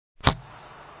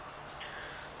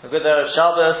We're good there at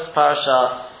Shabbos,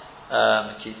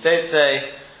 Parashas Kisetse,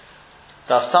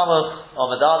 Daf Samuch,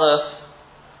 Amud Aleph,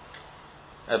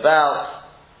 about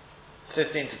 15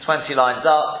 to 20 lines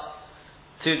up,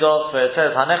 two dots where it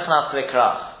says Hanechnas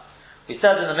Likrach. We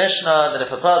said in the Mishnah that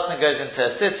if a person goes into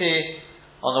a city,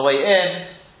 on the way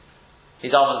in, he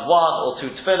davens one or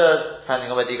two tefillahs, depending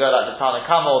on whether you go like the Tanna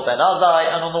Kama or Ben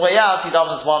Azai, and on the way out, he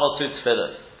davens one or two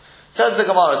tefillahs. Says the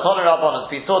Gemara, Tonu Rabban has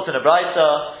been taught in a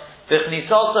Braisa.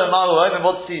 V'chnisaso mahu omen,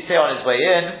 what does he say on his way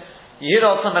in?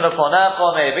 Yihirotam elafonecha,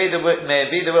 may it be the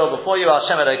will before you,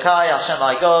 Hashem Elokai, Hashem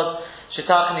my God,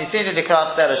 Shetachnisini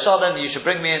Likrach Tzera Shalom, you should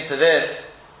bring me into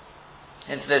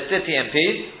this city in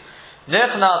peace.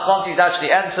 Nechnas, once he's actually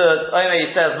entered, Omer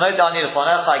he says, Modani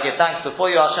lefonecha, I give thanks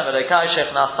before you, Hashem Elokai,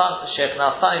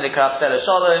 Shechnasani Likrach Tzera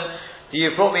Shalom,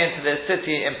 you brought me into this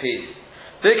city in peace.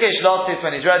 Bikesh Lotis,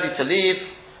 when he's ready to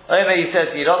leave, Omer he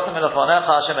says, Yirotam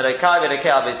elafonecha, Hashem Elokai, V'elokei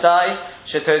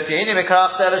Avitai, Shetotihini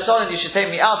Mikrach Tzera Shalom, you should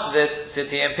take me out of this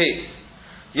city in peace.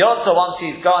 Yotza, once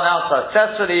he's gone out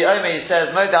successfully, Omer he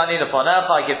says, Modani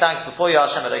lefonecha, I give thanks before you,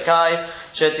 Hashem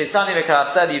Elokai, Shetisani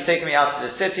Mikrach Tzera, you've taken me out of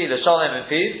the city, L'Shalom in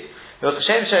peace.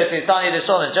 Just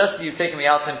you've taken me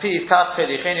out in peace,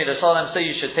 so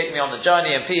you should take me on the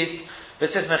journey in peace.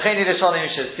 You should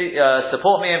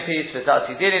support me in peace.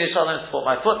 Support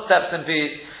my footsteps in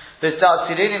peace. And you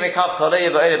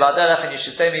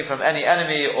should save me from any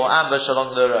enemy or ambush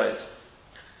along the road.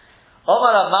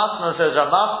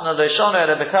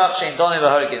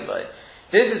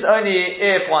 This is only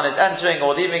if one is entering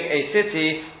or leaving a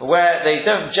city where they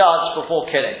don't judge before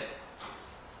killing.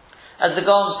 As the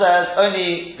Gaon says,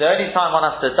 the only time one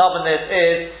has to daven this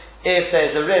is if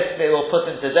there's a risk they will put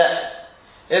him to death.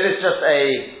 If it's just a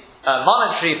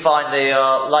monetary fine they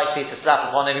are likely to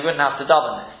slap upon him, he wouldn't have to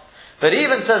daven this. But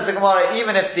even, says the Gemara,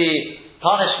 even if the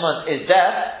punishment is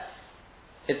death,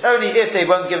 it's only if they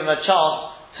won't give him a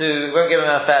won't give him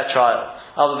a fair trial.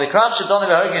 But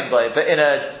in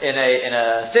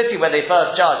a city where they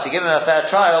first judge to give him a fair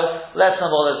trial, less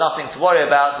than all, there's nothing to worry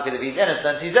about, because if he's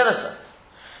innocent, he's innocent.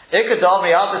 No,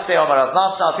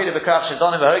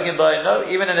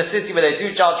 even in a city where they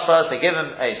do judge first, they give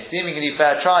him a seemingly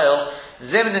fair trial.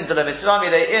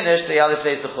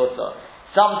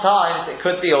 Sometimes it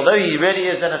could be, although he really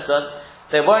is innocent,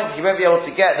 he won't be able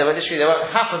to get, there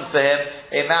won't happen for him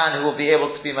a man who will be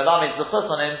able to be malamed zechus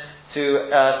on him to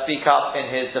speak up in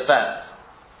his defense.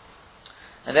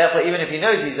 And therefore, even if he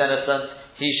knows he's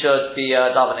innocent, he should be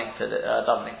davening for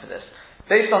this.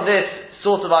 Based on this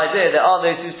sort of idea, there are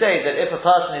those who say that if a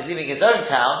person is leaving his own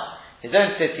town, his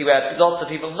own city where lots of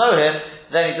people know him,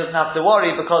 then he doesn't have to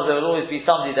worry, because there will always be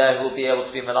somebody there who will be able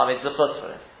to be melamed zechus for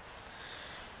him.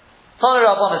 Tanu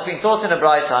Rabban has been taught in a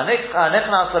Braisa,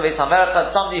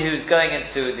 somebody who's going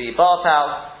into the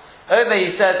bathhouse. Omer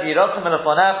he says, Yirotam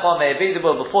elafonecha, may it be the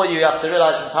will before you. You have to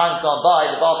realize in times gone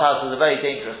by, the bathhouse was a very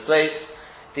dangerous place.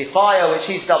 The fire which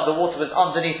heated up the water was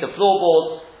underneath the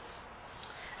floorboards.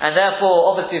 And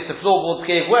therefore, obviously, if the floorboards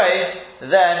gave way,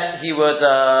 then he would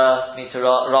meet a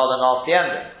rather nasty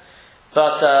ending.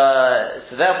 But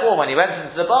so therefore, when he went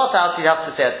into the bathhouse, he'd have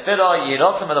to say Tefillah,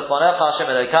 Yirotam elafonecha Hashem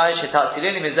Elokai,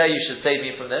 Shetatzilini mizeh, you should save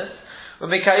me from this.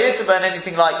 And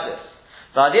anything like this.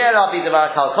 And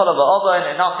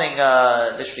nothing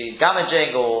literally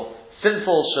damaging or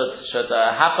sinful should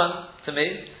happen to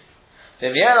me.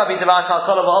 But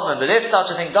if such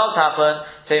a thing does happen,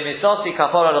 if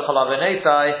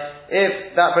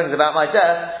that brings about my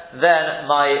death, then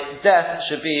my death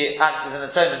should be acted as an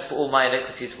atonement for all my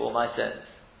iniquities, for all my sins.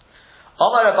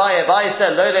 Omar Abaye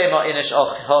said,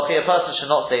 a person should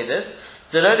not say this,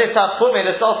 in order not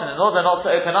to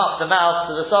open up the mouth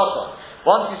to the Sultan.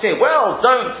 Once you say, well,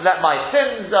 don't let my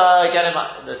sins get him,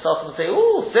 the Sultan will say,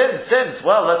 ooh, sins,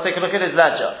 well, let's take a look at his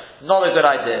ledger. Not a good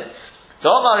idea. So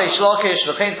Omar Reish Lakish,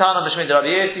 L'chein Tana B'shmid Rabbi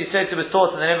Yossi, said it was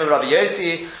taught in the name of Rabbi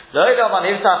Yossi,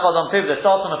 the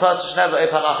Sultan, a person should never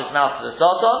open up his mouth to the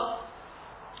Sultan.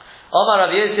 Omar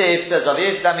Rabbi Yossi says, Rabbi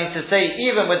Yossi, that means to say,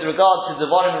 even with regard to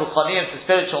Devarim Ruchaniim, to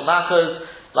spiritual matters,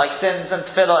 like sins and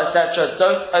tefillah, etc.,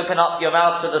 don't open up your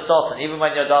mouth to the Sultan, even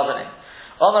when you're davening.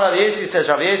 Omar Rabbi Yossi says,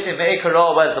 Rabbi Yossi,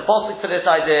 Me'ekara, where's the pasuk for this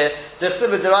idea?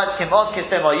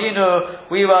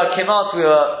 We were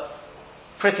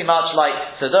pretty much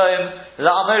like Sodom.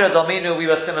 La'amora dominu, we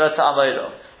were similar to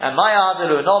Amora. And Maya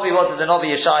Adilu Novi, what did the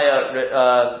Novi Yeshaya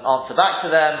answer back to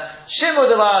them? Shimu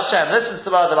Devar Hashem, listen to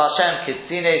the word of Hashem,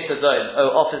 Kitsine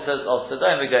Sodom, officers of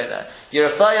Sodom, we're going there.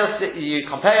 You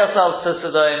compare yourselves to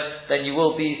Sodom, then you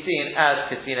will be seen as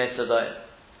Kitsine Sodom.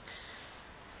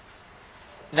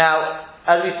 Now,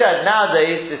 as we said,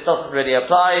 nowadays this doesn't really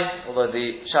apply, although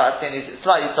the Sha'atin is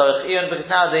slightly Torah Iyon, because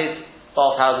nowadays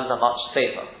bathhouses are much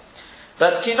safer.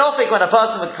 But kinofik, when a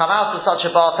person would come out of such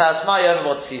a bathhouse, Mayom,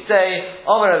 what does he say?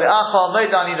 Omer Rabbi Acha,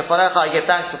 Moedani Lefonecha, I give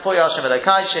thanks before you, Hashem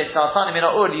Elokai, She'etzaltani min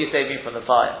ha'ur, you save me from the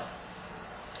fire.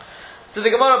 So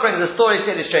the Gemara brings a story to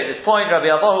illustrate this point. Rabbi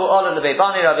Avohu, Ola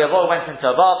Lebeibani, Rabbi Avohu went into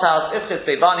a bathhouse, Ifchis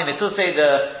Beibani Mitusei,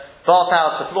 the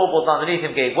bathhouse, the floorboards underneath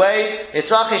him gave way.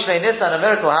 Yitzrachish Le'nissa, and a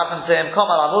miracle happened to him.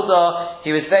 Komal Amuda,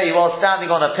 he was standing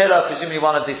on a pillar, presumably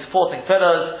one of the supporting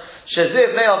pillars.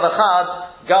 Sheziv Me'al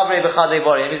V'chad, Gavrei B'chadei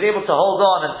Bori. He was able to hold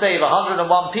on and save 101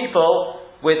 people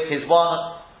with his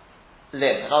one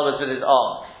limb, in other words, with his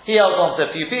arm. He held on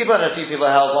to a few people, and a few people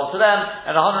held on to them,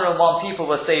 and 101 people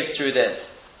were saved through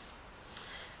this.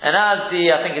 And as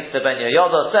I think it's the Ben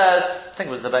Yehoyada says,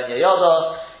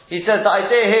 he says the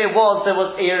idea here was there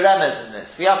was a remez in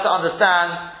this. We have to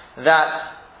understand that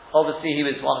obviously he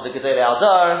was one of the Gedolei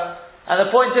Hador, and the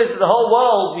point is that the whole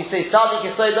world, we say Tzadik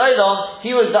Yesod Olam,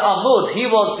 he was the Amud, he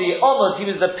was the Amud, he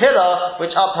was the pillar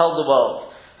which upheld the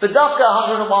world. But Dafka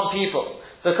 101 people,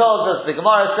 because as the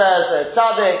Gemara says,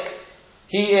 Tzadik,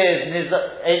 he is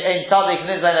Ein Tzadik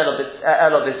Nizain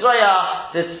Elo Bizroya,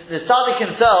 the Tzadik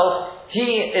himself,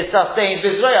 he is sustained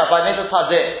Bizroya by Midas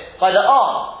Hadeh, by the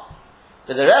arm.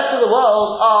 But the rest of the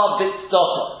world are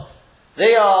Bitzdaka.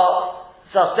 They are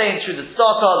sustained through the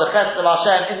Tzedakah, the Chesed of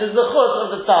Hashem, in the Zechut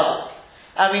of the Tzadik.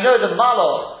 And we know the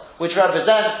Malach, which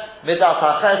represents Midas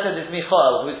HaChesed, is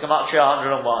Michael, who is Gematria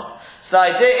 101. So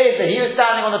the idea is that he was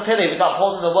standing on the pillar, he was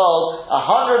upholding the world,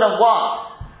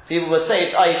 101 people were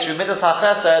saved, i.e. through Midas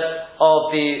HaChesed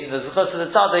of the Zechut of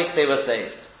the Tzadik, they were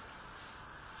saved.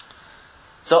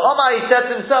 So Omar, he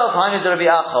said to himself, Hainu de Rabbi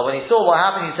Acha, when he saw what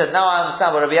happened, he said, now I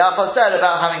understand what Rabbi Acha said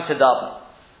about having to daven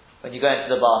when you go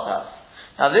into the bathhouse.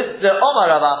 Now the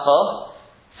Omar Rabbi Acha,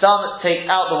 some take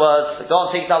out the words, the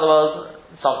Gaon takes out the words,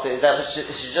 some say, it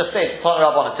should just say, it's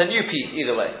a new piece,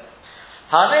 either way.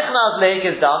 Hanichnas leik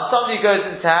is done, somebody goes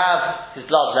in to have his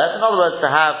blood left, in other words,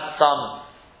 to have some,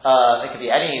 it could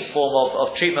be any form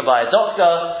of treatment by a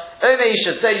doctor. Only you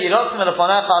should say, that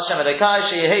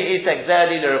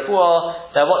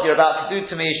what you're about to do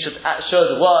to me should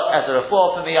work as a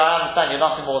refuah for me. I understand you're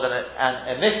nothing more than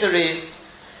a mystery.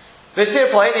 But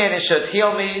therefore, it should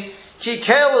heal me.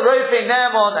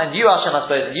 And you, Hashem, I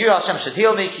suppose, you, Hashem, should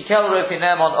heal me.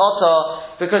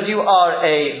 Because you are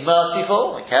a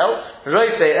merciful,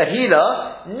 a healer,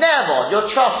 Ne'emon,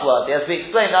 you're trustworthy. As we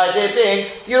explained, the idea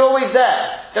being, you're always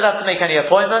there. Don't have to make any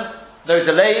appointment, no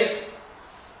delays,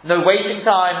 no waiting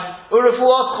time.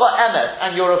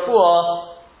 And your refuah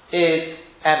is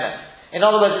emes. In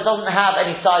other words, it doesn't have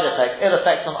any side effects, ill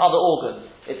effects on other organs.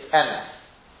 It's emes.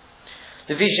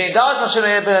 Because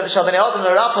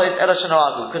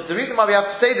the reason why we have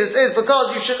to say this is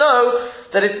because you should know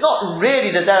that it's not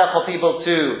really the derech for people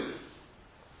to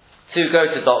go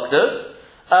to doctors.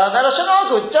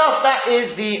 Just that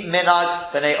is the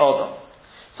minhag b'nei Adam.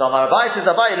 So my Rabbi says,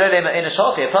 a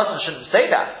person shouldn't say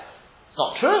that. It's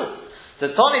not true.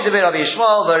 The Tani Debir Rabbi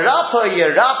Yishmael, V'rapa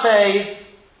Yerape,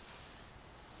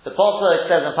 the Pasuk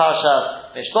says in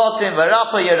Parashat Mishpatim,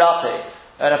 V'rapa Yerape.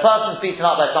 When a person's beaten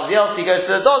up by somebody else, he goes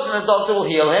to the doctor, and the doctor will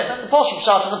heal him. And the Pasuk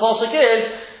Pshat in the Pasuk is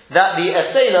that the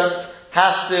assailant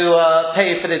has to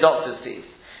pay for the doctor's fees.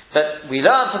 But we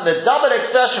learn from the double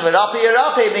expression, V'rapa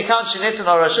Yerape, Mikan Shinitin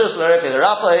or Rashus L'Repe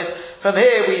L'Rape, from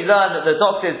here we learn that the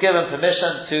doctor is given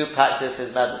permission to practice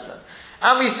his medicine.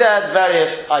 And we said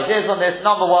various ideas on this.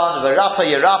 Number one, V'rapa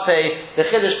Yerape, the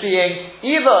Chiddush being,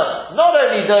 even, not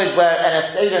only those where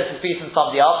an assailant has beaten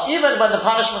somebody else, even when the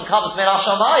punishment comes min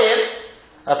hashamayim,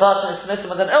 a person is smitten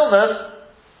with an illness,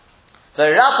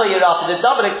 V'rapa Yerape, the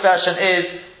double expression is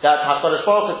that HaKadosh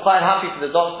Baruch Hu is quite happy for the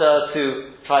doctor to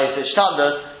try his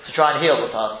ishtadlus, to try and heal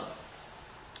the person.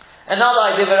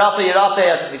 Another idea, V'rapa Yerape,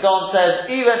 as the Gaon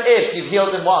says, even if you've healed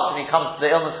him once and the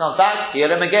illness comes back, heal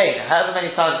him again, however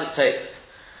many times it takes.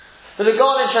 But the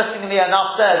Gaon, interestingly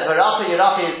enough, says V'rapa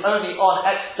Yerape is only on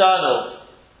external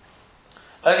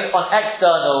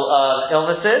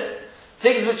illnesses,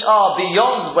 things which are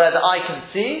beyond where the eye can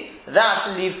see.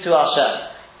 That leaves to Hashem.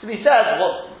 To be said,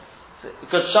 what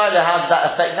good Shaila has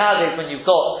that effect nowadays when you've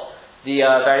got the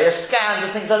various scans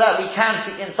and things like that. We can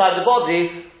see inside the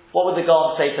body. What would the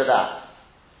Gaon say to that?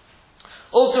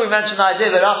 Also, we mentioned the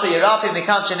idea V'rapa Yerape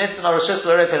Mikan Shenitzin or Rishus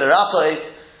L'Repe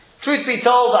L'Rape. Truth be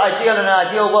told, in an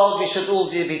ideal world, we should all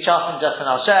be trusting just in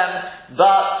Hashem,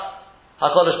 but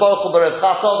HaKadosh Baruch Hu Baruch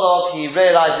Chasodov, he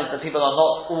realizes that people are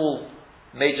not all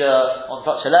major on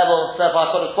such a level, so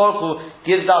HaKadosh Baruch Hu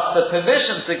gives us the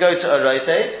permission to go to a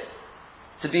Rote,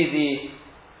 to be the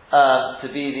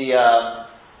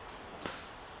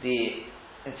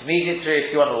intermediary,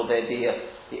 if you want, or the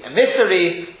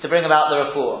emissary, to bring about the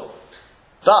refuah.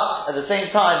 But at the same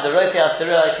time, the Rofi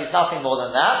Asura, if he's nothing more than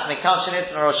that, he's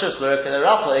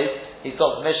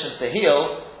got permission to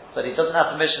heal, but he doesn't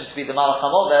have permission to be the Malach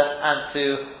HaModes and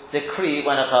to decree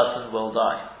when a person will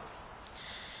die.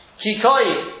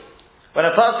 Kikoi, when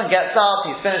a person gets up,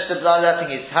 he's finished the bloodletting,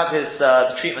 he's had his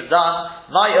treatment done,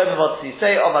 my what does he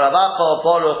say? Omar Avacho,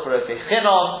 Baruch Rofi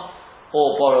Chinom,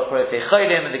 or Baruch Rofi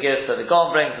Cholim, in the Gersa the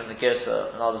Gon brings, and the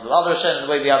Gersa and others of other Hashem, and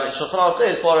the way we have it in Shulchan Aruch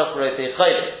is Baruch Rofi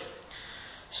Cholim.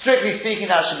 Strictly speaking,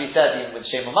 that should be said even with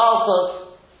Shem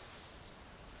Malchus.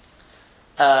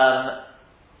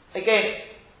 Again,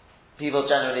 people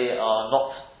generally are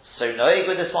not so noig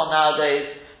with this one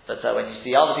nowadays, but when you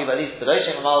see other people, at least below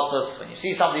Shem Malchus, when you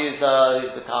see somebody who's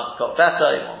got better,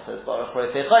 he wants to Baruch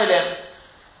Rofi Cholim.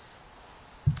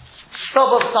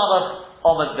 Probably Samach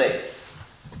Omid Beis.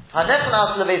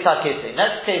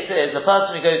 Next case is the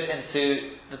person who goes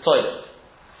into the toilet.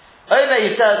 Omer,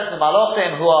 he says to the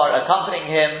Malachim who are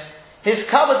accompanying him, his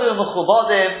Kabadu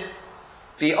Mechubadim,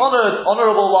 be honored,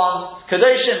 honorable ones,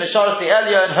 Kadoshim, Misharati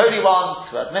Elyon, holy ones,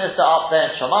 who administer up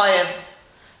there in Shamayim.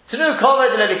 Tenu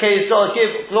Koved Lelikei Yisrael,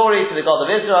 give glory to the God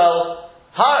of Israel.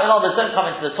 In other words, don't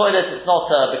come into the toilet, it's not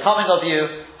becoming of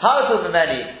you. How to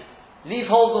many?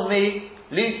 Leave hold of me,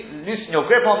 loosen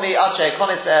your grip on me,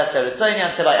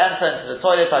 until I enter into the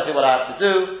toilet, I do what I have to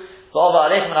do.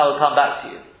 And I will come back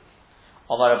to you.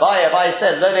 Omar Abai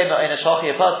said, a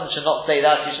person should not say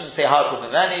that, you shouldn't say Harku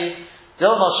Mimeni,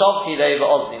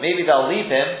 maybe they'll leave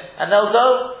him, and they'll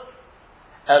go.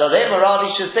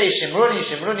 Elorei should say,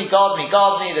 Shimruni, guard me.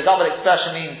 The double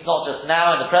expression means not just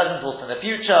now in the present, also in the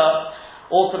future.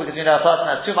 Also because a person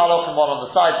has two malachim, one on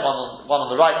the side, one on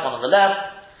the right, one on the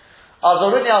left.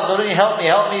 Azoruni, help me,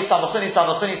 Samachuni,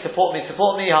 support me,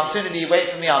 Hamsununi, wait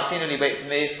for me, wait for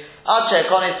me.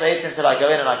 Until I go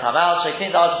in and I come out,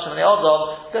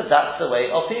 because that's the way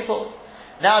of people.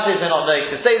 Nowadays we're not knowing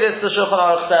to say this, the Shulchan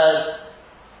Aruch says,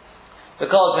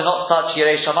 because we're not such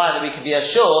Yirei Shamayim that we can be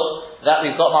assured that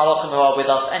we've got malachim who are with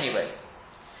us anyway.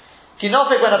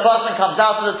 Kinofik, when a person comes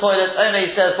out of the toilet, only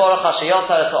he says, Baruch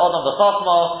HaSheyotar to Adam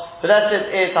b'Chochma, blessed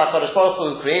is HaKadosh Baruch Hu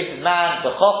who created man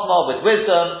b'Chochma, with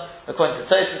wisdom. According to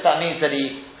Tosfos, that means that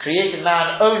he created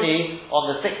man only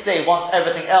on the sixth day, once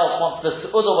everything else, once the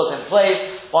Su'udah was in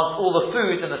place, once all the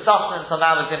food and the sustenance of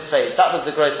man was in place. That was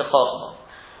the growth of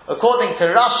Chochmah. According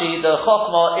to Rashi, the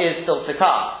Chochmah is still to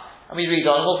come. And we read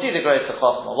on, and we'll see the growth of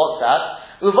Chochmah. What's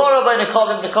that? Uvara by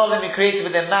Nekolim, he created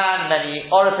within man many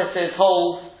orifices,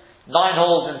 holes, 9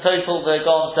 holes in total, the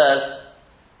Gon says,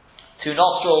 2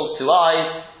 nostrils, 2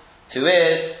 eyes, 2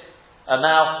 ears, a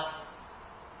mouth,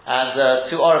 and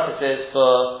 2 orifices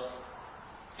for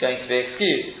going to be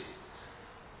excused.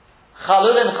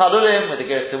 Chalulim, with the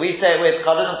Gersa we say it with,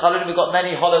 Chalulim, we've got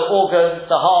many hollow organs,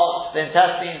 the heart, the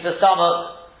intestines, the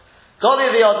stomach.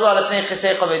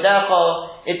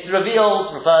 It's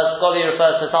revealed, Goli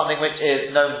refers to something which is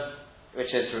known,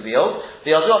 which is revealed.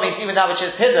 The Yadua means even that which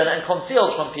is hidden and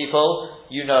concealed from people,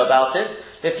 you know about it.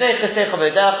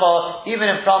 Even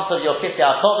in front of your Kisei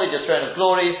HaKovod, your throne of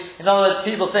glory. In other words,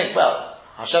 people think, well,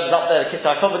 Hashem is up there, the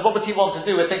Kisei HaKovod, what would he want to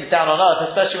do with things down on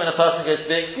earth, especially when a person goes to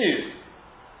be excused?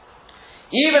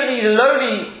 Even these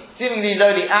seemingly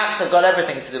lowly acts have got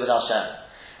everything to do with Hashem.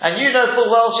 And you know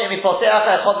full well,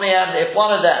 if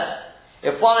one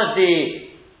of the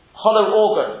hollow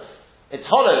organs, it's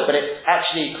hollow, but it's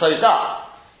actually closed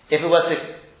up. If it were to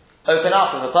open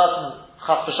up, if a person,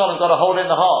 chas v'shalom, got a hole in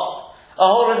the heart, a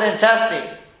hole in the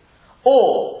intestine,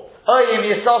 or,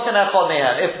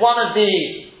 if one of the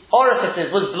orifices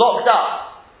was blocked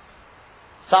up,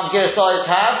 some Girsayos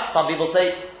have, some people say,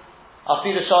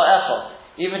 afilu shah echad,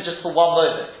 even just for one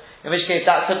moment. In which case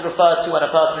that could refer to when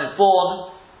a person is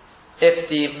born, if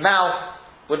the mouth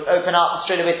wouldn't open up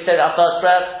straight away to take that first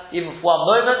breath, even for one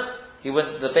moment,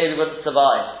 the baby wouldn't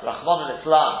survive. Rahman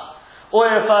al-Islam. Or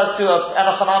it refers to a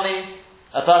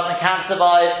person can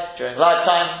survive during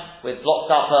lifetime with blocked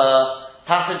up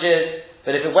passages,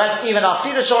 but if it went even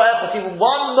afilu shah echad, even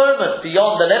one moment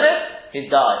beyond the limit, he'd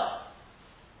die.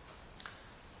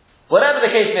 Whatever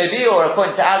the case may be, or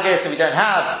according to our case, we don't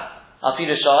have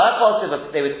afilu shah echad,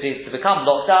 they would be to become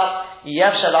blocked up. It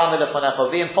would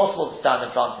be impossible to stand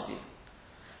in front of you.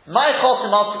 My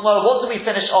chosim asks tomorrow, what do we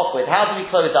finish off with? How do we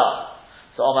close up?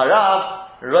 So Omar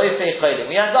Rav, Roifei Cholim.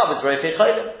 We end up with Roifei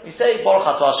Cholim. We say,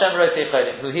 Baruch Atah Hashem Roifei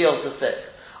Cholim, who heals the sick.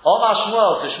 Omar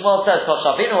Shmuel, so Shmuel says,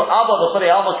 Toshavinu Abba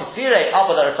B'chorei Abba Kitzirei,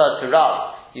 Abba that refers to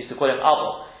Rav. He used to call him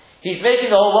Abba. He's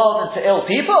making the whole world into ill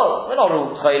people. We're not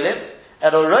Cholim.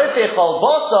 And Roifei Chol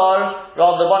Bosar,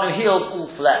 rather the one who heals all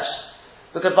flesh.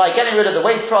 Because by getting rid of the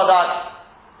waste product,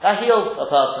 that heals a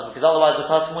person, because otherwise the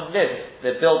person wouldn't live.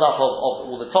 The build-up of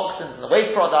all the toxins and the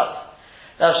waste products.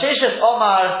 Now, Sheshes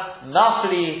Omar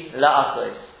Mafli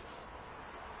La'asos.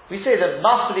 We say that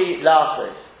Mafli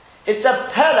La'asos. It's a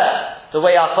pella, the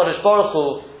way our Kodesh Baruch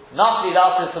Hu, Mafli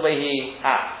La'asos, the way he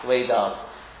acts, the way he does.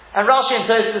 And Rashi and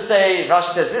Tosfos say,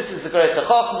 Rashi says this is the great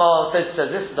Chochmah, Tosfos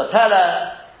says this is the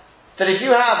pella, that if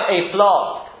you have a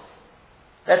flask,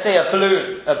 let's say a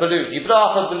balloon, you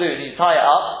blow up a balloon, you tie it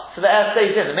up, so the air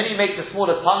stays in. The minute you make the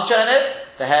smallest puncture in it,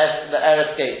 the air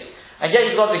escapes. And yet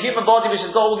you've got the human body which has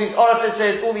got all these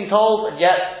orifices, all these holes, and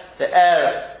yet the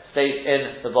air stays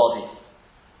in the body.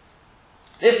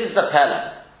 This is the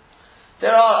pella.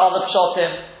 There are other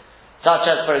pshatim, such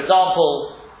as, for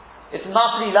example, it's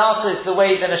mafli lasos the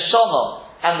way the neshama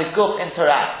and the guf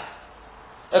interact.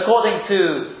 According to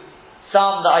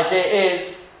some, the idea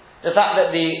is the fact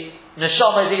that the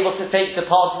neshama is able to take the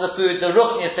parts of the food, the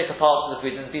ruchnias take the parts of the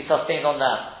food and be sustained on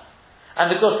that. And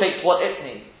the guf takes what it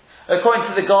needs. According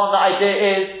to the Gaon, the idea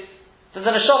is that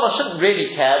the neshama shouldn't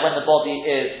really care when the body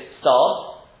is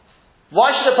starved.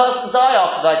 Why should a person die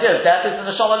after the idea of death if the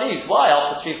neshama leaves? Why?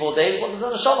 After 3-4 days, what does the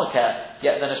neshama care?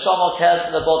 Yet the neshama cares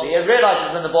for the body. It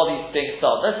realizes when the body is being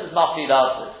starved. This is mafli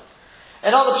lasos.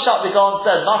 Another pshat the Gaon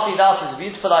said, mafli lasos is a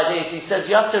beautiful idea. He says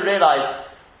you have to realize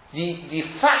the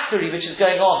factory which is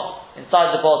going on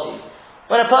inside the body.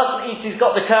 When a person eats, he's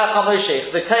got the kayach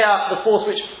hamoshech, the force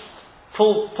which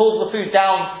pulls the food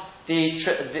down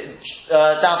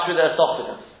down through the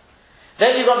esophagus.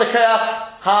 Then you've got the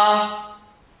kayach ha-machzik.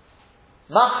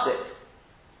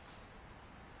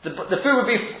 The food would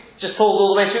be just pulled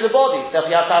all the way through the body. Therefore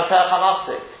you have to have kayach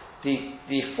ha-machzik,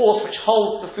 the force which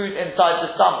holds the food inside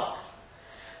the stomach.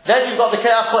 Then you've got the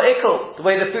kayach ha-ikkel, the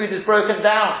way the food is broken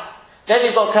down. Then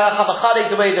you've got kayach ha-machalik,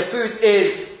 the way the food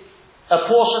is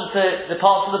apportioned to the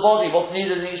parts of the body, what's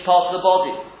needed in each part of the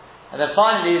body. And then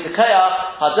finally, the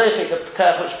kayach hadochik, the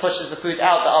kayach which pushes the food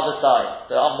out the other side,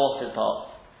 the unwanted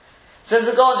parts. So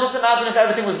the God, just imagine if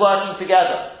everything was working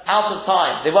together, out of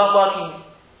time. They weren't working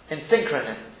in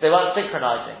synchronous. They weren't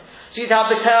synchronizing. So you'd have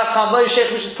the kayach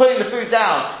hamoshech, which is putting the food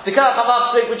down, the kayach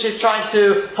hamafzik, which is trying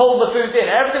to hold the food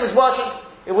in. Everything was working,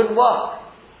 it wouldn't work.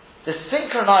 The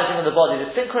synchronizing of the body,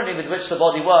 the synchrony with which the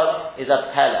body works, is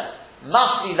a pella.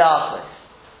 Mafli lasos.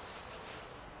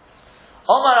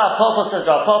 Omar Al-Papa says,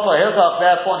 Al-Papa, Hilchach,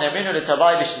 therefore, Nemrinu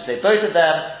L'Tavai, we should say both of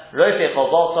them, Rofei Chol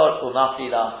Bosor, Umafli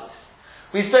lasos.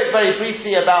 We spoke very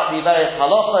briefly about the various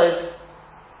halachos,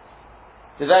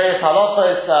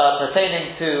 pertaining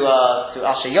to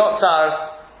Asher Yotzar,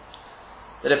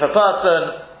 that if a person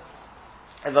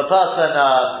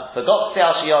forgot to say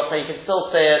Asher Yotzar, he can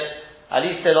still say it, at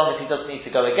least so long as he doesn't need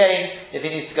to go again. If he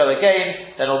needs to go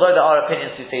again, then although there are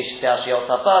opinions who say he should say Asher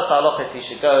Yotzar first, halachos he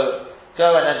should go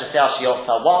and then just say Asher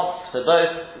Yotzar once. For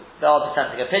both, there are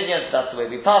dissenting opinions. That's the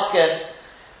way we pass it.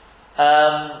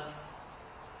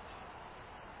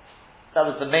 That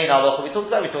was the main halacha we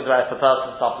talked about. We talked about if a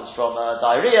person suffers from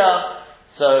diarrhea,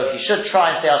 so he should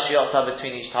try and say Asher Yotzar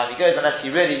between each time he goes, unless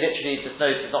he really literally just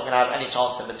knows he's not going to have any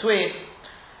chance in between.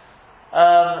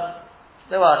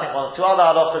 There were, I think, one or two other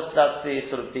halachas. That's the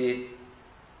sort of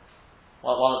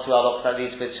one or two halachas at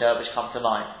least which come to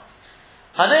mind.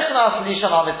 Next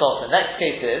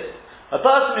case is a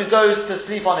person who goes to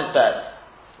sleep on his bed.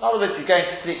 In other words, he's going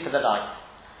to sleep for the night.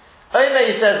 He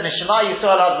says, he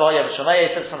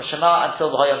says from Shema until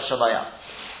V'hayam Shemaya.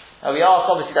 Now we ask,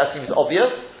 obviously that seems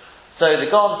obvious. So the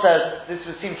Gaon says, this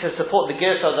would seem to support the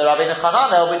Girsa of the Rabbeinu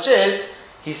Chananel, which is,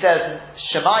 he says,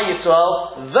 Shema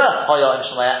Yisrael, V'hayam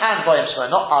Shemaya, and V'hayam Shemaya,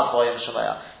 not Ad V'hayam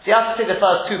Shemaya. So you have to take the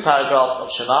first two paragraphs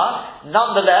of Shema.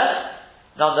 Nonetheless,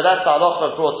 the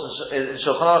halacha brought in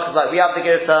Shulchan Aruch is like we have the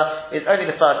Girsa, it's only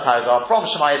the first paragraph from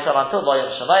Shema Yisrael until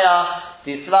V'hayam Shemaya.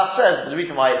 The Tzlach says, the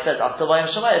reason why it says until V'hayam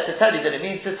Shemaya is to tell you that it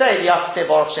means to say you have to say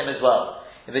Baruch Shem as well.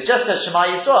 If it just says Shema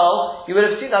Yisrael, you would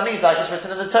have seen that means like it's written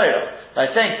in the Torah.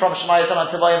 By saying from Shema Yisrael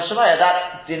until V'hayam Shemaya,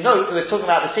 that denotes that we're talking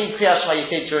about the same Kriyas Shema you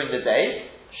say during the day,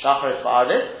 Shachar is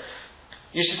Ba'arlis.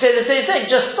 You should say the same thing,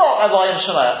 just stop at V'hayam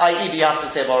Shemaya, i.e. you have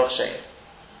to say Baruch Shem.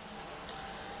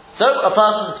 So, a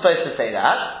person is supposed to say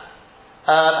that,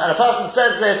 and a person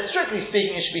says that, strictly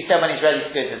speaking, it should be said when he's ready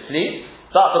to go to sleep,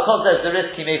 but because there's the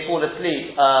risk he may fall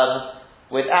asleep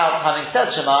without having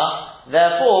said Shema,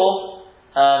 therefore,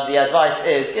 the advice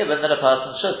is given that a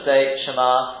person should say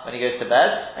Shema when he goes to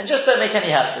bed, and just don't make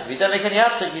any haftik. If you don't make any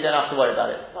haftik, you don't have to worry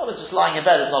about it. Not just lying in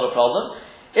bed is not a problem.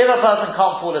 If a person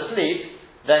can't fall asleep,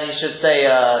 then he should say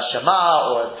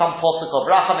Shema, or some posuk of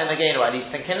Rachamim again, or at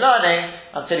least think in learning,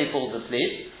 until he falls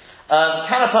asleep.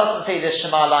 Can a person say this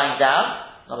Shema lying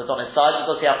down? Not on his side,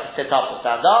 because he has to sit up or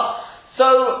stand up. So,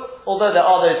 although there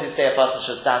are those who say a person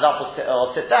should stand up or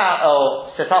sit down,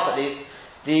 or sit up at least,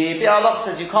 the Bi'alach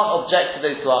says you can't object to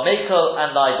those who are Mekel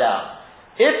and lie down.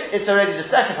 If it's already the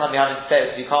second time you're having to say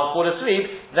it because you can't fall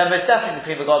asleep, then most definitely the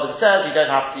Pri Megadim says you don't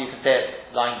have to, you can say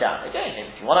it lying down. Again,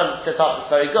 if you want to sit up,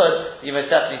 it's very good, you most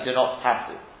definitely do not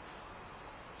have to.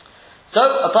 So,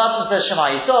 a person says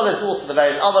Shema Yisrael, there's also the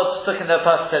various other psukim that a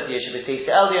person says Yeshiv B'Teisi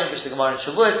Elyon, which the Gemara in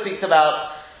Shavuot speaks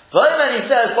about. But then he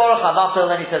says Baruch HaMapil,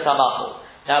 then he says HaMapil.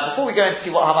 Now, before we go and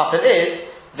see what HaMapil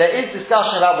is, there is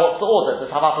discussion about what's the order.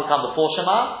 Does HaMapil come before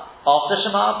Shema, after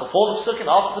Shema, before the psukim,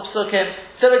 after the psukim?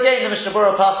 So again, the Mishnah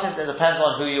Berurah passes, it depends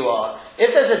on who you are.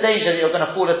 If there's a danger that you're going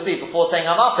to fall asleep before saying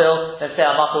HaMapil, then say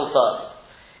HaMapil first.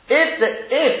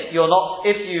 If you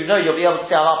know you'll be able to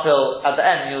say HaMapil at the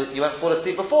end, you won't fall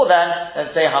asleep before then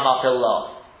say HaMapil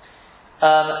last.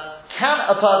 Can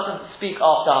a person speak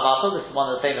after HaMapil? This is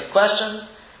one of the famous questions.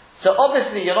 So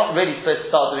obviously you're not really supposed to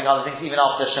start doing other things even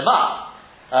after Shema,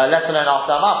 let alone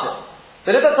after HaMapil.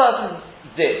 But if a person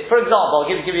did, for example,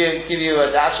 I'll give you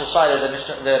the actual shayla the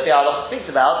Biur Halacha speaks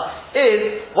about,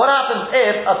 is what happens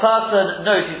if a person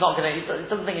knows he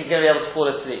doesn't think he's going to be able to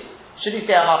fall asleep. Should he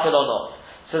say HaMapil or not?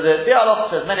 So the Biur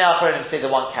Halacha says, many Acharonim say that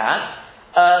one can,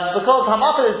 because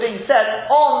HaMapil is being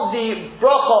said on the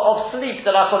bracha of sleep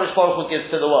that HaKadosh Baruch Hu gives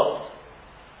to the world.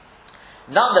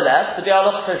 Nonetheless, the Biur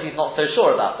Halacha says he's not so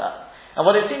sure about that. And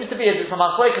what it seems to be is it's a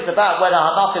machlokes about whether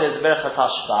HaMapil is Berachas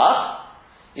HaShvach,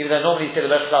 even though normally you say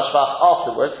the Berachas HaShvach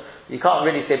afterwards, you can't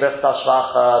really say Berachas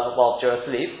HaShvach whilst you're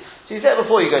asleep. So you say it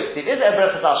before you go to sleep. Is it a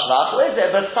Berachas HaShvach or is it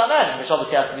a Berachas HaNen, which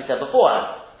obviously has to be said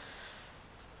beforehand?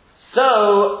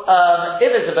 So,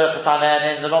 if it's a Berachas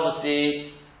HaNen, then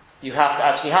obviously you have to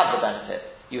actually have the benefit.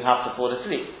 You have to fall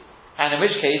asleep. And in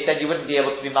which case, then you wouldn't be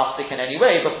able to be mafsik in any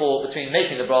way between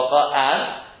making the bracha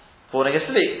and falling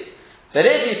asleep. But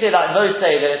if you say like most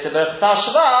say that it's a Berachas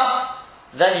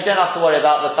HaShvach, then you don't have to worry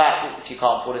about the fact that if you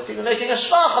can't fall asleep, you're making a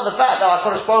shvach on the fact that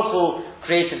HaKadosh Baruch Hu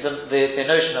created the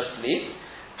notion of sleep.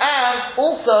 And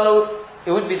also,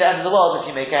 it wouldn't be the end of the world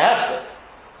if you make a hefker.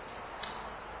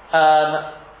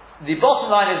 The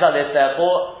bottom line is that this,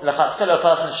 therefore, l'chatzila, a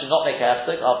person should not make a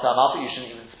hefsek after HaMapil, you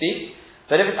shouldn't even speak.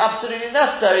 But if it's absolutely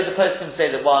necessary, the post can say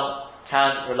that one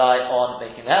can rely on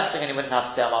making the hefsek and he wouldn't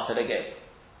have to say HaMapil again.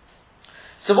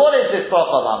 So what is this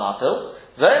bracha of HaMapil?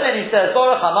 Then he says,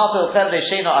 Baruch HaMapil chevre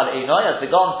sheina al einoi, as the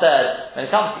Gaon said, when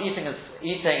it comes to eating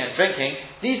and drinking,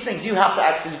 these things you have to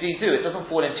actively do, it doesn't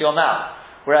fall into your mouth.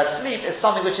 Whereas sleep is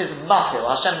something which is mafil,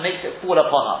 Hashem makes it fall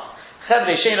upon us.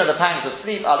 Chevre sheina, the pangs of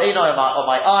sleep, al einoi, on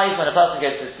my eyes, when a person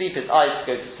goes to sleep, his eyes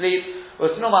go to sleep.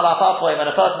 When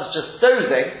a person is just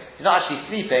dozing, he's not actually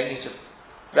sleeping, he's just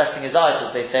resting his eyes,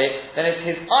 as they say, then it's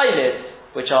his eyelids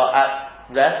which are at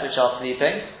rest, which are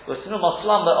sleeping.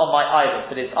 Slumber on my eyelids,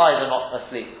 but his eyes are not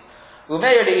asleep.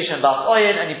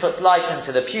 And he puts light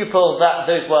into the pupil.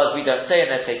 Those words we don't say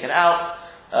and they're taken out.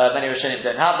 Many Rishonim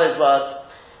don't have those words.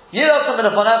 The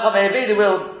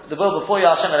will before you,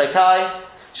 Hashem Elokai.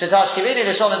 You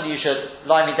should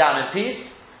lie me down in peace.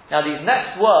 Now these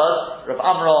next words, Rav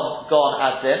Amram Gaon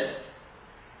adds in.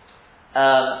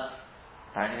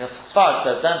 Apparently Sfarad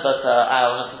says them, but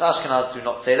our Ashkenaz do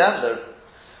not say them.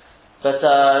 But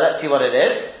let's see what it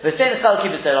is. The same Chal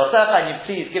Kibbutz and you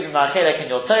please give me my chelek in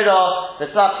your Torah. The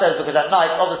Slav says because at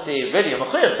night, obviously, really I'm a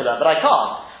clear to them, but I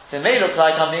can't. So it may look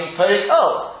like I'm being posed,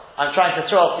 I'm trying to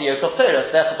throw off the yoke of Torah.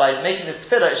 So therefore, by making this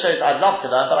tefillah, it shows I'd love to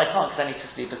learn, but I can't because I need to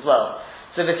sleep as well.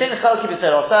 So the same Chal Kibbutz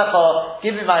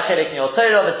give me my chelek in your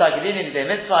Torah. The Tzagidini Lidei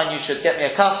Mitzvah, and you should get me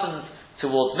accustomed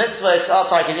towards mitzvahs.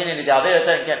 Tzagidini Lidei Avera,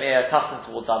 don't get me accustomed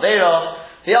towards Avera.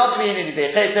 The Tzagidini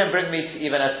Lidei Chet, don't bring me to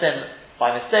even a sin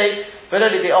by mistake, but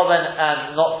only be oven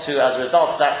and not to, as a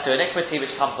result of that, to iniquity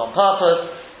which comes on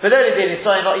purpose. But only be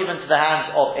sorry, not even to the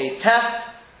hands of a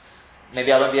test.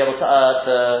 Maybe I won't be able to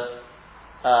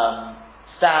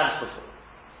stand before,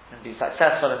 and be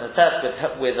successful in the test,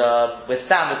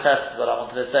 withstand the test is what I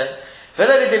wanted to say. But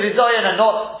only be bizoyan and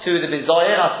not to the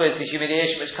bizoyan, I suppose the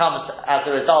humiliation which comes as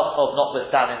a result of not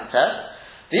withstanding the test.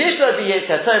 The Yishla be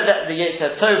Yetzer Tov, let the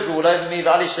Yetzer Tov rule over me,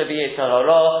 the Alishla be Yetzer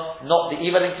Hara, not the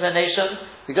evil inclination,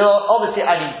 because obviously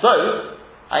I need both.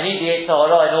 I need the Yetzer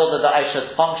Hara in order that I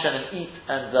should function and eat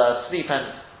and sleep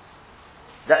and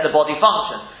let the body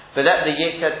function. But let the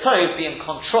Yetzer Tov be in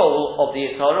control of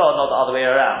the Yetzer Hara, not the other way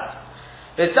around.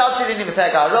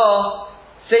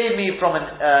 Save me from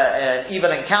an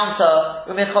evil encounter,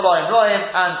 and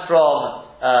from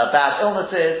bad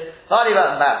illnesses, bad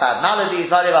maladies,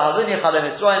 don't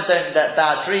let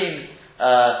bad dreams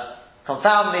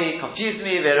confound me, confuse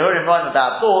me,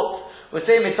 bad thoughts.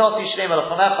 Literally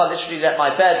let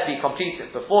my bed be complete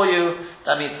before you.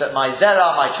 That means that my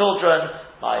zera, my children,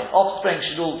 my offspring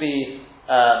should all be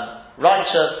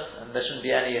righteous, and there shouldn't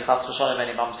be any chas v'sholem,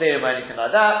 any mamzerim or anything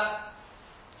like that.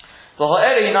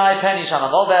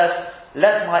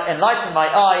 enlighten my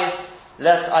eyes,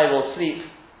 lest I will sleep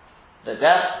the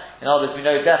death. In other words, we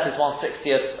know death is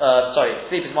 1/60th,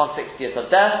 sleep is 1/60th of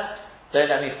death. Don't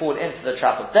let me fall into the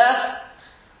trap of death.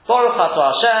 Baruch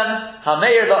atah Hashem,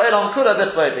 hameir la'olam kula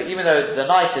b'chvodo. Even though the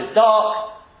night is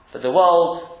dark, but the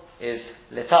world is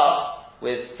lit up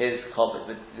with His chobod,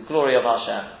 with the glory of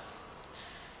Hashem.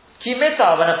 Ki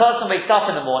mitzah, when a person wakes up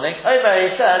in the morning, over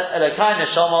he says, Elokai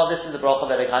neshama, this is the bracha of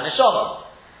Elokai neshama.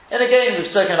 And again, we've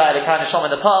spoken about Elokai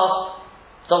neshama in the past.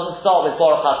 It doesn't start with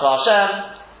Baruch atah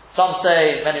Hashem. Some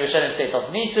say, many Rishonim say it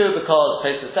doesn't need to, because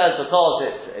Tosfos says it's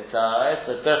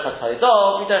a Birchas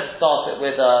Haidah. We don't start it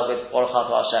with Baruch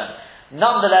atah Hashem.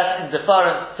 Nonetheless, in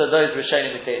deference to those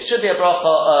Rishonim, we say it should be a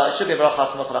bracha. It should be a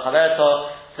bracha Smuch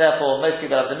L'Chaverto. Therefore, most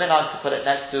people have the minhag to put it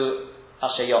next to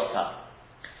Asher Yotzah.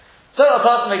 So a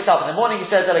person wakes up in the morning.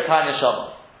 He says Elokai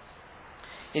neshama.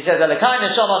 He says Elokai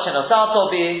neshama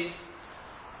shenasato bi.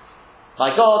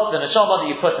 My God, the neshama that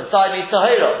you put inside me,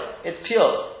 tahira, it's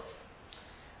pure.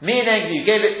 Meaning, you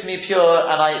gave it to me pure,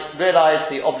 and I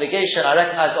realized the obligation, I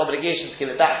recognize the obligation to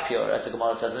give it back pure, as the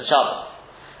Gemara says in Shabbos.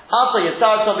 After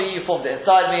Yitzhak you formed it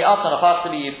inside me. After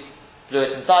Nafachtabi, you blew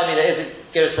it inside me. There is a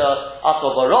Girsa,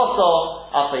 after Baroso,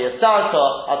 after Yitzhak,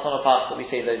 after Nafachtabi, we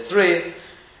say those three.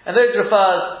 And those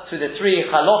refers to the three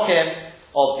Chalokim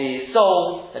of the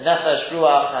soul, the Nefesh,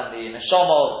 Ruach, and the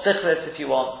Neshama, Sichlis, if you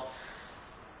want.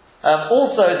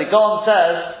 Also, the Gaon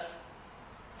says,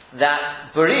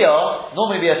 that Bria,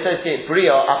 normally we associate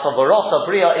Bria, after Barosa,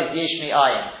 Bria is Yesh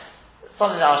Mi'ayin.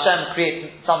 Something that Hashem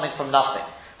creates something from nothing.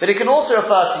 But it can also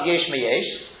refer to Yesh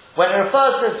Mi'yesh, when it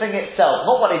refers to the thing itself,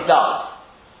 not what it does.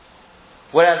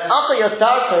 Whereas after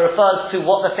Yastarka refers to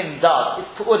what the thing does,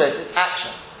 it's Pu'udas, it's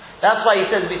action. That's why he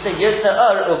says, we say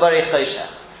Yosa'ur Uvari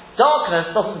Choshech.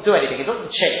 Darkness doesn't do anything, it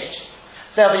doesn't change.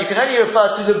 Therefore you can only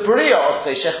refer to the Bria of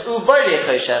Choshech, Uvari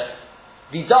Choshech,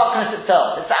 the darkness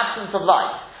itself, it's the absence of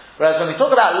light. Whereas when we talk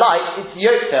about light, it's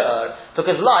Yotzer,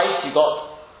 because light, you've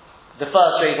got the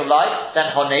first rays of light,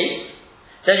 then Honei,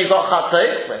 then you've got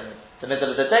Chatzot, when the middle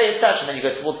of the day, etc., and then you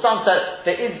go towards sunset.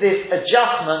 There is this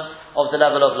adjustment of the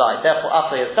level of light. Therefore,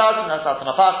 after Yitzhak, that's after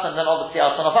Nafas, and then obviously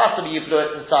after Nafas, you blew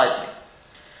it inside me.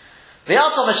 The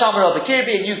Atom Meshamar of the Kirbi,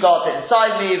 and you got it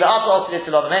inside me. The Atom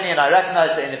Osilitilov many, and I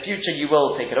recognize that in the future you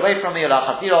will take it away from me. And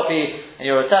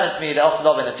you'll return it to me. The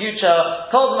Osilov in the future.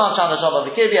 Kol Zman Sham Neshama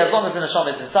of the Kirbi, as long as the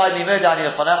Neshama is inside me. Modani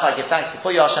Lechonecha, I give thanks before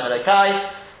you, Hashem Elokai.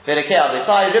 Verekei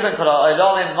Avitai, Ribbon Kol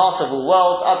Ha'olamim, Master of all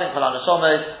worlds, Adin Kol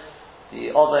HaNeshamas.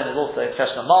 The Odin is also a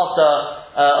expression of Master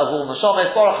of all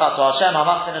Neshamas. Baruch atah Hashem,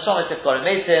 Hamachti Neshamas Tifkarim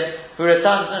Meitim, who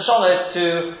returns Neshamas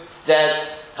to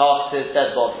dead carcasses,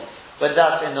 dead bodies. Whether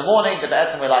that's in the morning, but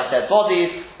that's we're like dead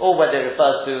bodies, or whether it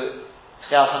refers to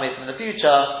Tchias HaMeitim in the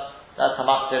future, that's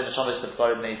Hamachtim, Neshamas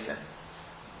Tifkarim Meitim.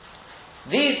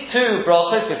 These two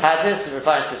brachos we've had this,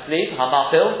 referring to sleep,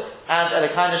 Hamafil, and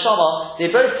Elokai Neshama,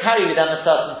 they both carry with them a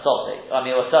certain sotic, or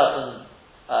a certain,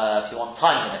 if you want,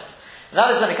 time limit. And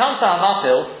that is when it comes to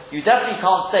Hamafil, you definitely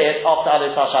can't say it after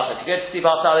Alos HaShafa. If you go to sleep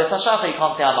after Alos HaShafa, you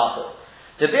can't say Hamafil.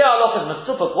 The Bir Halach is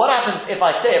Mesupuk. What happens if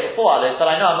I say it before Alos, but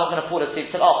I know I'm not going to fall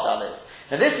asleep till after Alos?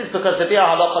 Now this is because the Bir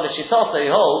Halach of the Shitasa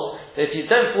holds that if you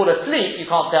don't fall asleep, you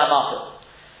can't say Hamafil.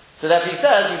 So that he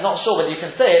says he's not sure whether you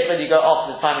can say it, whether you go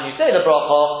after the time when you say the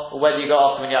bracha, or whether you go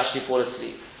after when you actually fall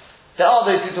asleep. There are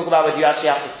those who talk about whether you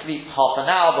actually have to sleep half an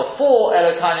hour before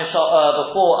Elokai Neshama,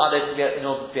 before Alos in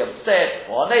order to be able to say it,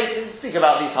 or they speak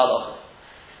about these halachas.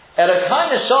 Elokai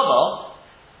Neshama,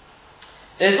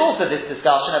 there's also this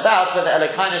discussion about whether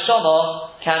Elokai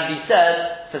Neshama can be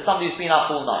said for somebody who's been up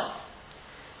all night.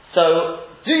 So,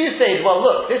 do you say, well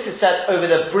look, this is said over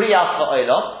the Brias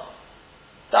Ha'olam,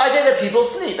 the idea that people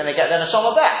sleep and they get their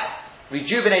Neshama back,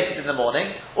 rejuvenated in the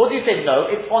morning, or do you say no,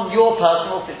 it's on your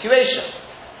personal situation?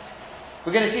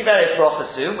 We're going to see various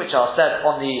brachas soon, which are said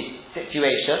on the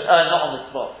situation, not on the,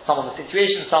 well, some on the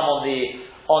situation, some on the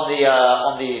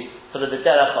sort of the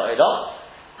Derech Ha'olam.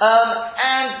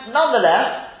 And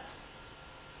nonetheless,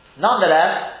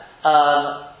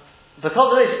 because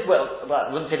of this, well, I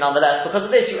wouldn't say nonetheless, because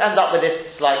of this, you end up with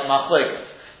this slight machlokas.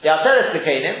 The Alteres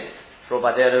Lekanim, brought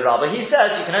by the Elu Rabbah, he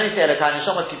says you can only say Elokai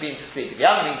Neshama if you've been to sleep. If you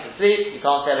haven't been to sleep, you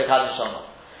can't say Elokai Neshama.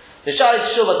 The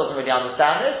Shari Shuvah doesn't really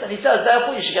understand this, and he says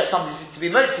therefore you should get somebody to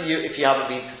be made to you if you haven't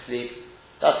been to sleep.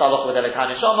 That's our look with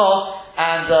Elokai Neshama,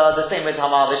 and the same with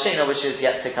Hamar V'Shena, which is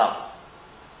yet to come.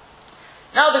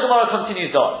 Now the Gemara continues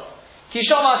on.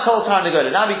 Kishama Kol Tarnagola.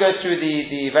 Now we go through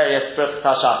the various Brachas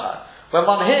HaShachar. When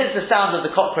one hears the sound of the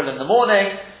cockerel in the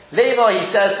morning, Lema, he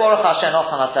says, Baruch Hashem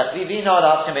Ochan HaSechli, V'ino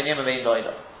L'Havtim Ben Yom V'Ein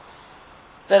Loida.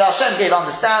 That Hashem gave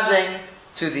understanding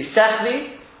to the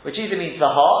Sechli, which either means the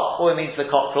heart, or it means the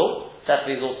cockerel.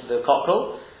 Sechli is also the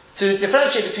cockerel. to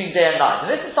differentiate between day and night. And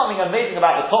this is something amazing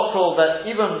about the cockerel, that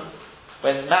even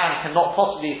when man cannot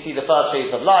possibly see the first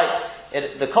rays of light,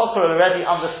 the cockerel already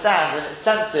understands and it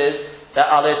senses that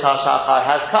Alit HaShachar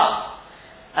has come.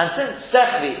 And since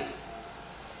Sechli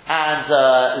and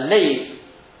Leib,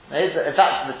 in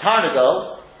fact the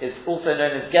Tarnagol is also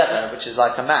known as Geber, which is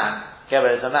like a man.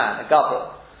 Geber is a man, a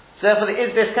Gabriel. So therefore there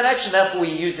is this connection, therefore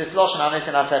we use this Lashon Anis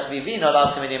in Asech Vivino,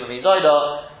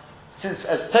 since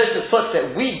as Tosfos puts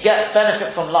it, we get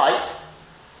benefit from light,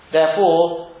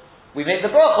 therefore we make the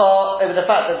bracha over the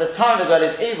fact that the Tarnagol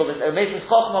is able, the Omesis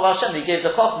Chochmah of Hashem, he gave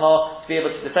the Chochmah to be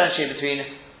able to differentiate between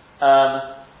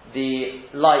the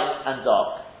light and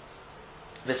dark.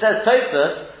 It says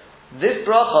Tosfos, this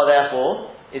bracha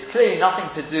therefore is clearly nothing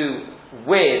to do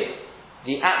with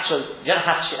the actual, you don't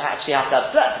actually have to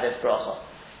have slept for this bracha.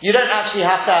 You don't actually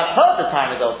have to have heard the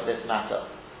Tarnagol for this matter.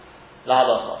 La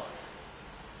halacha.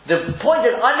 The point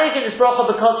is, I'm making this bracha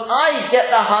because I get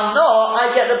the hana,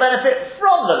 I get the benefit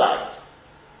from the light.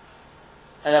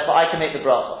 And therefore I can make the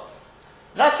bracha.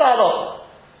 That's the halacha.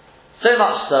 So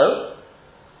much so,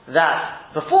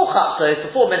 that before Chatzos,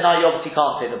 before midnight, you obviously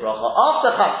can't say the bracha. After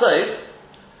Chatzos,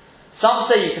 some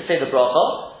say you can say the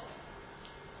bracha.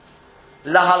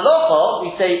 La halacha,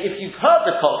 we say if you've heard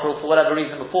the cockerel for whatever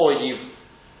reason before you've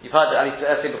heard it, at least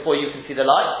let's say before you can see the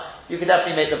light, you can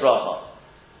definitely make the bracha.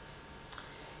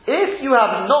 If you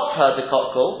have not heard the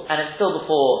cockerel, and it's still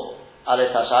before Alit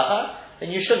HaShachar,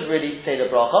 then you shouldn't really say the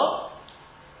bracha.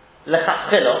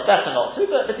 Lechatchila, better not to,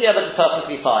 but the evidence is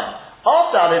perfectly fine.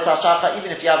 After Alit HaShachar, even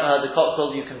if you haven't heard the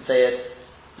cockerel, you can say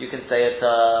it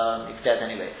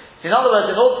anyway. So in other words,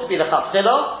 in order to be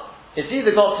lechatchila, it's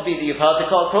either got to be that you've heard the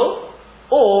cockerel,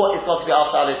 or it's got to be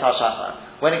after Alit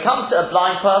HaShachar. When it comes to a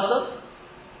blind person,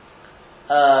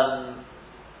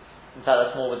 in fact,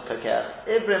 that's more with Poker.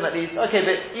 Ibrim at least. Okay,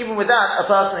 but even with that, a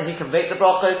person, he can make the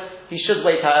brachos. He should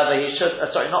wait, however,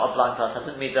 not a blind person. I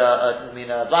didn't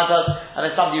mean a blind person. I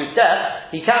mean somebody who's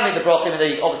deaf. He can make the brachos, even though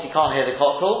he obviously can't hear the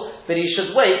cockerel. But he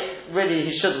should wait,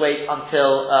 he should wait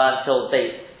until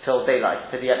daylight.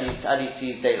 Till he at least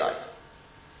sees daylight.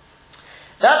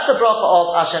 That's the bracha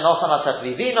of Asher Nosan Asat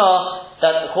Vivina.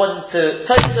 That's according to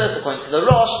Tosfos, according to the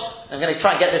Rosh. I'm going to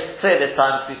try and get this clear this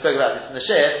time, because we spoke about this in the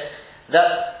Shir.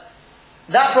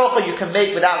 That bracha you can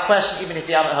make without question, even if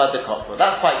you haven't heard the cockerel.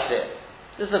 That's quite clear.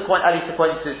 This is a point, at least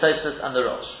according to Tosfos and the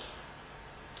Rosh.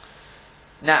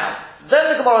 Now,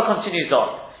 then the Gemara continues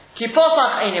on. Ki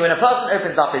posach eini, when a person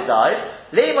opens up his eyes,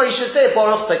 leima, you should say,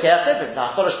 Baruch Pekeh Chibrim.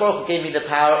 Now, Baruch gave me the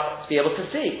power to be able to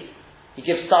see. He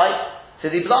gives sight to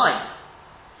the blind.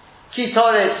 Ki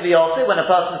Torah Tzviyose, when a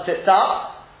person sits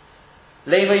up,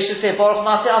 leima, you should say, Baruch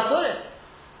Nasi Asurim.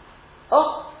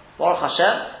 Oh, Baruch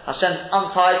Hashem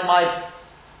untied my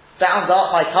bound up,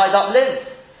 my tied up limbs.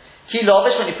 Ki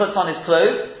Lovish, when he puts on his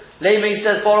clothes, leima, he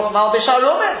says, Baruch Malbish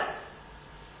Harumim.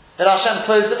 That Hashem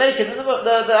clothes the naked.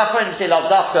 The Achronim say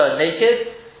Lavdafka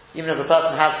naked, even if a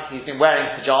person he's been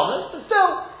wearing pajamas, but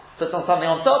still, puts on something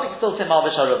on top, he can still say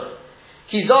Malbish Harumim.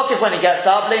 Ki Zokif, when he gets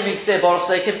up, leima, he says, Baruch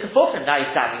Zokif Kefufim. Now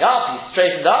he's standing up, he's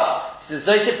straightened up, he says,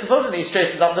 Zokif Kefufim, he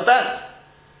straightens up the bed.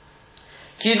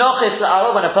 Ki Nochis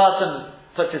La'ara, when a person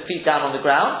puts his feet down on the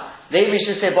ground, leima, he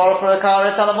should say, Baruch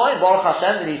Rakaret Alamoyim, Baruch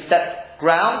Hashem, that he set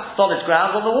ground, solid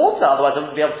ground on the water, otherwise I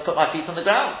wouldn't be able to put my feet on the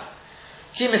ground.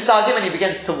 Ki Misadim, when he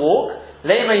begins to walk,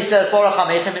 leima, he says, Baruch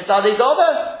Hamechem Misadim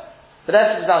Gover. But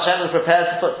that's Hashem who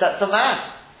prepares the footsteps of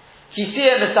man. Ki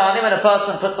Siyah Misadim, when a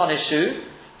person puts on his shoe,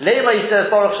 leima, he says,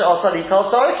 Baruch She'asah Li Kol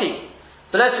Tzorki.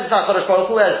 But that's Baruch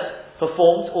who has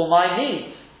performed all my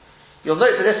needs. You'll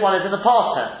note that this one is in the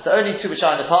past tense. So only two which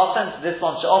are in the past tense. This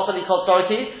one, She'asah Li Kol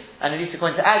Tzorki, and at least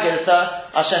according to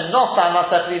Agirah, Hashem Nosan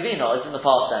Masech Livino is in the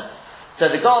past tense. So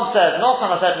the Gaon says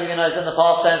Nosan Masech Livino is in the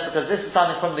past tense because this is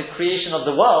something from the creation of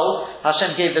the world.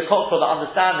 Hashem gave the cockerel the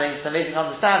understanding, this amazing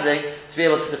understanding, to be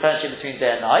able to differentiate between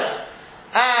day and night.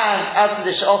 And as to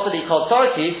the She'asah Li Kol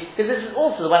Tzorki, because this is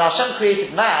also when Hashem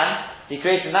created man, He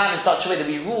created man in such a way that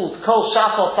we ruled Kol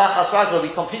Shafot Tachas Raglo,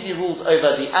 we completely ruled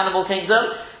over the animal kingdom,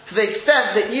 to the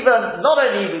extent that even, not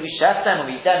only do we chef them, and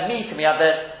we eat their meat, and we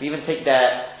even take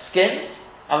their skin,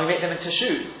 and we make them into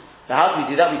shoes. So how do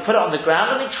we do that? We put it on the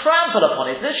ground and we trample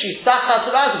upon it. Literally, Tachas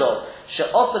Raglo,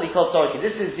 She'asah Li Kol Tzorki.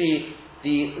 This is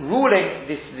the ruling,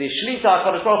 the Shlita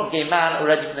HaKadosh Baruch Hu gave man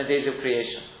already from the days of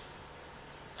creation.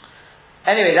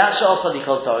 Anyway, that's She'asah Li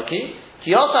Kol Tzorki.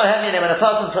 Ki Yosar Hemine, when a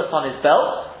person puts on his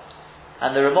belt,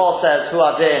 and the Ramah says, Hu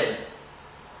Adin,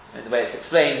 the way it's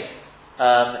explained,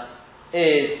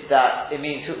 is that it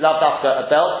means Lav Dafka, a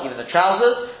belt, even the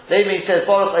trousers. Levi says,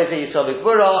 Baruch Eze Yisrael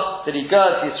B'Gvura, that he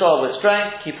girds Yisrael with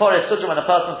strength. Kippore Sudra, when a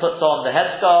person puts on the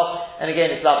headscarf, and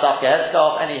again it's Lav Dafka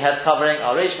headscarf, any head covering,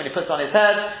 Arish, when he puts on his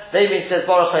head. Levi says,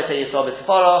 Baruch Eze Yisrael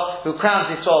B'Tzipara, who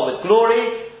crowns Yisrael with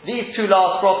glory. These two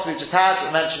last brachas we just had,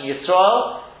 we mentioned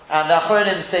Yisrael, and the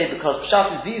Achronim say, because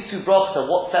Pshat is these two brachas are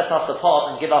what set us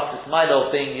apart and give us this milo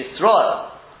of being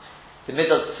Yisrael. The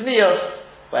middle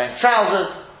tznius, wearing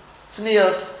trousers,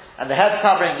 tznius, and the head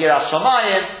covering Yiras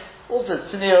Shamayim, also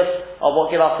tznius, are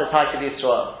what give us the title of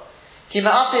Yisrael.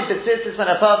 Kima'afi b'tzitzis, when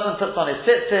a person puts on his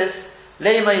tzitzis,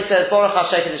 Leima he says, Baruch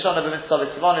HaShem Kedishonu b'mitzvah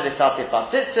v'tzivonu l'sati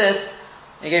b'tzitzis.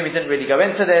 Again, we didn't really go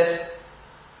into this.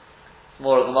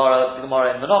 More Gemara, the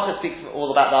Gemara in Menachos speaks all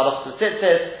about the halachos of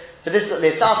tzitzis. But this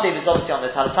l'sati is obviously on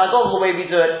the talis hagol. The way we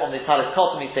do it on the talis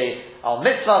kotum, we say al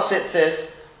mitzvah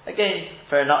tzitzis. Again,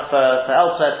 for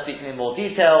elsewhere, speaking in more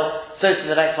detail. So to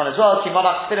the next one as well.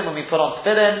 Kimonach tefillin, when we put on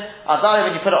tefillin. Adari,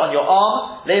 when you put it on your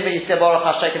arm. Levi yiseh baruch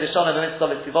HaShem Kedishonu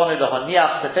b'mitzvah v'tzivonu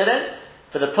l'honiach tefillin,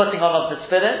 for the putting on of the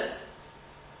tefillin.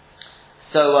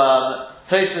 So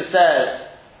Tosfos says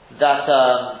that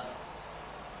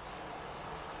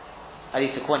at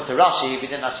least according to Rashi, we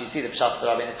didn't actually see the Pshat of the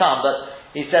Rabbeinu Tam, but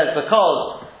he says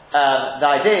because the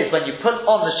idea is when you put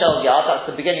on the shel yad,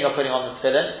 that's the beginning of putting on the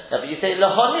tefillin. But you say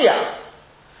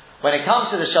lahoniah. When it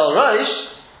comes to the shel rosh,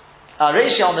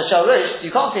 ratio on the shel rosh,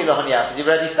 you can't say lahoniah because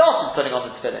you've already started putting on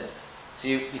the tefillin.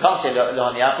 So you can't say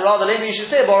lahoniah. But rather, you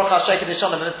should say baruch HaShem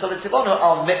Kedishonu b'mitzvah v'tzivonu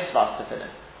al mitzvah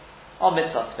tefillin. Al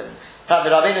mitzvah tefillin. But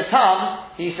the Rabbeinu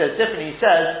Tam, he says differently. He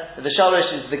says that the shel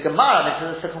rosh is the gemara,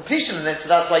 and it's the completion of it. So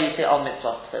that's why you say al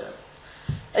mitzvah tefillin.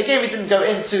 Again, we didn't go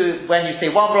into when you say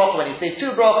one bracha, when you say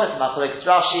two brachas, Machlokes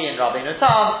Rashi and Rabbeinu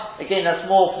Tam. Again, that's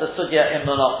more for the sugya in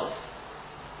Menachos.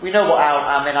 We know what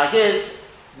our minhag is.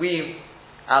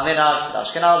 Our minhag,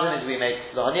 Ashkenazim, is we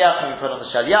make lohaniach when we put on the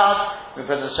shel yad, when we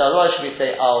put on the shel rosh, we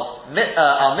say al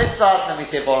mitzvah, and then we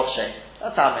say baruch shem.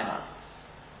 That's our minhag.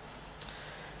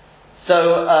 So,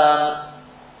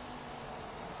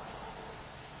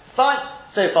 fine.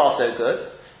 So far, so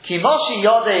good. Kimoshi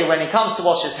yodei, when it comes to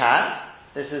wash his hands.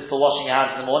 This is for washing your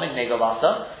hands in the morning,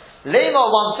 negavasa. Lema,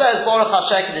 one says, Baruch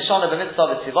HaShem Kedishonu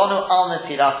b'mitzvah v'tzivonu al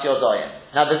netilas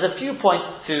yodoyim. Now there's a few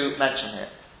points to mention here.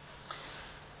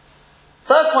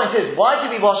 First point is, why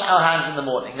do we wash our hands in the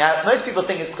morning? Now, most people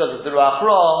think it's because of the Ruach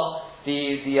Ra,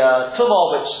 the tumah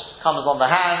which comes on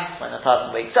the hands when a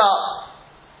person wakes up.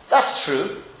 That's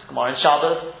true. It's Gemara in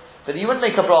Shabbos. But you wouldn't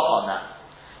make a bracha on that.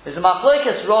 There's a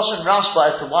machlokes Rosh and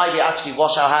Rashba as to why we actually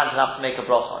wash our hands and have to make a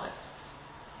bracha on it.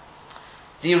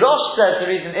 The Rosh says the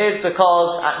reason is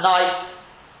because at night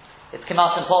it's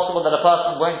kemat impossible that a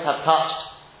person won't have touched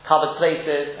covered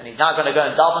places and he's now going to go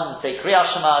and daven and say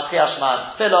Kriyas Shema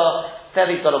and Tefillah. Instead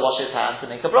he's got to wash his hands to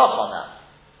make a bracha on that.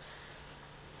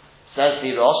 Says the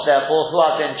Rosh, therefore, who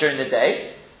has been during the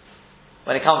day?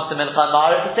 When it comes to Mincha and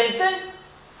Ma'ariv, it's the same thing.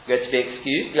 You're to be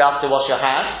excused, you have to wash your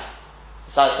hands.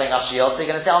 Besides saying Ashiyot, you're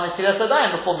going to say Al Netilas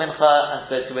Yadayim before Mincha and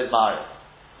so to with Ma'ariv.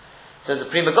 So the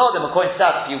Pri Megadim, according to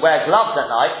that, if you wear gloves at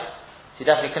night, so you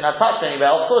definitely couldn't have touched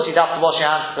anywhere. Of course, you'd have to wash your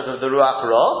hands because of the Ruach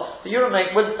Ra,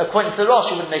 but according to the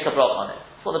Rosh, you wouldn't make a bracha on it.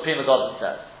 That's what the Pri Megadim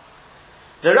says.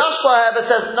 The Rashba, however,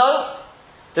 says no.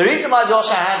 The reason why we wash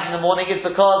our hands in the morning is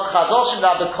because Chadoshim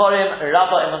Rabbekorim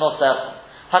Rabba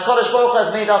Imanosech. HaKadosh Baruch Hu has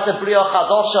made us a Bria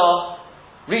Chadosha,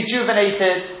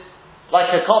 rejuvenated, like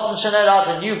a cotton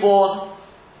shenera, a newborn.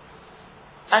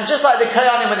 And just like the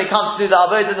Kohanim, when they come to do the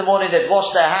avodah in the morning, they'd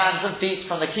wash their hands and feet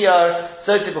from the kior.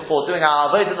 So too, before doing our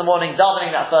avodah in the morning,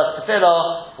 davening that first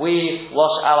tefillah, we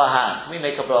wash our hands. We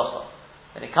make a bracha.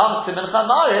 When it comes to Mincha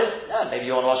Ma'ariv,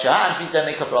 maybe you want to wash your hands, you don't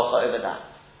make a bracha over that.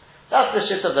 That's the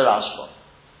shit of the Rashba.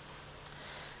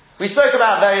 We spoke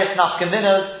about various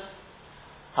nafkaminas,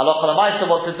 halacha l'maisa,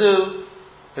 what to do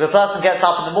if a person gets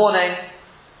up in the morning.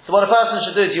 So what a person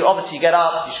should do is, you obviously get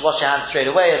up, you should wash your hands straight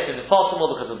away as soon as possible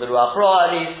because of the Ruach Ra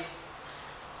at least.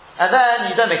 And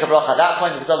then you don't make a bracha at that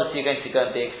point because obviously you're going to go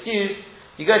and be excused.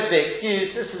 You go to be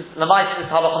excused, this is l'maisa, this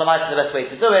halacha l'maisa, the best way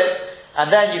to do it. And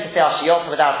then you can say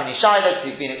Ashiyotza without any shayla because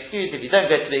you've been excused. If you don't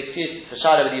go to be excused, it's a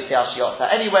shayla whether you say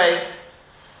Ashiyotza anyway.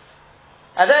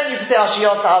 And then you can say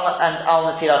Ashiyotza and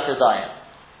Al Netilas Yadayim.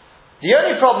 The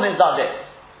only problem is that this.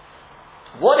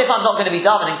 What if I'm not going to be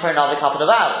davening for another couple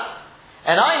of hours?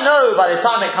 And I know by the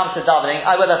time it comes to davening,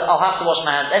 I'll have to wash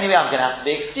my hands anyway, I'm going to have to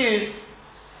be excused.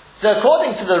 So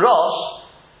according to the Rosh,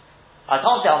 I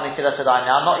can't say Al Netilas Yadayim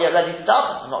now, I'm not yet ready to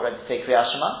daven. I'm not ready to say Kriyas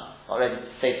Shema, not ready to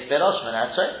say Tefillah,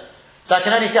 Shemona Esrei. So I can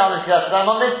only say Al Netilas Yadayim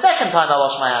on the second time I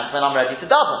wash my hands when I'm ready to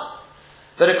daven.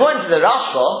 But according to the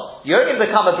Rashba, you only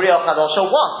become a Bria Chadosha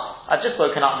once. I've just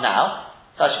woken up now,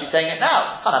 so I should be saying it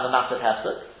now. I can't have a massive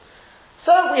hefset.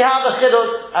 So we have a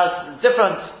chiluk as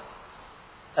different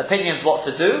opinions what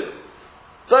to do.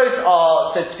 Both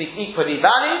are, so to speak, equally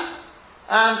valid.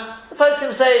 And the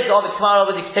poskim says, obviously, tomorrow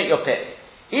you can take your pick.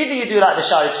 Either you do like the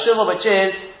Shari Shuma, which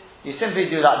is, you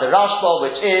simply do like the Rashba,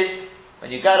 which is,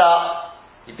 when you get up,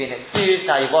 you've been excused,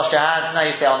 now you've washed your hands, now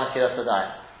you say on the Netilas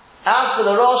Yadayim. As for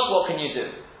the Rosh, what can you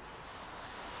do?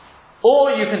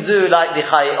 Or you can do like the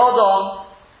Chai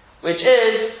Odom, which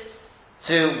is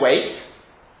to wait,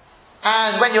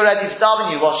 and when you're ready to daven,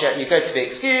 you go to be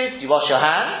excused, you wash your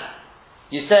hands,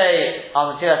 you say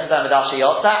on the Netilas Yadayim with Asher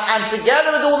Yotza, and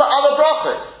together with all the other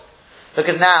brachos.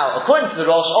 Because now, according to the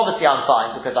Rosh, obviously I'm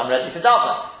fine because I'm ready to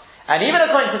daven. And even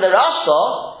according to the Rashba,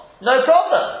 no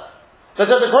problem.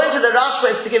 Because according to the Rashba,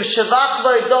 it's to give Shavach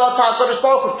Vodah HaKadosh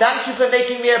Baruch Hu. Thank you for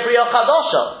making me a Bria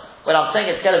Chadosha. When I'm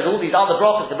saying it's together with all these other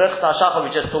brachos, the Berachas HaShachar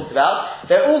we just talked about,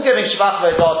 they're all giving Shavach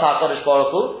Vodah HaKadosh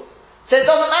Baruch Hu. So it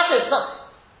doesn't matter. It's not,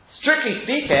 strictly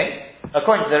speaking,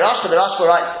 according to the Rashba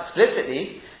writes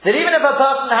explicitly that even if a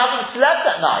person hasn't slept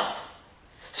at night,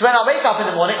 so when I wake up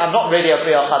in the morning, I'm not really a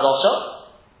Bria Chadosha.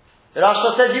 The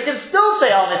Rashba says you can still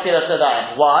say Al Netilas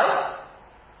Yadayim. Why?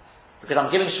 Because I'm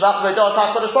giving Shavach Vodah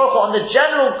HaKadosh Baruch Hu on the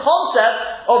general concept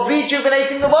of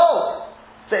rejuvenating the world.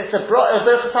 So it's a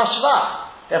Berachas HaShavach.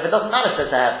 Therefore it doesn't matter if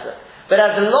it's a Hefzer. But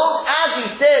as long as you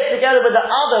say it together with the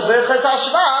other Berachas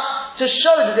HaShavach, to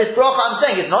show that this bracha I'm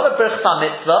saying is not a Berachas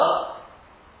HaMitzvah,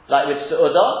 like with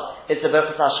Su'udah, it's a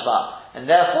Berachas HaShavach. And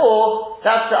therefore,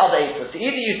 that's the other Eitzah. So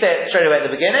either you say it straight away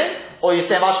at the beginning, or you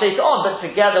say much later on, but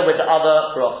together with the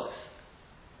other brachas.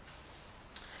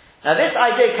 Now this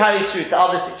idea carries through to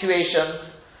other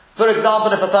situations. For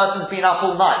example, if a person's been up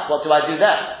all night, what do I do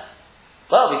then?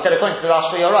 Well, we said according to the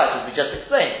Rashba, you're right, as we just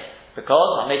explained.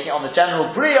 Because I'm making it on the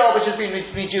general Bria, which has been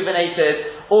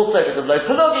rejuvenated. Also because of Lo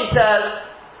Pelugi says,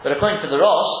 but according to the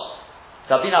Rosh, if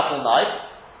I've been up all night,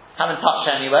 haven't touched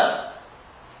anywhere,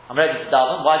 I'm ready to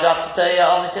daven, why do I have to say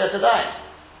on the Netilas Yadayim?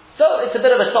 So it's a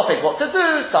bit of a topic what to do.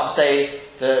 Some say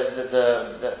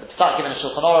the Pesach given in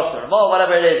Shulchan Aruch, the Ramah,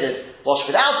 whatever it is wash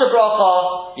without a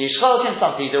bracha, yishcholkin,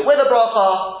 some people do it with a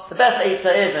bracha. The best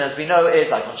eitzah is, and as we know is,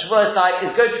 like on Shavuos night,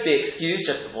 is good to be excused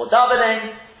just before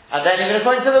davening, and then even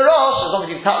according to the Rosh, as long as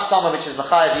you've touched someone which is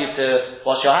mechayev you to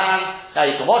wash your hands, now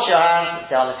you can wash your hands,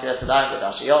 and say on the Netilas Yadayim with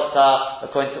Asher Yotza,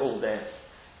 according to all this.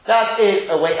 That is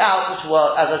a way out which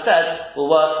will, as I said, will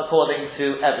work according to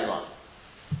everyone.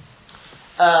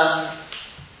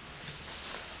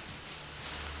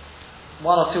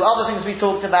 One or two other things we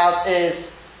talked about is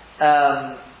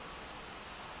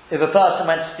if a person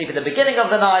went to sleep at the beginning of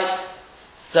the night,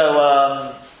 so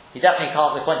he definitely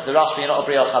can't, according to the Rashba, you're not a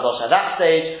Bria Chadosha at that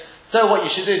stage. So what you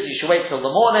should do is you should wait till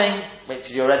the morning, wait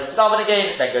till you're ready to daven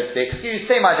again, then go to the excuse,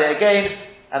 same idea again,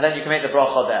 and then you can make the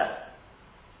bracha there.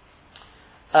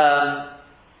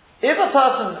 If a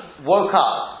person woke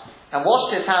up and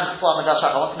washed his hands before Amidah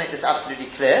Shachar, I want to make this absolutely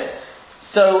clear.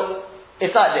 So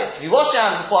it's like this: if you wash your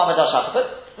hands before Amidah Shachar, but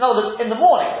no, in the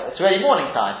morning, it's already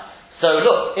morning time. So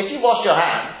look, if you wash your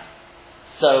hands,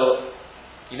 so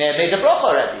you may have made the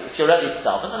bracha already if you're ready to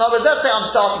daven. In other words, let's say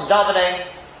I'm starting davening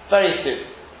very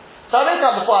soon. So I wake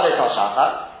up before Amidah Shachar.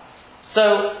 So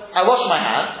I wash my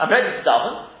hands. I'm ready to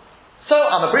daven. So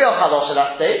I'm a Bria Chalosh at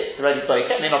that stage. It's already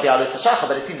boiker. It may not be Amidah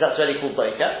Shachar, but it seems that's already called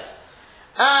boiker.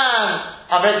 And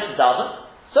I'm ready to daven,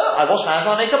 so I wash my hands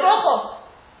and I make a bracha.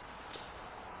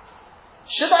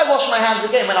 Should I wash my hands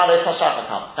again when Amidah Shachar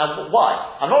comes? Now,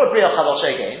 why? I'm not a Bria Chalosh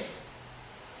again.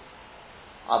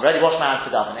 I've already washed my hands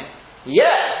for davening.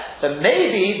 Yes, but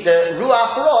maybe the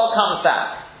Ruach Ra comes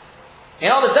back.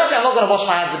 In other words, definitely I'm not going to wash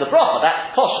my hands with the bracha,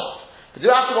 that's kosher. But do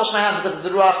I have to wash my hands because of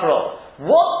the Ruach Ra?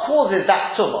 What causes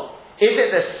that tumah? Is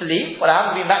it the sleep? Well, I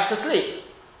haven't been back to sleep.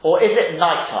 Or is it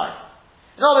night time?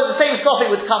 In other words, the same topic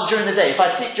would come during the day. If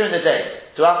I sleep during the day,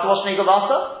 do I have to wash Nigel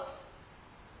Vasa?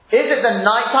 Is it the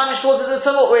night time which causes the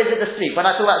tumah, or is it the sleep? When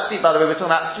I talk about sleep, by the way, we're talking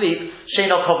about sleep,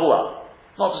 Sheino Kavua.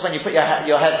 Not just when you put your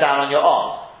head down on your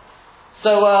arm.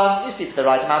 So, you sleep for the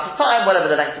right amount of time, whatever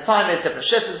the length of time is, different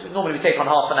shifts. Normally we take on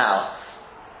half an hour.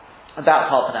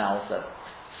 About half an hour or so.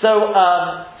 So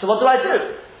what do I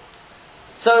do?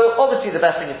 So, obviously the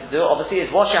best thing is to do, obviously,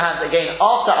 is wash your hands again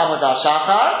after Amidah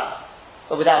Shachar,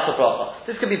 but without a bracha.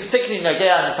 This could be particularly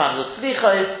Nogea in the times of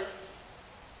Slichos.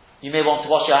 You may want to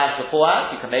wash your hands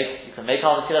beforehand. You can make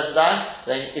Al Netilas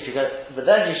Yadayim. But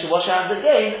then you should wash your hands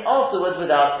again afterwards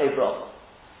without a bracha.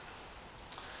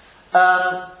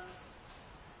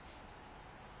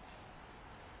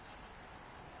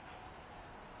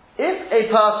 If a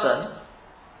person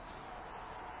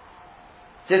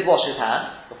did wash his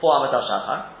hands before Amidah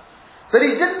Shachar, but he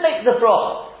didn't make the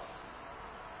bracha,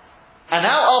 and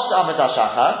now after Amidah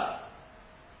Shachar,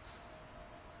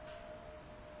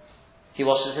 he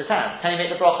washes his hands. Can he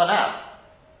make the bracha now?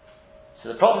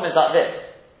 So the problem is like this.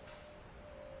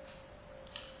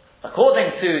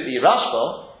 According to the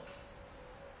Rashba,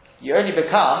 you only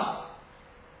become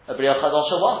a B'riyah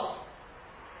Chadosha once.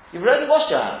 You've already washed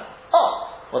your hands. Oh,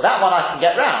 well that one I can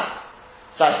get round.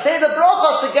 So I say the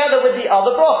bracha together with the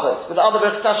other brachas, with the other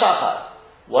brachas Shachar.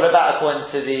 What about according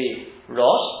to the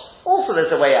Rosh? Also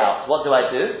there's a way out. What do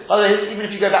I do? Otherwise, even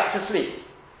if you go back to sleep.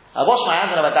 I washed my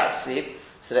hands and I went back to sleep.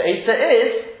 So the answer is,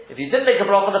 if you didn't make a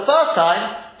bracha the first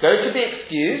time, go to be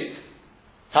excused,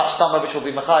 touch somewhere which will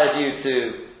be machayed you to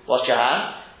wash your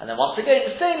hands, and then once again,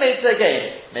 the same answer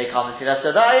again. Make Hamasilas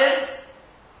Yadayim,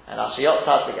 and Ashiyot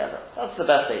together. That's the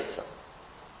best answer.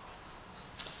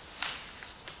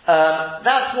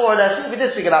 That's more or less, we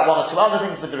did speak about one or two other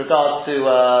things with regard to,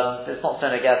 it's not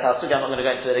saying against how I'm not going to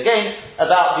go into it again,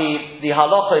 about the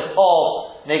halachos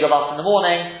of Negavas in the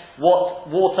morning, what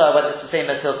water, whether it's the same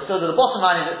as Hilchos. So the bottom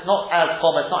line is it's not as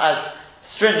common, it's not as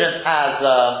stringent as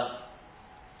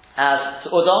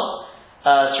Udon.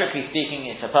 Strictly speaking,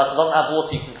 if a person doesn't have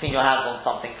water, you can clean your hands on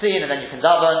something clean, and then you can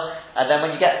daven, and then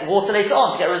when you get water later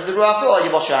on, to get rid of the Ruach Ra,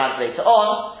 you wash your hands later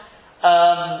on.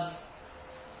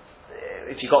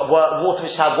 If you've got water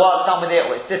which has work done with it,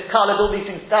 or it's discoloured, all these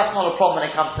things, that's not a problem when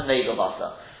it comes to Negel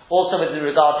Vasa. Also with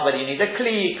regard to whether you need a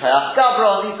Kli, Kayach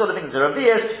Gabra, these sort of things are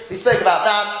Ravias. We spoke about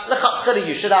that. L'chatchila,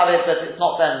 you should have it, but it's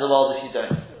not the end of the world if you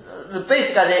don't. The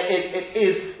basic idea is it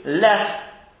is less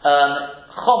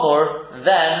chomor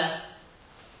than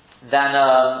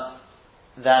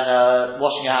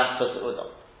washing your hands for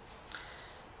Udon.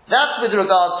 That's with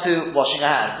regard to washing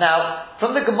your hands. Now,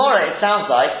 from the Gemara, it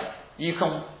sounds like you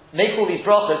can make all these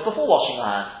brachas before washing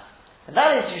your hands. And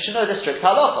that is, you should know the strict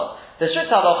halacha. The strict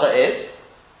halacha is,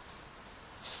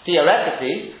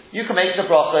 theoretically, you can make the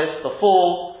brachas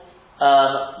before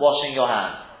washing your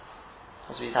hands.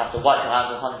 So you have to wipe your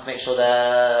hands or something to make sure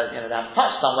they haven't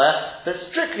touched somewhere. But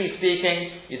strictly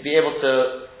speaking, you'd be able to,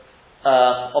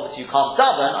 obviously you can't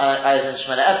daven, as in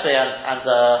Shemona Esrei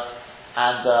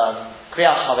and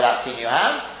Kriyat Shema without cleaning your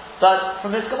hands. But from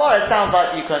this Gemara, it sounds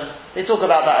like they talk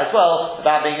about that as well,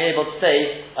 about being able to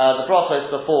say the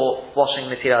brachos before washing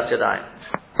Netilas Yadayim.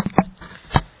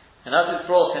 And as it's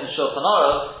brought in Shulchan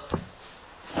Aruch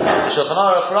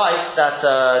writes that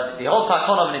the whole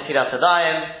takon of Netilas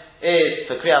Yadayim is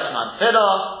for Kriyat Shema and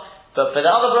Tefillah, but for the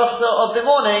other brachos of the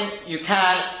morning, you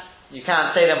can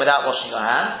say them without washing your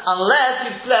hands, unless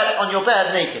you've slept on your bed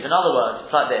naked. In other words,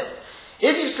 it's like this.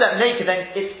 If you slept naked,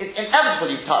 then it's inevitable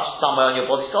you've touched somewhere on your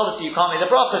body, so obviously you can't make the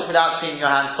brachos without cleaning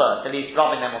your hands first, at least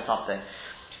rubbing them or something.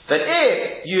 But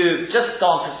if you've just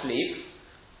gone to sleep,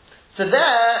 so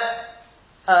there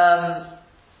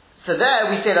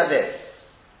we say like this.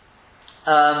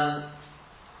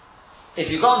 If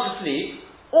you've gone to sleep,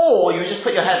 or you just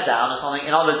put your head down or something,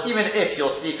 in other words, even if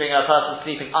you're sleeping, a person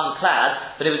sleeping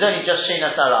unclad, but it was only just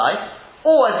Shenas Arai,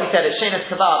 or as we said, it's Shenas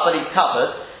Kavah, but he's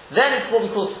covered, then it's what we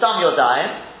call Stam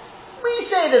Yodayim. We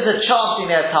say there's a chance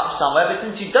you may have touched somewhere, but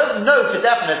since you don't know for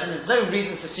definite, and there's no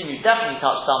reason to assume you definitely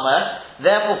touched somewhere,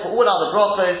 therefore for all other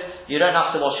brachos, you don't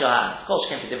have to wash your hands. Of course,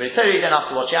 you came to Divrei Torah, you don't have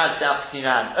to wash your hands, you don't have to clean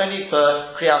your hands. Only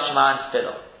for Kriyat Shema and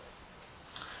Tefillah.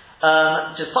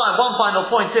 One final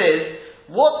point is,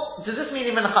 what does this mean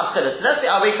in Menachat Tefillah? So let's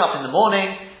say I wake up in the morning,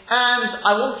 and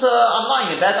I'm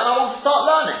lying in bed, and I want to start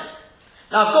learning.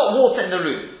 Now I've got water in the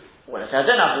room. Well, I say I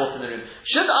don't have water in the room.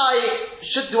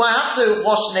 Do I have to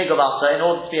wash Negel Vasa in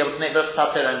order to be able to make Berachas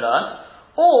HaTorah and learn?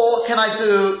 Or can I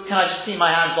just clean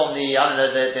my hands on the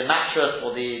mattress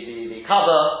or the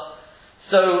cover?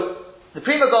 So, the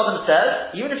Prima Godin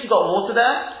says, even if you've got water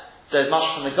there, so as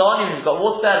much from the Gon, even if you've got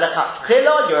water there,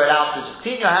 you're allowed to just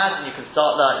clean your hands and you can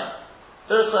start learning.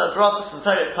 Berachas and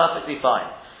Torah is perfectly fine.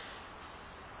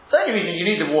 The only reason you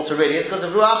need the water really is because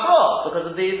of Ruach Ra, because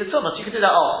of the Tumas. You can do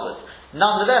that afterwards.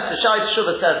 Nonetheless, the Shai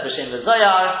Shuvah says B'Shem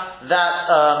Zayar that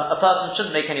a person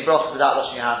shouldn't make any brachas without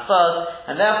washing your hands first,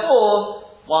 and therefore,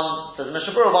 one should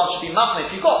be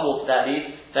machmir. If you've got water there at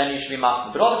least, then you should be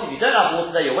machmir. But obviously, if you don't have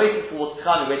water there, you're waiting for water to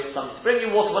come, you're waiting for somebody to bring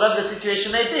you water, whatever the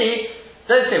situation may be,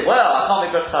 don't say, well, I can't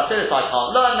make Berachas HaTorah, so I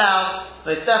can't learn now.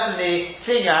 But it's definitely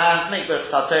clean your hands, make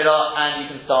Berachas HaTorah, and you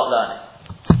can start learning.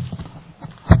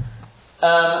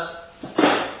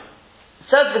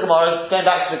 Says the Gemara, going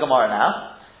back to the Gemara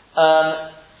now.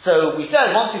 So we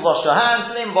said once you've washed your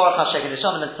hands, the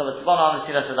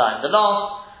last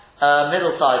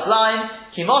middle-sized line,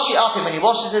 Kimoshi Api, when he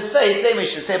washes his face, then we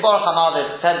should say Baruch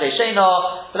Hamav Tendei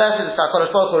Sheino. Blessed is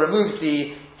HaKadosh Baruch Hu removes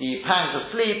the pangs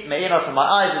of sleep, Me'ina from my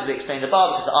eyes, as we explained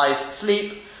above, because the eyes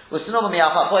sleep.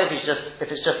 If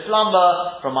it's just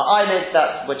slumber from my eyelids,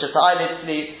 which is the eyelid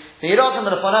sleep. V'yirokim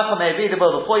l'fonecha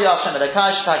me'evidable before you Hashem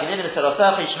Elokai sh'tagidim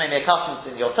v'serosecha you should make me accustomed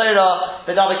in your Torah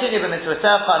v'davakini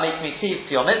b'mitzvosecha make me keep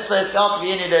to your mitzvahs v'al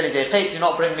t'v'yini l'oli de'chet do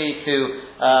not bring me to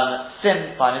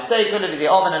sin by mistake v'loli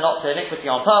de'oven and not to iniquity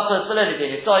on purpose v'loli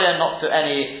de'nisoya not to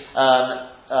any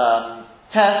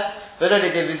test v'loli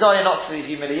de'vizoya not to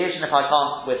humiliation if I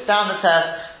can't withstand the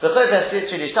test v'chodesh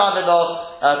yitzri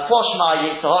l'shtadelo quash my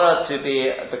yitzhahara to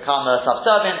become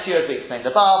subservient to you as we explained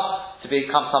above to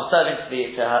become subservient to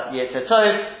the Yetzer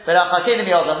Tov,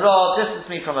 distance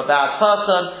me from a bad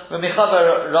person, and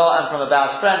from a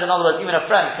bad friend. In other words, even a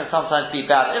friend can sometimes be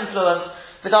bad influence.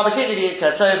 Stick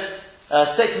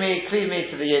me, cleave me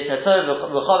to the Yetzer Tov,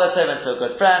 and to a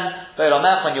good friend.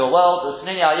 On your world,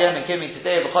 and give me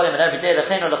today, and every day, for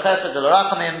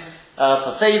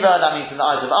favor, that means in the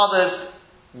eyes of others.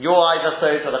 Your eyes are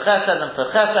so for the chesed, and for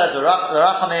chesed, the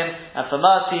rachamim, and for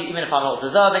mercy, even if I'm not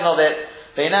deserving of it.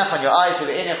 On your eyes, and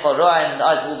in the eyes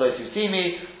of all those who see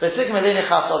me, and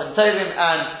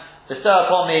bestow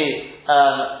upon me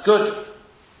good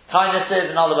kindnesses,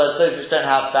 in other words, those which don't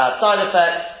have bad side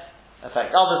effects,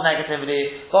 affect others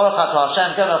negatively. That's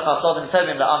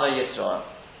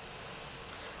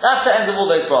the end of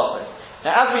all those brachos.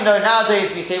 Now, as we know,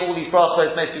 nowadays we say all these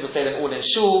brachos, most people say them all in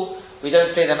shul, we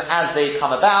don't say them as they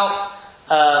come about.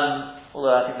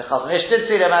 Although I think the Chazon Ish did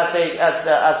say them as they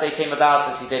came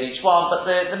about, as he did each one, but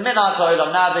the Minhag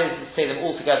HaOlam nowadays is to say them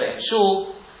all together in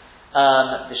shul.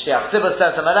 The Shliach Tzibur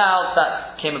says them aloud.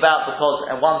 That came about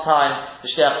because at one time the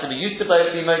Shliach Tzibur used to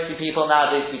both be mostly people.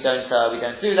 Nowadays we don't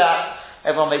do that.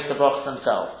 Everyone makes the brachos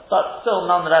themselves, but still,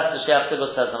 nonetheless, the Shliach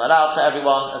Tzibur says them aloud to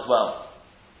everyone as well.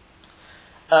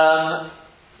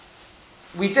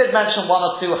 We did mention one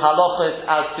or two halachos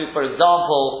as to, for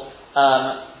example,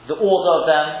 the order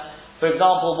of them. For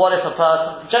example, what if a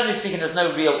person, generally speaking, there's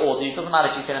no real order. It doesn't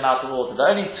matter if you say them out of order.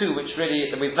 The only two which really,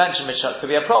 that we've mentioned, which could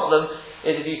be a problem,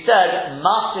 is if you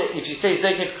say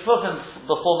Zekev Kefufim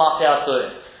before Maseh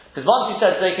Asurim. Because once you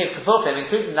said Zekev Kefufim,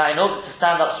 including that, in order to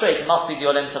stand up straight, it must be the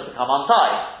Olim to become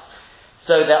untied.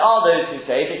 So there are those who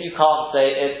say that you can't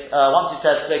say it, once you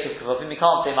said Zekev Kefufim, you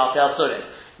can't say Maseh Asurim.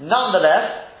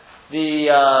 Nonetheless,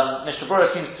 the Mishnah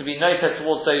Berurah seems to be noted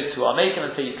towards those who are making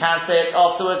and say you can say it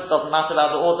afterwards, it doesn't matter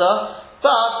about the order,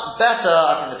 but better,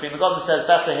 I think the Pri Megadim says,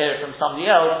 better hear it from somebody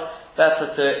else,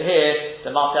 better to hear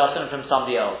the Maseh Asurim from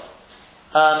somebody else.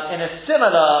 In a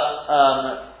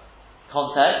similar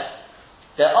context,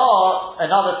 there are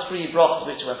another three brachos,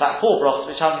 in fact 4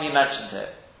 brachos, which haven't been mentioned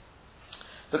here.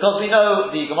 Because we know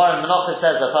the Gemara in Menachos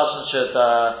says a person should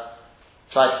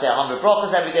try to say 100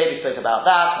 brachos every day, we spoke about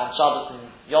that, on Shabbos and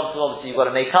Yom Tov, obviously you've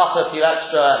got to make up a few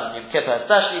extra, and Yom Kippur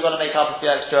especially you've got to make up a few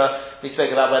extra. We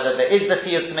spoke about whether there is the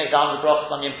chiyuv to make the 100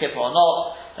 brachos on Yom Kippur or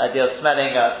not, the idea of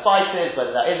smelling spices,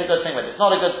 whether that is a good thing, whether it's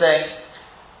not a good thing.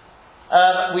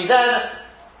 We then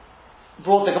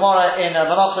brought the Gemara in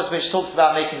Menachos, which talks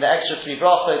about making the extra 3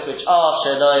 brachos, which are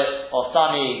Shelo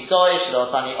Osani Goy,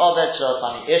 Shelo Osani Oved, Shelo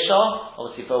Osani Isha.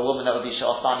 Obviously for a woman that would be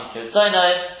Shelo Osani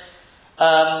Tirzono.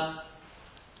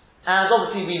 And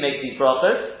obviously we make these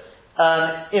brachos.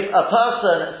 If a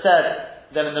person said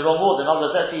them in the wrong order, in other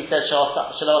words, let's say he said Shelo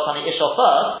Osani Isha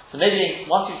first, so maybe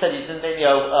once you said you didn't make me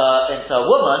into a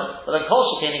woman, but then Kol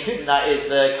Shekin, including that, is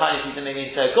the kind of you didn't make me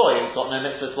into a goy who's got no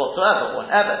mitzvahs whatsoever, or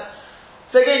whatever.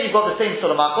 So again, you've got the same sort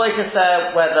of machlokes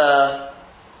there, whether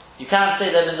you can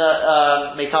say them in the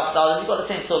make-up style, and you've got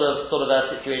the same sort of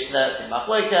situation there, same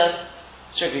machlokes.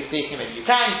 Strictly speaking, maybe you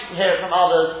can hear it from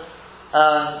others.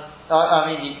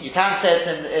 You can say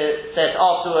it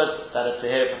afterwards, better to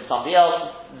hear it from somebody else,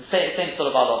 same sort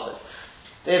of halachos.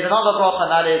 There's another bracha,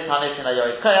 and that is Hanitin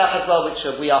Ayoyt Koyach as well, which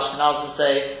we Ashkenazim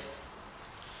say,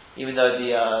 even though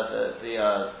the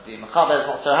Mechaber is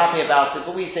not so happy about it,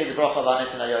 but we say the bracha of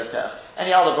Hanitin Ayoyt Koyach.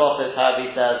 Any other brachas, however,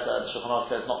 he says, the Shulchan Aruch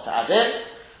says not to add in.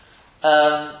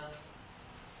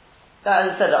 That,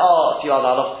 as I said, there are a few other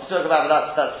halachos to talk about,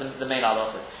 but that's the main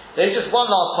halachos. There's just one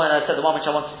last point, I said, the one which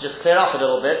I wanted to just clear up a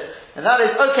little bit, and that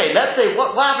is, okay, let's say,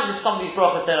 what happens if some of these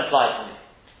brachos don't apply to me?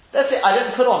 Let's say I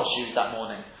didn't put on shoes that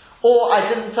morning, or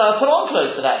I didn't put on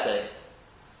clothes for that day.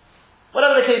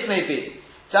 Whatever the case may be.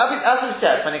 So as we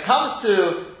said, when it comes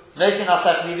to making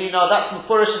Asaf Livino, that's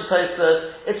Mefurish and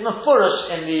Tosfos, it's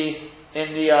Mefurish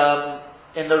in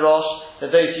the Rosh,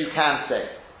 that those you can say,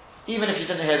 even if you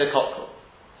didn't hear the cock call.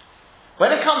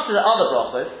 When it comes to the other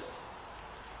brachos,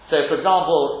 so for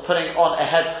example, putting on a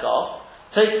headscarf,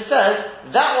 Tosfos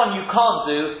says, that one you can't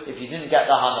do if you didn't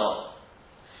get the Hanoah.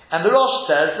 And the Rosh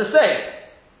says the same.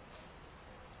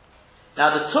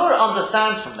 Now the Torah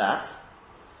understands from that,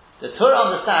 that's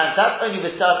only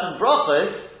with certain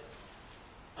brachos,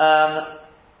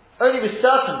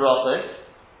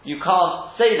 you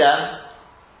can't say them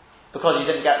because you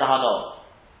didn't get the hana.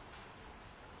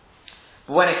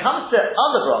 But when it comes to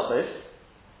other brachos,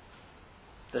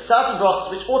 the certain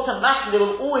brachos which automatically there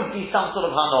will always be some sort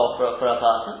of hana for a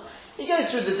person, he goes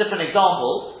through the different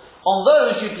examples. On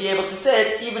those you'd be able to say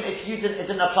it even if it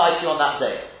didn't apply to you on that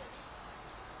day.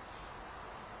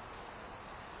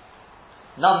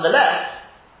 Nonetheless,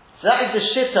 so that is the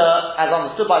shitta as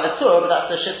understood by the Torah, but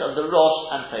that's the shitta of the Rosh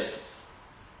and Tosfos.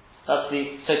 That's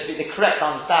so to speak, the correct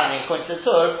understanding according to the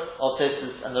Torah of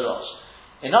Tosfos and the Rosh.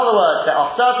 In other words, there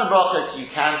are certain brachos you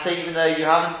can say even though you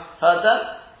haven't heard them,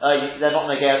 they're not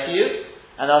negaya to you,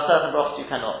 and there are certain brachos you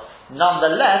cannot.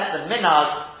 Nonetheless, the minhag,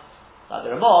 like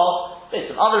the Ramah, there's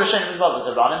some other Rishonim as well,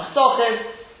 there's the Ranim Pesachim,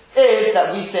 is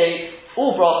that we say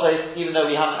all brachos even though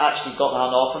we haven't actually got the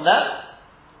hana from them.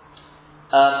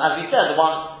 As we said, the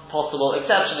one possible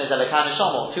exception is Elekan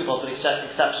Neshama, two possible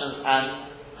exceptions, and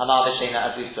Hana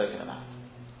V'Shena, as we've spoken about.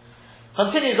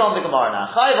 Continues on the Gemara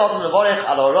now. Chayav Adam Levorech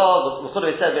Al Orah,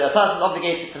 it says that a person is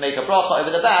obligated to make a bracha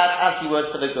over the bad as he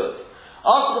would for the good.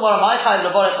 Ask the Gemara, my Chayav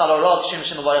Levorech Al Orah, Shim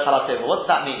Shim Levorech Al Teva. What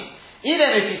does that mean?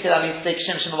 Even if you say that means take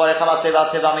Shim Shim Levorech Al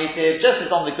Teva Meitiv, just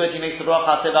as on the good he makes the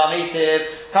bracha Teva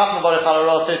Meitiv, Kaf Levorech Al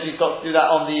Orah, so if he's got to do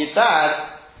that on the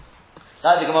bad,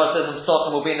 like the Gemara says in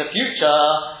Pesachim will be in the future.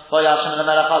 Hashem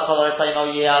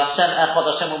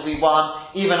will be one,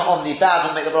 even on the bad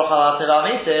will make the bracha Teva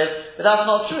Meitiv, but that's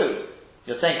not true.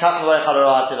 You're saying Kaf Levorech Al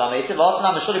Orah Teva Meitiv. Last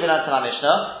time surely been answered our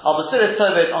Mishnah. Al Basuris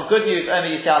Tovit on good news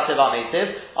only you say Teva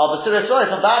Meitiv. Al Basuris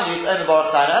Rois on bad news only Baruch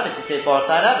Tayin Emes. You say Baruch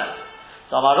Tayin Emes.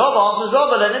 So Amar Rabba answers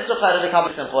Rabba leNitzchayr the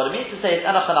Kabbalah Simcha. What it means to say is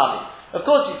Enochanami. Of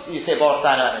course you say Baruch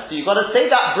Tayin Emes. So you've got to say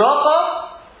that bracha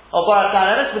or Baruch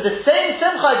Tayin Emes with the same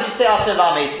simcha as you say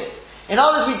Teva Meitiv. In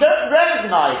other words, we don't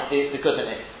recognize the good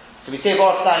in it. So we say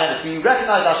Baruch Tayin Emes. We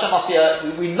recognize Hashem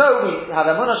Asiyah. We know we have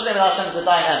Emunah Shalem and Hashem is the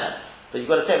Tayin Emes. But you've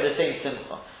got to say it with the same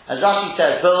simcha. As Rashi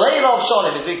says, B'leil of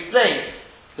Shalom, as we explained,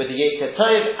 with the Yetzer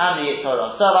Tov and the Yetzer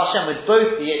Hara. Serve Hashem with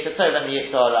both the Yetzer Tov and the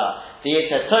Yetzer Hara. The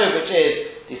Yetzer Tov, which is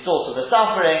the source of the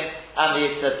suffering, and the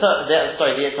Yetzer Hara is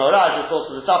the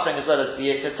source of the suffering, as well as the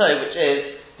Yetzer Tov, which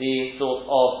is the source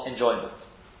of enjoyment.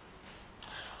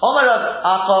 Omer Rav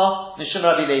Acha Mishum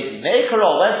Rabbi Levi.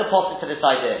 Me'ikaro, where's the posture to this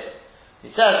idea?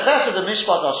 He says, Chesed the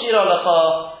Mishpat Ashira Lecha,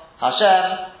 Hashem,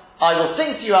 I will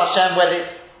sing to you, Hashem, whether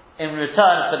it's in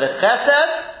return for the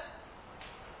Chesed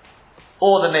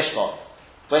or the Mishpat.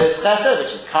 Whether it's Chesed,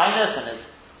 which is kindness and is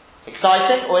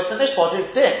exciting, or it's the Mishpat,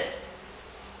 it's sin.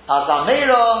 As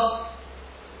Amira,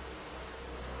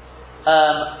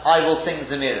 I will sing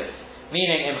Zemiris.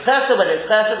 Meaning, in Chesed, whether it's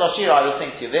Chesed or Shira, I will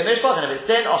sing to you. The Mishpat, and if it's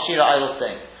sin or Shira, I will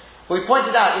sing. We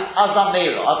pointed out it's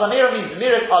Azamira. Azamira means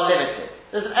Zemiris are limited.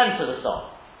 There's an end to the song.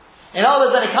 In other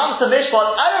words, when it comes to Mishpat,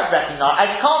 I don't recognize, I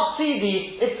can't see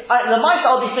the mice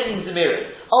I'll be singing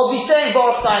Zemiris. I'll be saying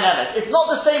Baruch Tayin Emes. It's not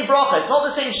the same bracha, it's not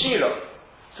the same Shira.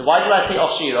 So why do I say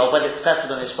Shira, whether it's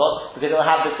Chesed or Mishpat? Because it will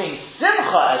have the same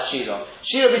Simcha as Shira.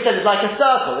 Shira, we said, is like a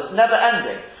circle, it's never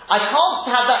ending. I can't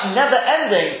have that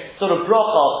never-ending sort of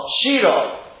bracha,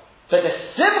 Shira, but the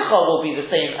Simcha will be the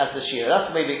same as the Shira.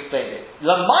 That's the way we explained it.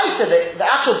 L'maisa, the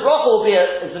actual bracha will be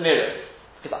a Zemiris.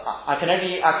 Because I can't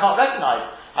recognize,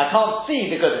 I can't see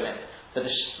the good in it. But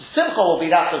the Simcha will be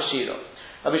that of Shira.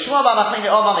 Rabbi Shmuel bar Nachmani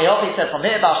Omar Me'ochi said, from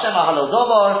here, Ba'Shem Ahalol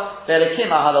Dovar,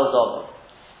 Ve'Elekim Ahalol Dovar.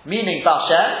 Meaning,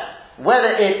 Ba'Shem,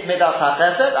 whether it's Midas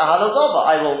HaChesed, Ahalol Dovar,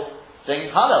 I will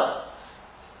sing Halal.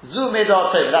 Zu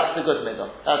Midah Tov, that's the good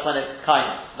Midah. That's when it's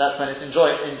kindness. That's when it's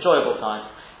enjoyable time.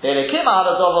 Ve'Elekim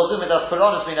Ahalol Dovar, Zu Midah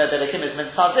Puronis, we know Ve'Elekim is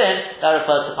Mitzadin, that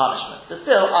refers to punishment. But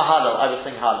still, Ahalal, I will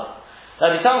sing Halal.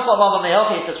 Rabbi Tanchor Baba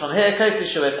Me'ochi says from here, Kofi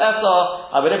Shuet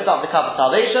Esor, I will lift up the cup of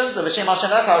salvation, so B'Shem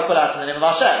Hashem Eka, I will put out in the name of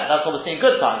Hashem. That's what we see in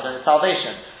good times, when it's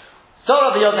salvation. So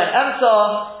Rabbi Yogan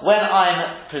Emsa, when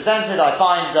I'm presented, I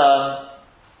find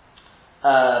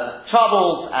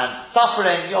troubles and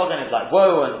suffering. Yogan is like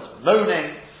woe and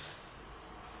moaning.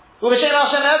 B'Shem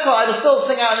Hashem Eka, I will still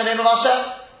sing out in the name of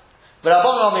Hashem. But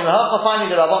Rabbon Rami Me'ochi, finally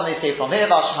the Rabbon they say from here,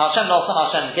 Hashem Locham,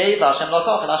 Hashem gave, Hashem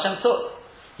Lochach, and Hashem took.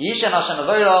 Yishem Hashem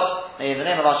Avoirach, may the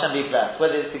name of Hashem be blessed.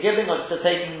 Whether it's the giving or it's the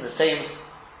taking, the same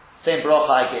bracha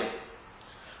I give.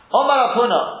 Omar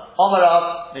Apuna, Omar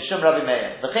Av, Mishum Rabbi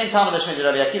Meir. V'chein Tana Mishum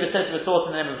Rabbi Akiva says to be taught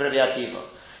in the name of Rabbi Akiva.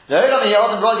 The Olam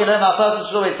Ye'odin Rogilim, our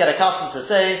person should always get accustomed to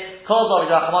say, Kol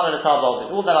David Rachman and Tal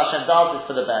all that Hashem does is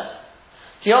for the best.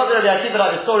 Tiyod Rabbi Akiva,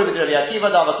 like the story with Rabbi Akiva,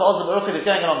 Dava Kol Baruch is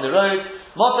going along the road.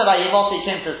 Motav Ayimoti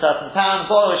came to a certain town,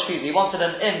 Borush Fizi, he wanted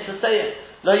him in to stay in.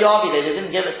 Lo Yavi, they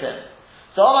didn't give it to him.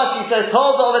 So Omar says,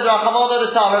 Kol David Rachman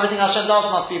and Tal, everything Hashem does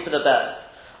must be for the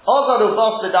best. Ozaru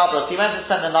Bos B'Dabros, he went to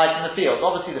spend the night in the field.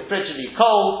 Obviously the frigidly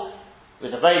cold, It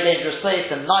was a very dangerous place,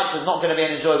 the night was not going to be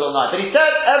an enjoyable night. But he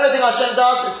said, everything Hashem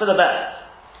does is for the best.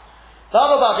 He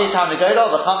had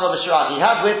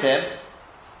with him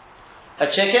a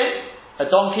chicken, a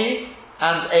donkey,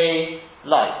 and a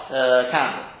light,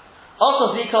 candle.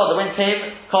 Also, Zikah, the wind came,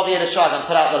 Kovi and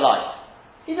put out the light.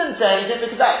 He didn't say anything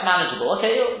because that's manageable.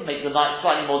 Okay, it'll make the night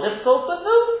slightly more difficult, but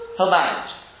no, he'll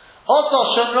manage. Also,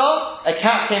 Shunra, a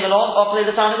cat came along, operated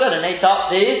the time ago, and ate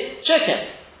up the chicken.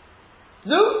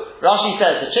 No, Rashi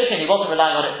says the chicken, he wasn't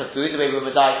relying on it for food, the way we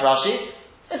would die for Rashi.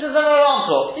 This is an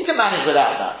alarm. He can manage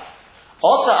without that.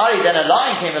 Also, Ari, then a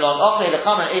lion came along, operated the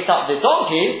chamer and ate up the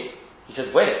donkey. He says,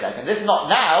 wait a second, this is not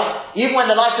now, even when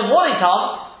the light of morning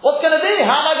comes, what's going to be?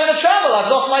 How am I going to travel? I've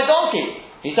lost my donkey.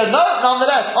 He said, no,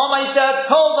 nonetheless, Omar said,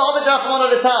 Kol Zahobajach one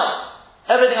at a time.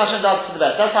 Everything Hashem does for the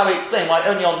best. That's how we explain why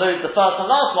only on those, the first and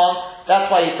last one, that's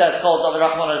why he says, Kol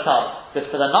Zahobajach one at a time. It's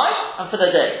for the night and for the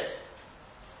day.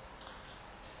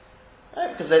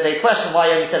 Right? Because they question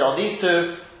why he only said on these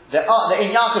two. In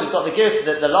Yaakov he's got the gift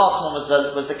that the last one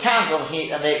was the candle,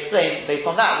 and they explain based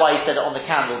on that why he said it on the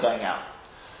candle going out.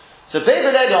 So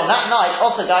David on that night,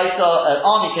 also guys saw an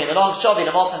army came along, Shavi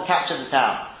the Moss, and captured the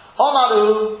town.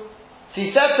 Omaru, so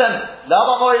he said to them,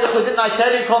 didn't I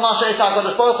tell you,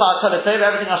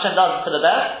 everything Hashem does is for the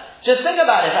best? Just think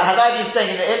about it, had I been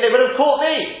staying in the inn, they would have caught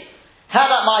me. Had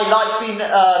that my light been,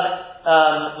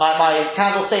 my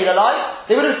candle stayed alive,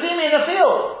 they would have seen me in the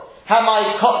field. Had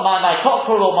my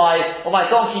cockerel or my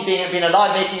donkey been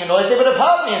alive making a noise, they would have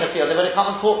heard me in the field, they would have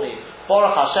come and caught me.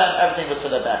 Baruch Hashem, everything was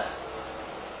for the best.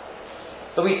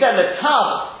 But we said the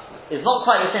Tav is not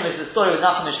quite the same as the story with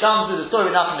Nachum Mishkamzu. The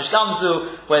story with Nachum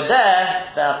Mishkamzu, where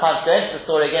there, the Paj go into the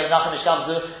story again with Nachum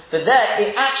Mishkamzu, but there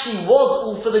it actually was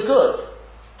all for the good.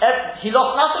 He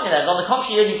lost nothing in it, on the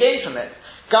contrary, he only gained from it.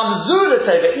 Gamzu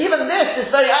L'Tova, even this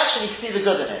is very actually, you can see the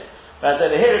good in it. Whereas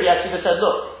over here, Rabbi Akiva said,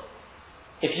 look,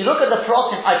 if you look at the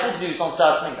protein, I did lose on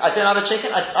certain things. I don't have a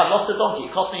chicken, I've lost a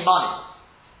donkey, it cost me money.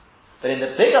 But in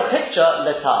the bigger picture,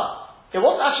 L'Tav. It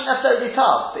wasn't actually necessarily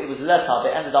Tav, but it was L'Tav,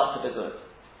 it ended up for the good.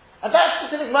 At that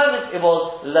specific moment, it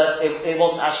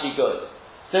wasn't actually good.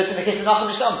 So it's in the case of Nachum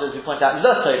Mishkamzu, as we point out,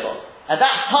 L'Tova. At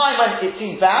that time when it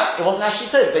seemed bad, it wasn't actually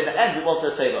Tova, but in the end it was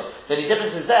L'Tova. The only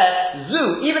difference is there,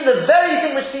 Zu, even the very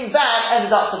thing which seemed bad,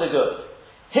 ended up for the good.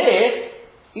 Here,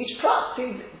 each prat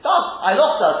seemed, I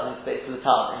lost us in this bit for the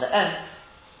Tav. In the end,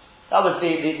 that was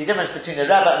the difference between the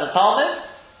Rebbe and the Talmud.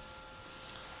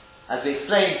 As we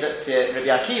explained that Rabbi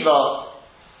Akiva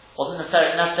wasn't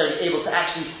necessarily able to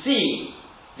actually see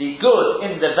the good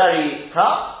in the very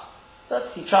prat,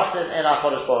 but he trusted in our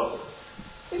Kodesh Baruch Hu.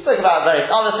 We spoke about various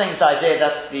other things. The idea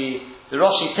that the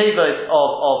Roshi Tevot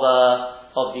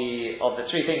of the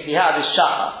three things he had is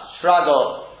Shachar,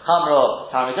 Shrago, Chamro,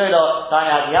 Tarmigoda.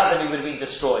 Had he had them, he would have been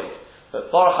destroyed.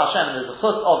 But Baruch Hashem, there's the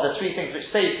chut of the three things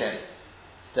which saved him.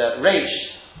 The Reish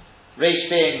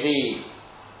being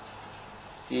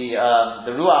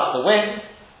the Ruach, the wind,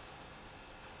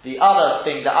 the other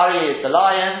thing, the Aryeh is the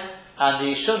lion, and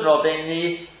the Shunra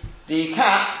being the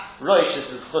cat. Roish is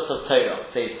the chut of Torah,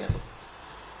 saved him.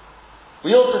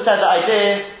 We also said the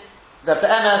idea that the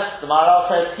Emes, the Maharal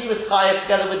says, he was chayav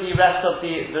together with the rest of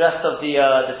the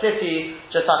city,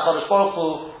 just like Kodesh Baruch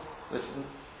Hu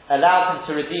allowed him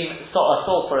to redeem a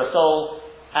soul for a soul,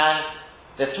 and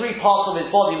the three parts of his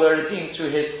body were redeemed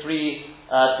through his three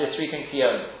things he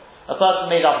owned. A person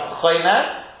made up of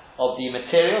chomer, of the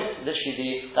material,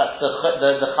 literally that's the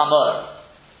chamor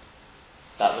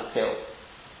that was killed.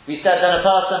 We said then a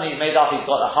person he's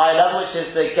got a higher level, which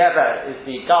is the geber, is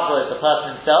the gabra, is the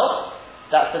person himself.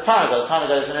 That's the tanago. The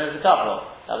tanago is known as the gabra.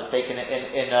 That was taken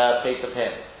in place of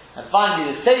him. And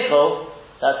finally the seichel,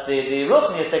 that's the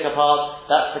ruchniistic part,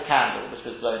 that's the candle which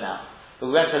was blown out. But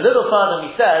we went a little further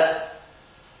and we said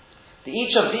that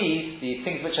each of these, the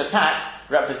things which attack,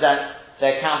 represent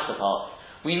their counterparts.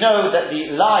 We know that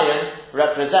the lion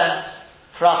represents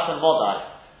Pras and Modai,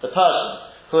 the Persians,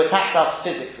 who attacked us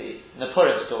physically in the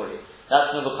Purim story.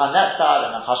 That's Nebuchadnezzar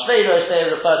and Achashverosh, they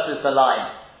refer to as the lion.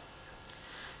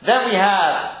 Then we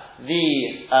have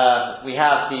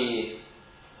the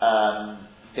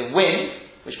wind,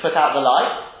 which put out the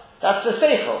light. That's the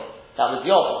Seichel. That was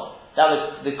Yovan. That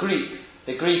was the Greek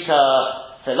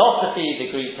philosophy, the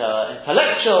Greek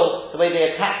intellectual, the way they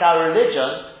attacked our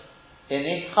religion in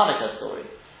the Hanukkah story.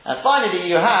 And finally,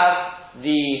 you have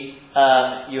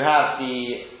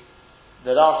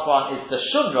the last one is the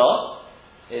Shunra,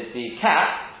 is the cat,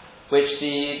 which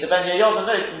the Ben Yehoyada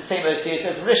notes in the same OC, it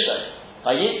says Rishon.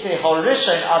 That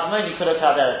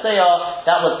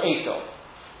was Esau.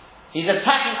 He's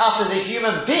attacking us as a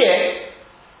human being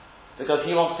because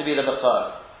he wants to be the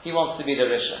Bechor. He wants to be the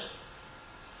Rishon.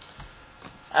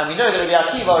 And we know that Rabbi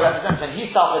Akiva represents, when he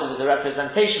suffered, it was a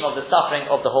representation of the suffering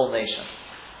of the whole nation.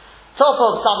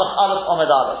 Topov Samach Aleph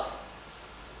Omed Aleph.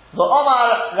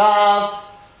 V'Omar Rav.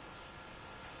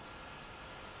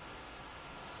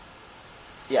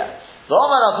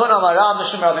 V'Omar Rav Huna Omar Rav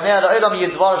Mishum Rabbi Meir L'Olam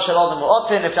Yidvar Shalom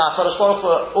Mu'otin. If the HaKadosh Baruch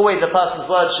Hu, always a person's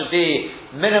words should be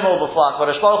minimal before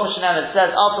HaKadosh Baruch Hu. It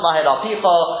says, Al Tamahid Al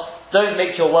Picha, don't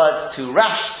make your words too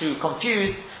rash, too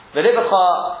confused. V'Livacha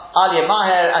Al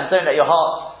Yemaher, and don't let your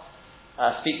heart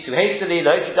speak too hastily.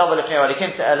 L'Oki Davar L'Fnei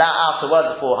Ralikim, to allow out the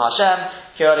word before Hashem.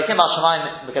 Ki Ralikim Al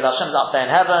Shemaim, because Hashem's up there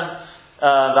in heaven.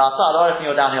 V'Asa Al Orif,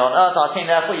 you're down here on earth. Al King,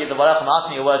 therefore, Yidavarech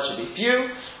Ma'asmi, your words should be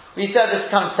few. We said this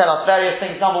comes to tell us various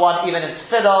things. Number one, even in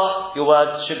Tefillah, your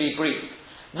words should be brief.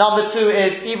 Number two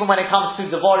is, even when it comes to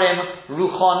Devarim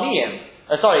Ruchoniyim,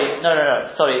 Devar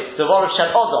of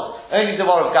Shel Odom, only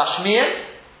Devar of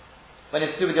Gashmiyim, when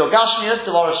it's to do with your Gashmiyas,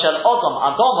 Devar of Shel Odom,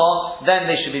 Adomo, then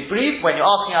they should be brief. When you're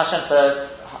asking Hashem for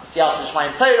Siyat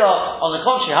Shmayim Torah, on the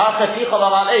contrary, Ha'aka Picha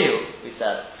B'Mal Ehu, we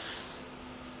said.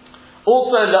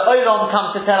 Also, La'olam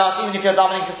comes to tell us, even if you're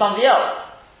davening for somebody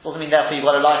else, doesn't mean therefore you've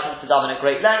got a license to daven at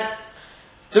great length.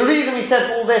 The reason we said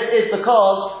all this is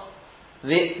because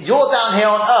you're down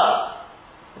here on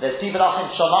earth. There's people up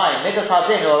in Shamayim, Midas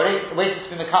Hazin, who are waiting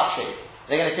to be Mekatri.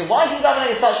 They're going to say, why is he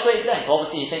davening at such great length?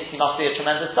 Obviously he thinks he must be a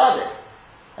tremendous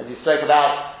tzaddik. As we spoke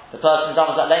about, the person who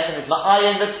davens at length and is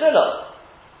Ma'ayin B'Tfilah.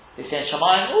 They say in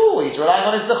Shamayim, he's relying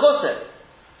on his Zechusim.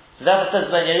 So therefore says,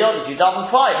 when you're young, if you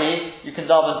daven quietly, you can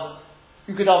daven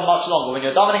much longer. When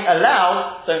you're davening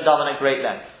aloud, don't daven at great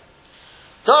length.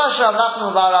 Torah Rav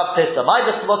Nachman Bar Rav Pista. My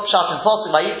just look pshat in Pasuk.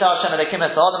 Vayitzer Hashem Elokim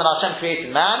et Adam, and Hashem created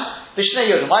man.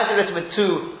 B'shnei Yud. Why is it written with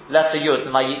two letter Yud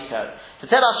in Vayitzer? To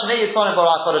tell us Shnei Yitzonim Bar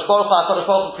HaKadosh Baruch Hu. HaKadosh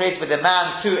Baruch Hu created with a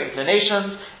man two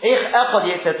inclinations. Echad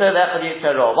Yitzer Tov, Echad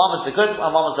Yitzer Ra. One was the good,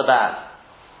 and one was the bad.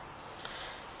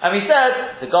 And we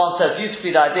said, the Gaon says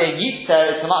beautifully the idea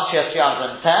Yitzer is the Makshiach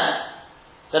 310.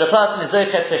 That a person is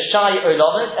zochet to Shai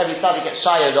Olamis. Every Tzaddik gets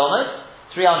Shai Olamis.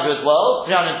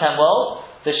 310 worlds.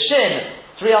 The Shin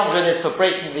 300 is for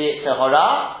breaking the Yetzer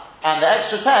Hara, and the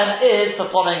extra 10 is for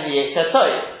following the Yetzer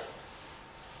Tov.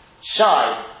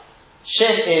 Shai.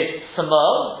 Shin is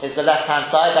Samol, is the left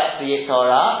hand side, that's the Yetzer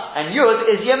Hara, and Yud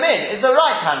is Yamin, is the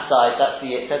right hand side, that's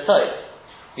the Yetzer Tov.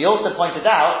 We also pointed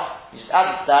out, we just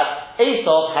added to that,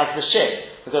 Esau has the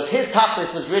Shin, because his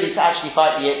tachlis was really to actually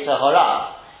fight the Yetzer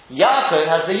Hara. Yaakov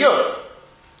has the Yud.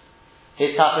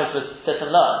 His tachlis was sit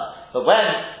and learn. But when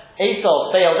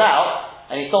Esau failed out,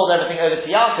 and he sold everything over to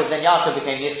Yaakov, then Yaakov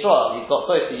became Yisrael. He's got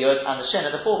both the Yud and the Shin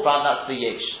at the forefront, that's the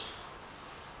Yesh.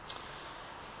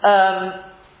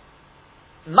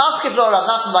 Maskib lo Rav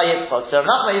Nachman by Yitzchak. So Rav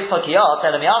Nachman by Yitzchak Yah,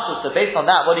 tell him so based on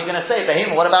that, what are you going to say?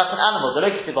 Behemah, what about an animal? The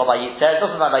Lokisib by Yitzer, it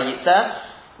doesn't matter by Yitzer.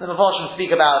 The Mepharshim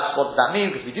speak about what does that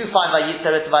mean, because we do find by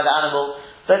Yitzer written by the animal,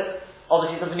 but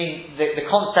obviously it doesn't mean the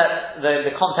concept,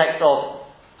 the context of,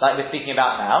 like we're speaking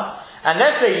about now. And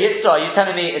let's say Yitzhak, you're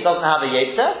telling me it doesn't have a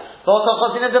Yetzer. But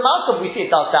we see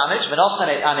it does damage, and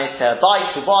it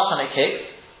bites, we bark and it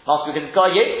kicks. Must be because it's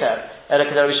got a Yetzer. Rather,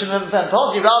 the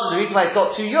reason why it's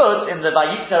got two Yuds in the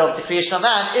Vayitzer of the creation of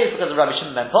man is because of Rabbi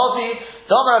Shimon ben Pazi.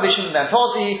 Dama Rabbi Shimon ben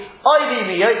Pazi, Oili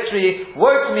mi Yotzri,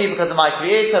 woe to me because of my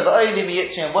creator, but Oili mi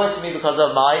Yotzri, and woe to me because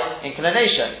of my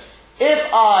inclination. If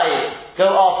I go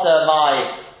after my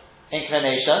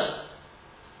inclination,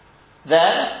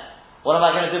 then what am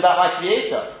I going to do about my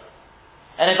creator?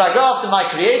 And if I go after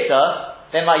my creator,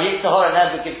 then my Yetzer Hara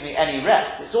never gives me any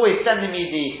rest. It's always sending me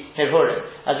the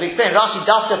Hirhurim. As we explained, Rashi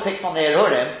Dafka picks on the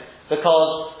Hirhurim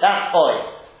because that's Oy.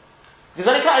 Because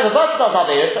when it comes, if a person does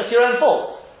Averis, that's your own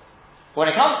fault. But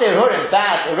when it comes to Hirhurim,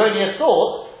 bad, erroneous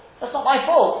thoughts, that's not my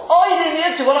fault. Oy,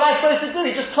 what am I supposed to do?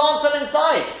 He just plants them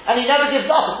inside. And he never gives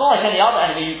up. It's not like any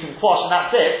other enemy you can quash and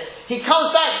that's it. He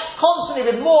comes back constantly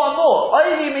with more and more.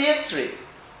 Oy,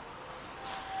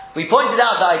 we pointed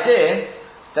out the idea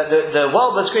that the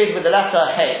world was created with the letter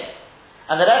Hey.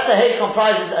 And the letter Hey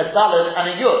comprises a Dalet and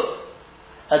a Yud.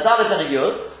 A Dalet and a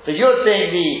Yud. The Yud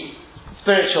being the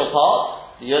spiritual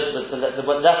part, the Yud, the letter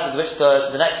with which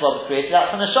the next world was created,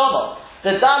 that's the Neshama.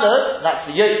 The Dalet, that's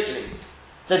the Yotzri.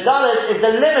 The Dalet is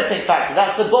the limiting factor,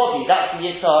 that's the body, that's the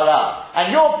Yetzer Hara.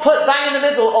 And you're put bang in the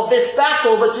middle of this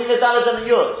battle between the Dalet and the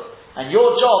Yud. And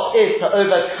your job is to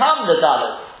overcome the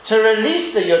Dalet, to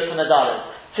release the Yud from the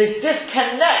Dalet. To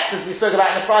disconnect, as we spoke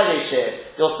about in the Friday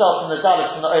share, yourself from the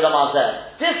Dalit, from the Olam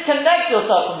Hazeh. Disconnect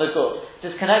yourself from the good.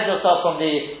 Disconnect yourself from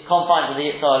the confines of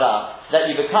the Yetzer Hara, so that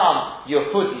you become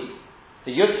Yehudi.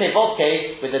 The Yud Kei Vov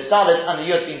Kei, with the Dalit and the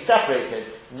Yud being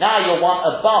separated. Now you're one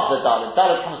above the Dalit.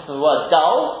 Dalit comes from the word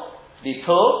Dal, to be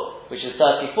Pur, which is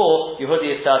 34,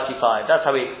 Yehudi is 35. That's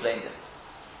how we explained it.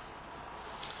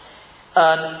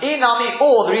 Inami,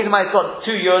 or the reason why it's got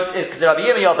two yud is because Rabbi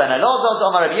Yirmiyah ben Elazar,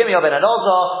 Rabbi Yirmiyah ben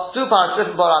Elazar, two parts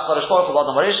written by HaKadosh Baruch Hu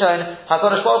Adam Rishon.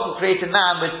 HaKadosh Baruch Hu created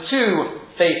man with two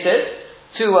faces,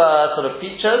 two sort of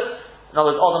features. In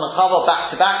other words, Adam and Chava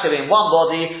back to back, they're in one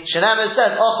body. Shenemer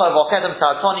says, Ocha v'kedem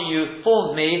tartoni, you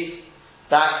formed me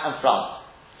back and front.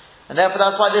 And therefore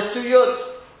that's why there's two yud.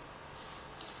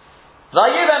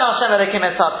 Vayiven Hashem Elokim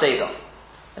et Tzadtzeidah.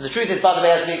 And the truth is, by the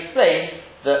way, as we explained,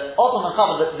 the Adam and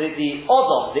Chava, the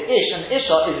Adam, the Ish and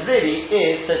Isha is,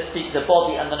 so to speak, the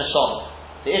body and the Neshama.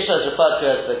 The Isha is referred to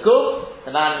as the Guf,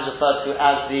 the man is referred to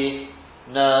as the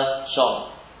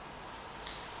Neshama.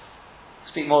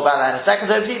 Speak more about that in a second.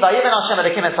 So, Vayiven Hashem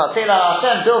Elokim et Tzadtzeidah.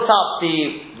 Hashem built up the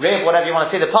rib, whatever you want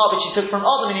to say, the part which he took from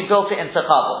Adam, and he built it into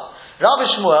Chava.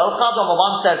 Rabbi Shmuel, Chazon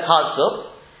one says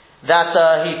Parsuf, that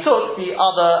he took the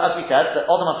other, as we said, the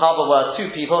Adam and Chava were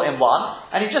two people in one,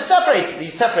 and he separated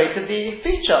the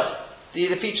feature,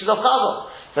 the features of Chazon.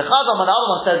 The Chazon, when the other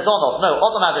one says Zonov, no,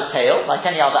 Adam had a tail, like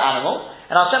any other animal,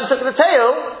 and Hashem took the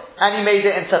tail, and he made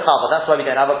it into Chava. That's why we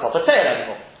don't have a proper tail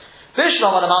anymore.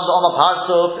 Bishlam when the man's on the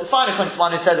Parsuf, it's fine according to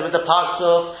one who says it with the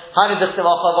Parsuf,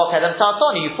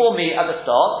 you formed me at the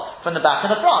start, from the back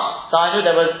and the front. So I knew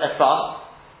there was a front,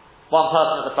 one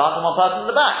person at the front and one person at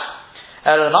the back.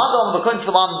 According to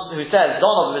the one who says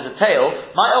Zonov is a tail,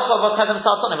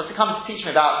 what's he coming to teach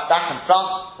me about back and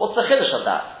front? What's the chiddush of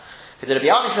that? Because Rabbi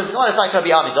Ami says, it's like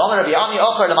Rabbi Ami. Rabbi Ami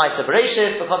offer l'maisa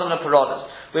bereshis because of the parodas.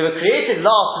 We were created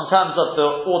last in terms of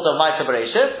the order of maisa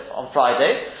bereshis on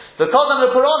Friday because of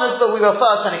the parodas, but we were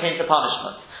first when it came to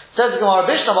punishment. Says the Gemara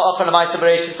Bishlam offer l'maisa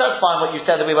bereshis. That's fine. What you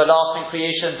said that we were last in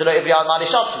creation to if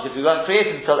we weren't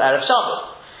created until Erev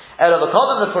Shabbos.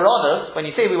 When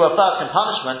you say we were first in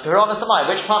punishment, Pironis amai,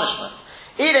 which punishment?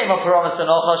 Idem of Pironis the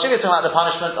Nochosh, if you're talking about the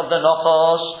punishment of the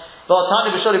Nochosh,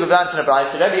 Rebbe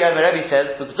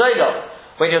says,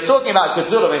 when you're talking about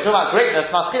Gezulah, when you're talking about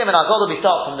greatness, Maskilim and Agodah, we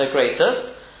start from the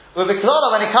greatest. When it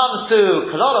comes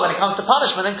to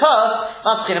punishment and curse,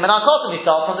 Maskilim and Agodah, we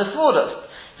start from the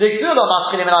smallest. The Gezulah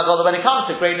Maskilim and Agodah, when it comes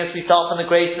to greatness, we start from the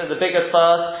greatest, the biggest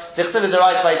first. The Chsiv is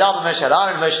right by David Moshe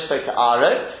Aaron, Moshe spoke to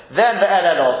Aaron. Then the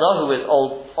Elazar, who was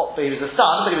old, he was a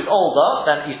son, but he was older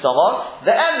than Isamar.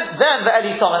 Then the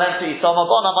Elisam, and then to Isamar,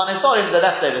 Bonam, and Isorim, the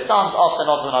leftover sons, after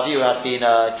Nodv and Avihu had been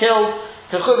killed.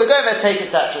 To Chubagomer, take,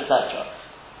 etc., etc.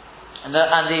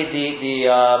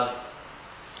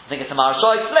 I think it's a Maharsha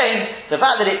explained the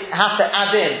fact that it has to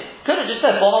add in. Could have just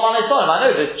said Bonam and Isamar. I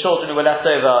know the children who were left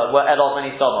over were Elaz and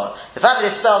Isamar. The fact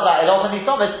that it spells out Elaz and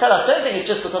Isamar, tell us, don't think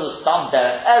it's just because of some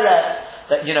derech error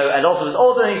that Elaz was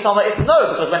older than Isamar. It's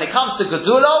no, because when it comes to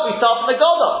Gedulah, we start from the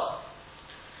Godah.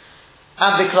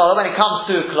 And B'Klala, when it comes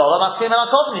to Klala, Matzim and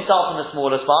Akodim, we start from the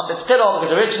smallest one. But B'Klala,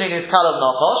 because originally in his Kalal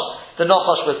Nochosh, the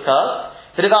Nochosh was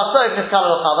cursed. The Rivasoy in his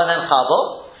Kalal Chava, and then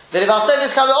Chavo. The Rivasoy in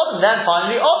his Kalal Odom, then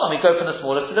finally Odom. We go from the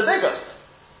smallest to the biggest.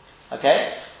 Okay?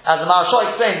 As the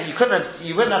Maharsha explained,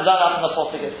 you wouldn't have done that from the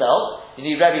Pasuk itself. You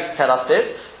need Rebbe to tell us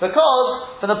this.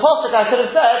 Because, from the Pasuk I could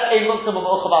have said, Ein Muktzim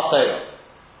U'Muchal HaTorah.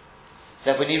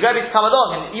 So if we need Rebbe to come along,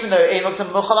 and even though Ein Muktzim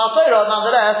U'Muchal HaTorah,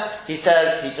 nonetheless, he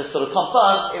says, he just sort of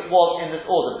confirms it was in this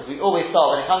order. Because we always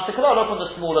start, when it comes to Kalala, from the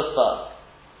smallest first.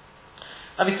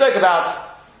 And we spoke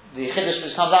about the Chiddush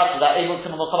which comes out of that, Ein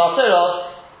Muktzim U'Muchal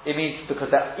HaTorah. It means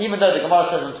because that, even though the Gemara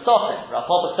says in Psachim, Rav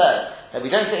Papa says that we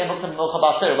don't say Imuktim Milcha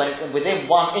Basura when it's within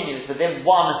one Indian, it's within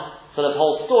one sort of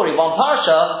whole story, one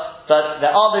parsha, but there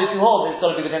are those who hold it's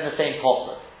got to be within the same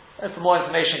pasuk. And for more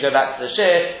information, go back to the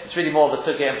Shir. It's really more of a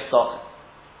Sugya and Psachim.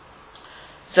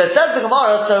 So it says the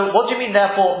Gemara. So what do you mean?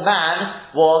 Therefore, man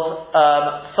was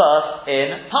first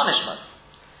in punishment.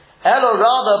 Elo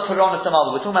rather Puronis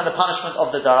Amavu. We're talking about the punishment of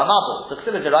the Daramabu. The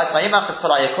Chsiv is right. And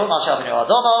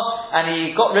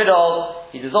he got rid of,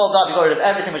 he dissolved up, he got rid of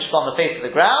everything which was on the face of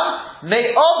the ground.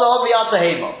 May Odo Miat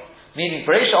Behemo. Meaning,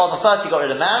 Bereisha on the first he got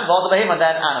rid of man, Vada Behemo, and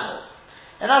then animals.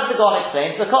 And as the God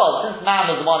explains, because since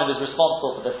man was the one who was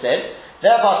responsible for the sin,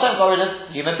 therefore Hashem got rid of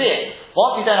human beings.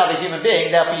 Once you don't have a human being,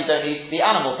 therefore you don't need the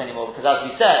animals anymore. Because as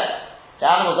we said, the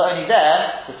animals are only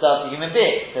there to serve the human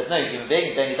being. If there's no human being,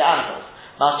 you don't need the animals.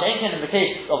 In the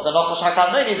case of the Nochosh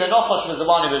HaKalmoni, the Nochosh was the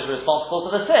one who was responsible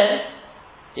for the sin,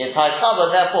 the entire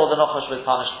Chava, therefore the Nochosh was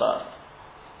punished first.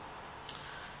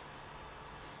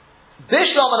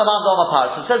 Bishlam and Aman Doma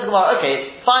Parsuf. Says the Gemara,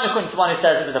 okay, fine according to one who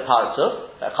says it was a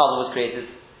Parsuf, that Chava was created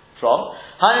from.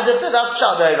 That's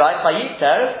very right, by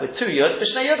Yiter, with 2 years,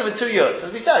 Bishnei Yodim with 2 years. As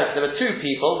we said, there were 2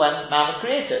 people when man was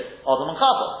created, Adam and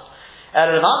Chava. And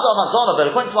but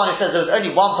according to one who says there was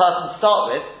only one person to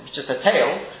start with, which is a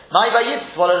tail, my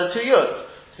bayit swallow the 2 years.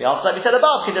 So we answer like we said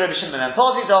above, Kid Rabbi Shimon ben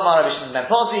Pozi, Domar Rabbi Shimon ben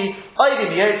Pozi,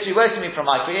 Oidim Yitzri, word to me from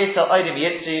my Creator, Oidim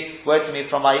Yitzri, word to me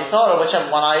from my Yitzhar, or whichever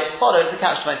one I follow, to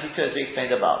catch 22 as we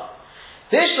explained above.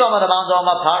 Tishlom and Amanda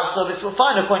Omar Partsov, it's a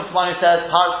final point to one who says,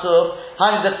 Partsov,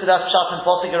 Hanim Zepsidas Pshat and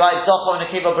Posig, right, Zochar and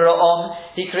Akeva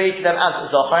Bara'om, he created them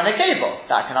as Zochar and Akeva.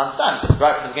 That I can understand,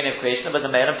 right from the beginning of creation, it was a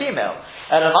male and female.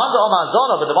 And Amanda Omar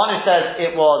Zono, but the one who says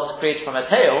it was created from a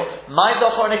tail, my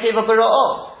Zochar and Akeva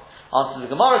Bara'om. Answer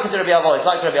the Gemara, Rabbi Avo, it's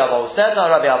like Rabbi Avo said,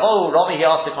 no, Rabbi Avo, Rami, he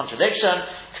asked the contradiction.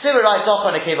 Ksiva writes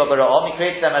Zochar and Akeva Bara'om, he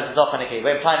created them as a Zochar and Akeva,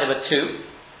 implying there were two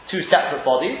separate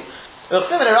bodies.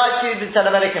 Ksiva writes to the Tzad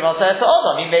Amerikim, I'll say to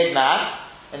Adam, he made man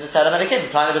in the Tzad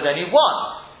Amerikim, implying there was only one.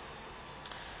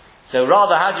 So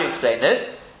rather, how do you explain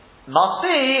this? Must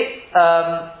be,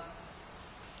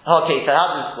 okay, so how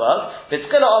does this work?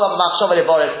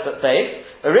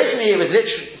 Originally it was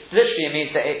literally it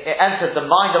means that it entered the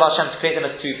mind of Hashem to create them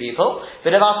as two people.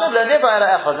 But if Hashem in the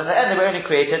end they were only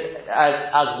created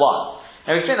as one.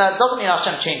 Now we think that doesn't mean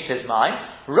Hashem changed his mind.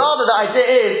 Rather the idea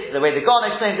is, the way the Gaon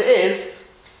explains it is,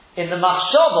 in the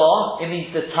machshava, it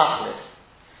means the tachlis.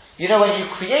 You know, when you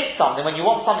create something, when you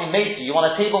want something made for you, you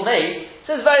want a table made,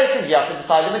 so there's various things. You have to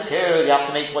decide the material, you have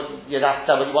to make you have to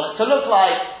tell what you want it to look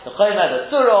like, the chomer,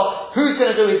 the surah, who's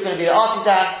going to do, who's going to be the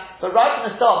artisan. But right from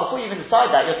the start, before you even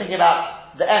decide that, you're thinking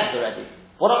about the end already.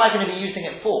 What am I going to be using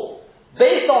it for?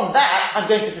 Based on that, I'm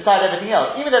going to decide everything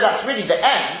else. Even though that's really the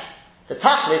end, the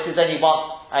tachlis is only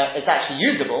one, it's actually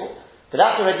usable, but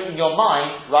that's already in your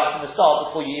mind right from the start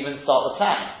before you even start the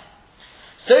planning.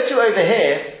 So too over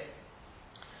here,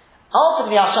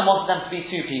 ultimately Hashem wanted them to be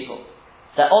two people.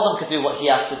 That Adam could do what he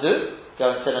has to do,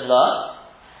 go and sit and learn,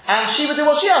 and she would do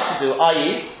what she has to do,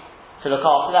 i.e., to look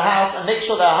after the house and make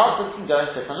sure that her husband can go and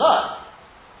sit and learn.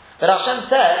 But Hashem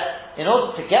said, in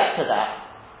order to get to that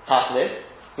tachlis,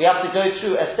 we have to go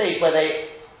through a stage where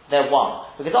they're one.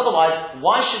 Because otherwise,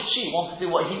 why should she want to do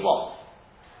what he wants?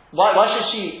 Why should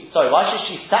she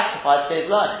sacrifice for his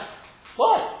learning?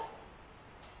 Why?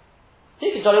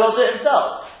 He can jolly well do it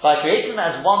himself. By creating them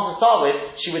as one to start with,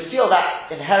 she would feel that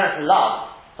inherent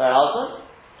love for her husband,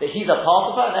 that he's a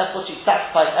part of her, and therefore she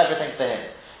sacrificed everything for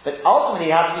him. But ultimately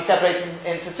it has to be separated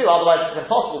into two, otherwise it's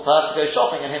impossible for her to go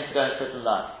shopping and him to go and sit and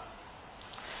learn.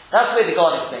 That's the way the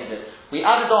God explained it. We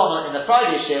added on in the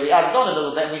Friday year, we added on a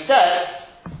little bit, and we said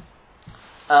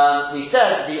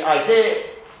the idea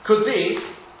could be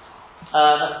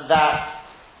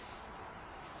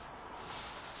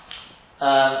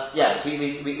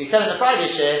we said in the Friday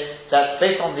year that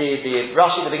based on the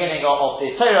Rashi at the beginning of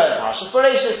the Torah and Parashas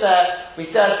Bereshis there,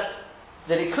 we said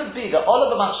that it could be that all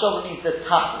of the machshava means the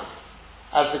tachlis,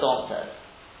 as the Gaon says.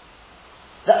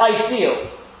 The ideal.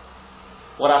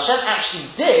 What Hashem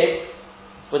actually did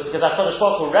was because HaKadosh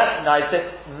Baruch Hu recognized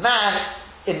that man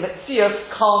in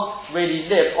Metzius can't really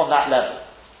live on that level.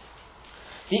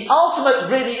 The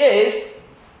ultimate really is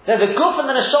that the guf and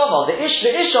the neshama, the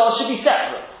isha should be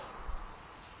separate.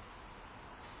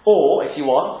 Or, if you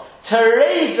want, to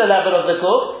raise the level of the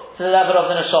guf to the level of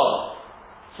the neshama.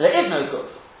 So there is no guf.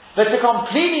 But to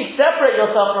completely separate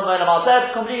yourself from Olam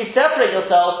Hazeh, to completely separate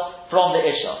yourself from the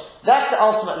Isha. That's the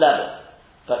ultimate level.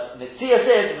 But Metzius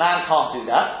is, man can't do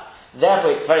that.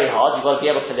 Therefore it's very hard. You've got to be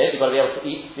able to live, you've got to be able to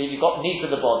eat, sleep, you've got needs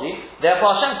of the body.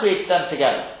 Therefore Hashem creates them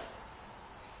together.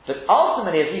 But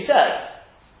ultimately, as we said,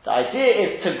 the idea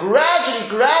is to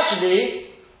gradually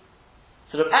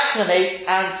sort of acclimate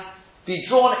and be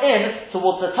drawn in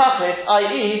towards the tachlis,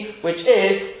 i.e., which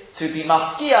is to be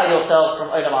mafkia yourself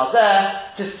from Olam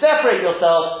Hazeh, to separate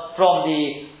yourself from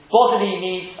the bodily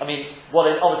needs, what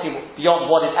is obviously beyond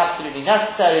what is absolutely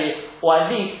necessary, or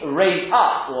at least raise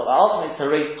up, or ultimately to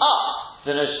raise up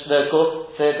the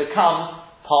guf to become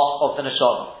part of the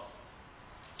neshama.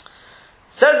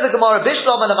 Says the Gemara,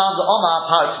 Bishlam and Amanda Omar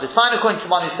Parts. It's fine according to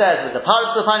one who says that the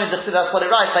parts of the fine that's what it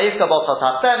writes, that he closed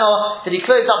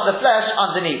up the flesh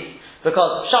underneath.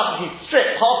 Because Pshat, he's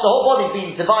stripped, half the whole body's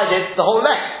been divided the whole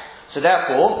length. So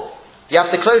therefore, you have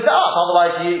to close it up,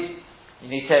 otherwise you have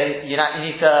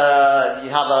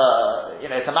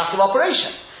it's a massive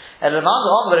operation. And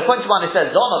but according to one who says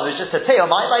Zonov is just a tail,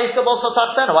 why do you have to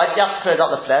close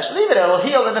up the flesh? Leave it will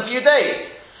heal in a few days.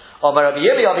 Or and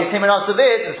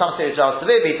some say it's Rav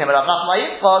David, no, but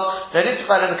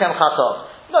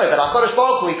HaKadosh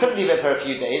Baruch Hu, he couldn't leave it for a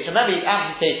few days. Remember, he's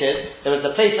amputated, there was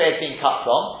the place where it's being cut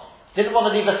from. Didn't want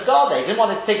to leave a scar there. He didn't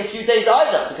want it to take a few days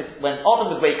either, because when Adam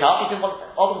would wake up, he didn't want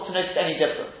Adam to notice any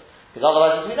difference. Because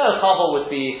otherwise, as we know, Chava would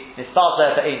be Nistar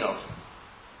there for Einov.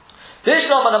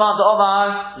 Bishlam and Amanda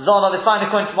Omar, Zonov is fine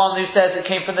according to one who says it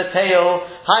came from the tail.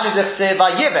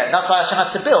 That's why Hashem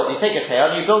has to build. You take a tail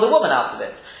and you build a woman out of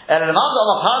it. And in the Manda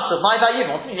Omar Parsa, my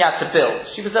Vayim, what do you mean you had to build?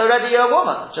 She was already a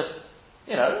woman, just,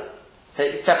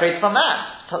 separated from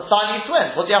man. Siamese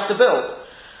twins, what do you have to build?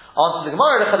 On to the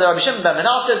Gemara, the Rabbi Shimon ben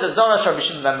Menashe, the Zorash Rabbi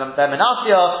Shimon ben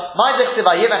Menashe, my Dichtiv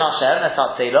Vayiven Hashem, that's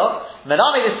not Selah.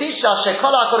 Menami the Sisha,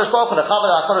 Shekola HaKadosh Baruch Hu, the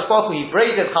Chabal HaKadosh Baruch Hu, he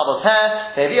braided Chabal's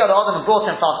hair, they via the Adam and brought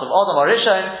in front of Adam or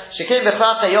Rishon, Shekim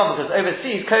Bechrat Hayom, because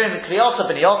overseas, Kohen Kliyasa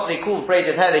B'niyot, they call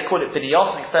braided hair, they call it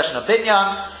B'niyot, an expression of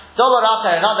Binyan. Dollar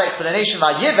Racha, another explanation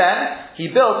by Yiven, he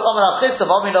built Omer Avchista,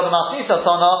 V'Omer Lo B'Masnisa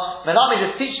Tana, Menami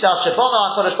the Sisha,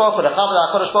 Shebona HaKadosh Baruch Hu, the Chabal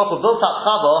HaKadosh Baruch Hu, built up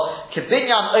Chabal,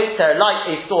 Kibinyan Oiter, like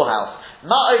a storehouse.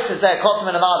 Ma'ot is there, Kotzim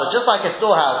and Amada, just like a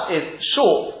storehouse is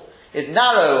short, is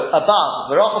narrow above,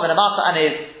 V'Rochim and Amata, and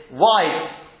is wide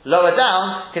lower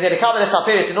down, in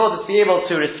order to be able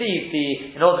to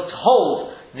receive in order to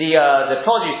hold the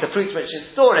produce, the fruits which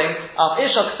it's storing,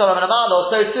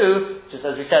 so too, just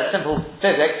as we said, simple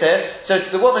physics here, so to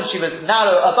the woman she was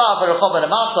narrow above V'Rochim and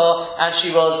Amata, and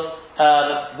she was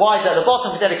wide at the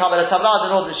bottom, in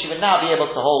order that she would now be able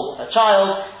to hold a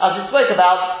child, as we spoke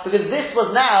about, because this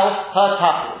was now her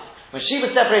tachlis. When she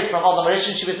was separated from Adam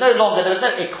Rishon, she was no longer, there was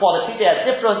no equality, they had a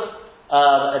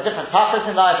different tachlis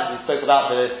in life, as we spoke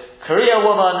about the Korea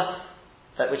woman,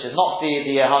 which is not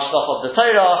the hashloch of the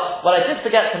Torah. What I did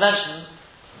forget to mention,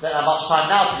 don't have much time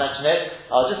now to mention it,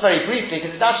 just very briefly,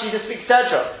 because it's actually just speaks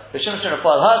Tedra. The Shimon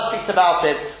Raphael Hurst speaks about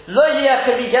it. Lo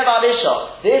yecheli gev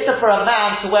alisha. There is for a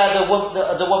man to wear the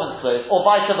woman's clothes, or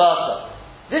vice versa.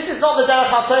 This is not the derech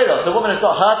HaTorah. The woman has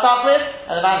got her tachlis,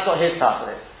 and the man's got his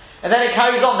tachlis. And then it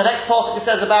carries on. The next part it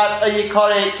says about ki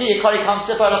yikari kam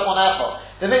sipa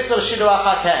lechonecha. The mitzvah of shiluach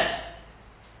haken.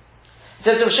 It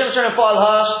says the Shimon Raphael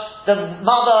Hurst, the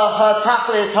mother, her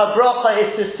tachlis, her bracha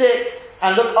is to sit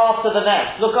and look after the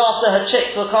nest, look after her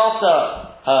chicks, look after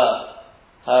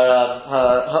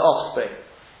her offspring.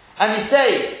 And you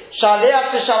say,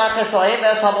 Shaliach Tishalach Esoim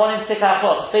Es Habonim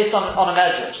Tikachot, based on a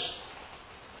medrash.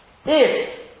 If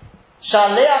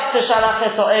Shaliach Tishalach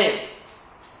Esoim,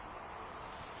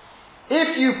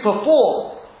 if you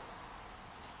perform,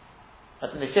 as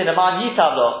they say in the Man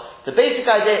Yitavlo, the basic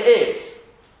idea is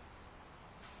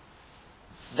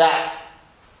that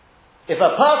if the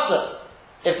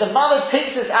mother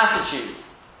takes this attitude,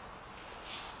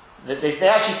 they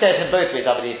actually say it in both ways,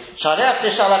 I believe.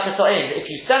 If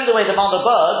you send away the mother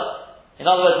bird, in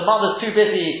other words, the mother's too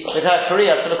busy with her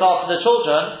career to look after the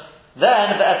children,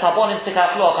 then I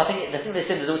think they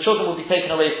say that the children will be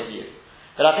taken away from you.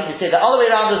 But I think they say the other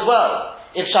way around as well.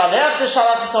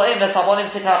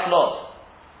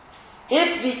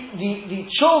 If the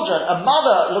children, a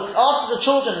mother looks after the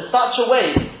children in such a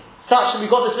way, such that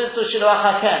we got this mitzvah shiluach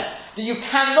haken, that you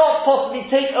cannot possibly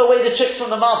take away the chicks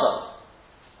from the mother.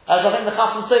 As I think the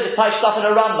Chasam Sofer types stuff in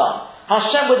a Rambam.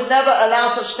 Hashem would never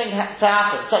allow such thing to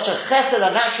happen. Such a chesed,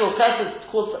 a natural chesed,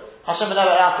 Hashem would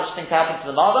never allow such thing to happen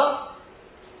to the mother.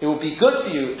 It will be good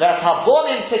for you. That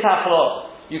habonim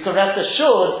tikachlo. You can rest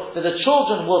assured that the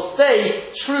children will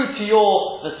stay true to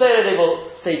your Nesorah. They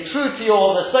will stay true to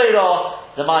your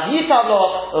Nesorah. The man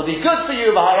yitavlo, it will be good for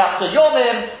you. V'harachta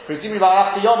yomim. Presumably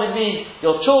v'harachta yomim means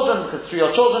your children, because through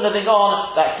your children living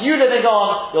on, that's you living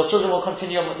on, your children will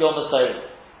continue your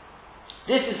Nesorah.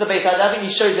 This is the basic idea. I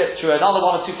think he shows it through another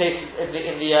one or two places in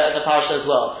the parasha as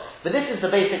well. But this is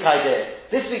the basic idea.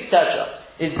 This week's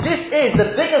Tetra is the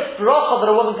biggest bracha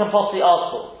that a woman can possibly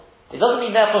ask for. It doesn't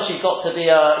mean therefore she's got to be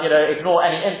ignore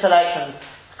any intellect and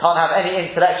can't have any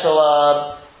intellectual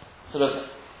sort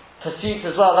of pursuits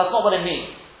as well. That's not what it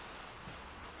means.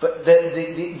 But the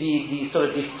sort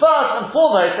of the first and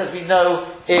foremost, as we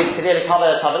know, is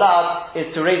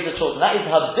to raise the children. That is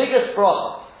her biggest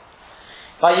bracha.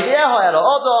 By Yivieho Elo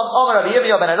Odom, Omer Rabbi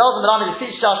Yirmiyah ben Elazar, Melami the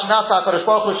Sishah Shnasa HaKadosh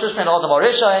Baruch Hu Shushman Odom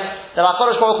Orishain. Then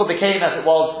HaKadosh Baruch Hu became, as it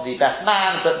was, the best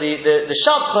man, but the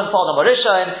Shabchon for Odom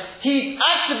Orishain. He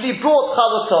actively brought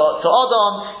Chavos to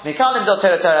Odom. Mikalim do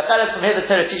Terech Eretz. From here the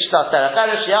Terech teaches us Terech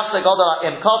Eretz. Shiachta Godol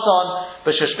Im Koton.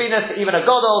 But Shushbinas, even a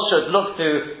Godol should look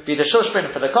to be the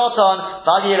Shushbin for the Koton.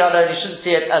 V'al Yirah, you shouldn't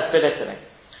see it as belittling.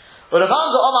 But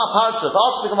Ravanza Omar Parshuf,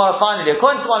 asked the Gemara finally,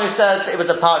 according to one who says it was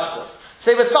a Parshuf. So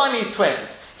they were Siamese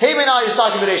twins.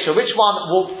 Which one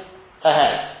walked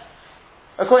ahead?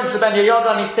 According to Ben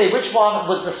Yehoyada, he say which one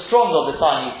was the stronger of the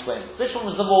Siamese twins? Which one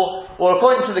was the more, or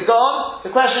according to the Gaon,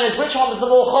 the question is which one was the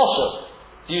more choshev?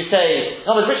 Do you say,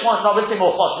 no, but which one? No, we say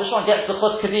more choshev. Which one gets the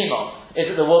chut kadima?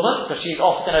 Is it the woman because she's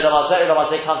off in a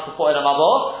ramazeh comes before in a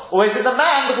mavor, or is it the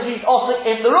man because he's off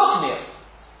in the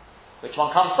rukniyah? Which one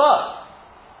comes first?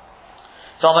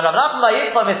 So it's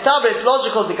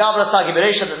logical the Gavra Sagi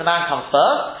Bereisha that the man comes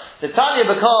first. The Tanya,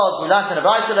 because we learned in the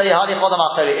Brayta, a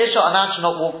man should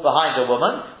not walk behind a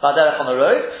woman, on the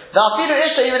road.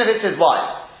 Even if it's his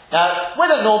wife. Now, with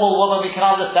a normal woman, we can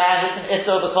understand it's an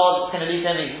issur because it's going to lead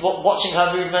him, he's watching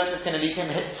her movements, it's going to lead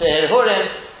him to Hirhurim,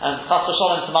 and chas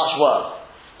v'sholom to much worse.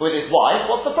 With his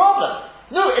wife, what's the problem?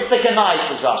 No, it's a ganai,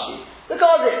 says Rashi.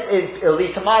 Because it'll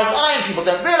lead to Maris Ayin, people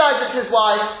don't realize it's his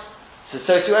wife. So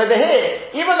to over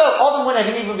here, even though Odom wouldn't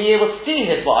even be able to see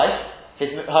his wife,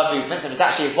 her movements, and it's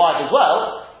actually his wife as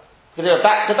well, because they were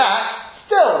back to back,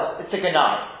 still, it's a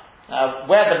ganai.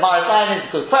 Where the Maris Ayin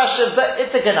is a good question, but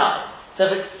it's a ganai. So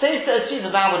if it's safe to assume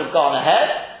the man would have gone ahead,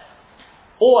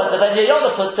 or as the Ben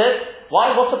Yehoyada puts it,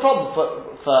 what's the problem?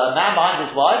 For a man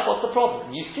behind his wife, what's the problem?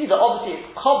 You see that obviously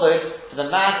it's covered for the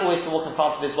man always to walk in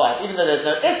front of his wife. Even though there's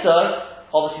no issur,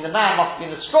 obviously the man must have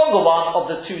been the stronger one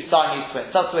of the two Siamese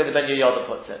twins. That's the way the Ben Yehoyada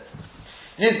puts it.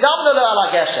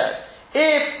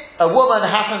 If a woman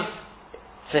happens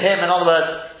to him, in other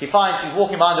words, he finds he's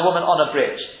walking behind a woman on a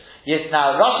bridge. Yes,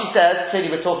 now Rashi says,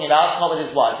 clearly we're talking about not with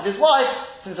his wife. With his wife,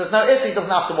 since there's no issur, he doesn't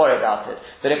have to worry about it.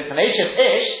 But if it's an Eshev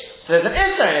Ish, so there's an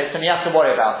issur in it, then he has to worry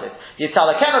about it.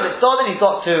 Yitzalakena b'tzodim, he's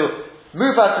got to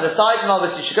move her to the side. In other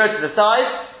words, you should go to the side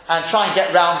and try and get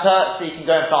round her so you can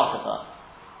go in front of her.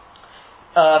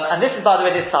 And this is, by the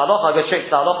way, this halacha. I'll go straight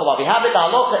to the halacha. What we have it, the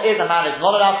halacha is a man is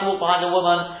not allowed to walk behind a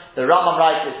woman. The Rambam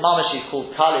writes this mamash is called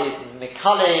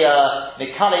Mikale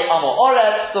Amo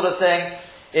Oret sort of thing.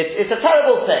 It's a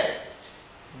terrible thing.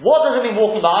 What does it mean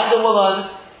walking behind a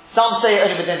woman? Some say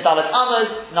only within Daled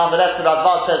Amos. Nonetheless, the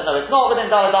Radbaz says no, it's not within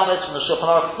Daled Amos. From the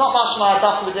Shulchan Aruch, it's not mashma,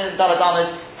 it's within Daled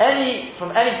Amos.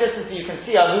 From any distance you can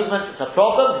see her movement, it's a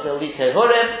problem because it'll lead to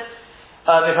Hirhurim.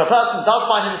 If a person does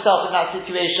find himself in that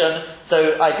situation,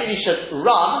 so ideally should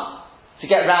run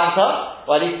to get round her,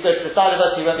 or at least go to the side of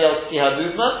her so you won't be able to see her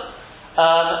movement.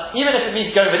 Even if it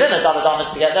means going within a Daled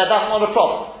Amos to get there, that's not a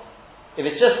problem. If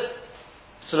it's just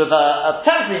sort of a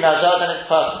temporary measure, then it's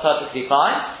perfectly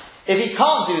fine. If he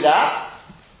can't do that,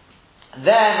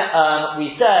 then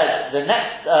we said the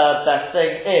next best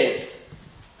thing is,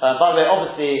 by the way,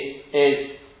 obviously,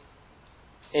 is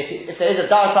if there is a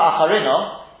Darata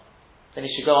Acharino, then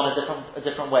he should go on a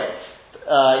different way.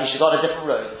 He should go on a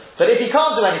different road. But if he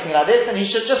can't do anything like this, then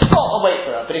he should just stop and wait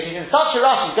for her. But if he's in such a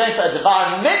rush, he's going for a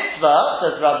Devar mitzvah,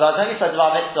 says Rabbah, only for a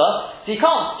Devar mitzvah, so he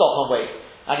can't stop and wait.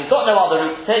 And he's got no other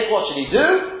route to take, what should he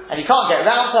do? And he can't get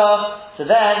round her, so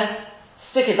then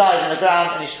stick his eyes in the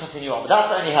ground and he should continue on. But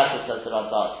that's the only heta, says the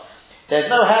Rabbah.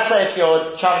 There's no heta if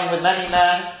you're travelling with many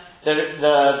men.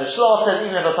 The Shloh says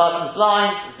even if a person's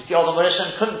blind, if the Odom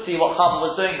Rishon couldn't see what Chava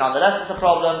was doing, nonetheless it's a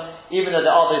problem. Even though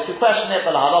there are those who question it,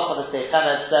 but the halacha, the Seif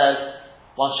Hemed says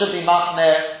one should be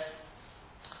machmir.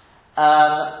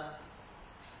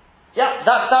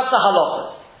 That's the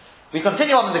halacha. We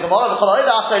continue on in the Gemara.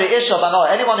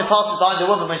 Anyone who passes behind a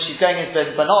woman when she's going into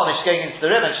the banana, when she's going into the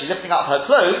river and she's lifting up her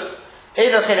clothes, he's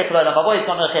not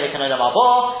no chelik and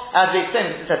as we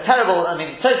explained, it's a terrible,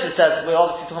 Tosfos says, we're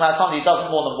obviously talking about somebody who does it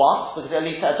more than once, because it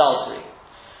leads to adultery.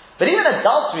 But even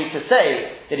adultery, to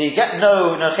say that you get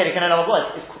no chelik and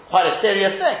is quite a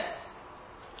serious thing.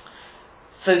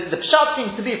 So the pshat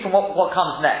seems to be from what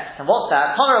comes next. And what's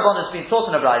that? Tana Rabban has been taught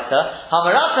in a Braita.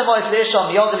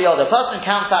 The person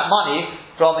counts that money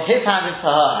from his hand into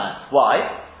her hand.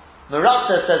 Why?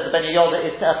 Merata, says the Ben Yehoyada,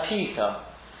 is to appease her.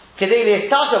 Because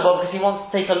he wants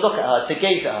to take a look at her, to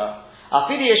gaze at her.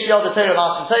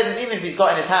 Even if he's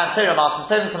got in his hand Torah Masim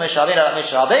Tovim from Moshe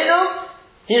Rabbeinu,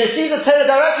 he receives the Torah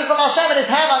directly from Hashem in his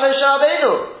hand like Moshe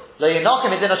Rabbeinu. He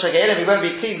won't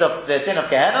be cleaned of the din of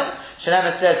Gehenna.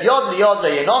 Shneimah says, Yod liyod lo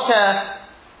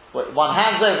yinoker, one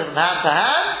hands over from hand to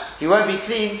hand, he won't be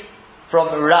cleaned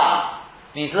from Ra.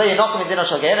 Means lo yinoker midin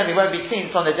of Gehenna, he won't be cleaned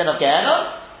from the din of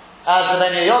Gehenna. As the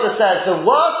Ben Yehoyada says, the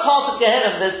worst part of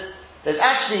Gehenna, there's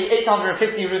actually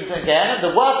 850 rooms in Gehenna,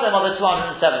 the worst of them are the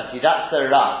 270, that's the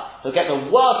Ra. He'll get the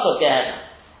worst of Gehenna.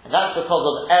 And that's because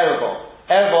of Erebor.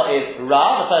 Erebor is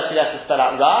Ra, the first two letters spell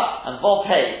out Ra, and Vov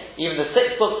Hey. Even the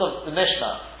 6 books of the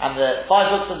Mishnah and the 5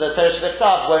 books of the Torah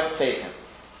Shebektav won't save him.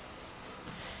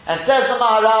 And says the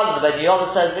Maharal, and the Ben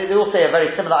Yehoyada says, they all say a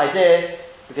very similar idea,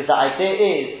 because the idea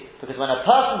is, because when a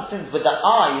person sins with the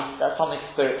eyes, that's something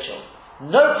spiritual.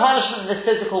 No punishment in this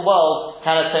physical world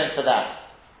can atone for that.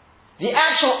 The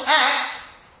actual act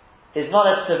is not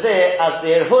as severe as the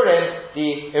Hirhurim,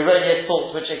 the erroneous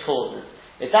thoughts which it causes.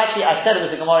 It's actually, I said it was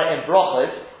a Gemara in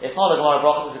Brochot. It's not a Gemara in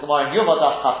Brochot, it's a Gemara in Yuma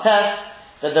Daf Chates,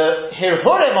 that the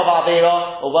Hirhurim of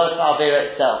Avera are worse than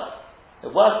Avera itself. The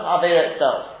worse than Avera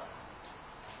itself.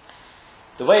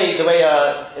 The way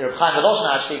Reb Chaim Volozhin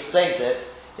actually explains it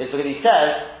is because he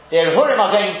says the Hirhurim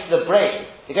are going into the brain.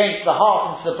 They're going to the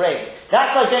heart, into the brain.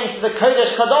 That's like going to the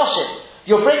Kodesh Kadoshim.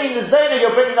 You're bringing the Zona,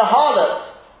 you're bringing the harlot,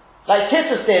 like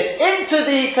Titus did, into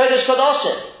the Kodesh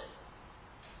Kadoshim.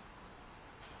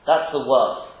 That's the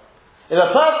worst. If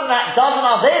a person that does an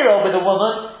Aveiro with a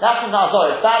woman, that's in the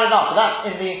Azor. It's bad enough.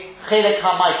 That's in the Chelek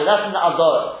HaMaita. That's in the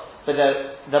Azor. But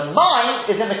the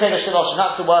mind is in the Kodesh Kadoshim.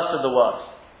 That's the worst of the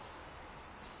worst.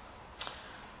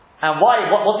 And why?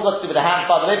 What's it got to do with the hands,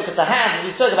 by the way? Because the hands, as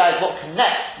we spoke about, is what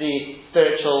connects the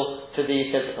spiritual to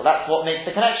the physical. That's what makes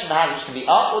the connection. The hands, which can be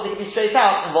up or they can be straight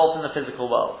out, involved in the physical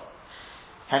world.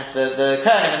 Hence the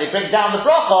Kohanim, when they bring down the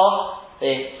bracha,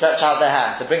 they stretch out their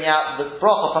hands. They bring out the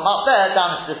bracha from up there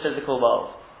down into the physical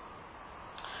world.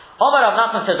 Omar Rav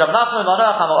Nachman says, Rav Nachman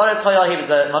Monach HaMa'oret Choya, he was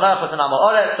a Monach was an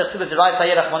HaMa'oret, Tzechtu B'Zirayt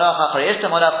HaYerach Monach HaCharei Ishta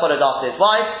Monach followed after his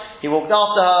wife, he walked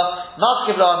after her,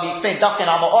 Maskiv Lo, and we explained Dafkin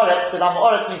HaMa'oret, because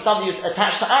HaMa'oret means somebody who's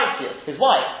attached to Artzius, his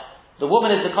wife. The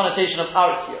woman is the connotation of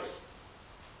Artzius.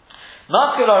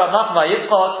 Maskiv Lo Rav Nachman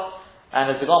HaYitzchot, and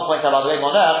as the Gemara points out, by the way,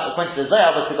 Monach, according to the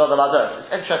Zohar, was the God of Lados.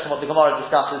 It's interesting what the Gemara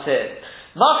discusses here.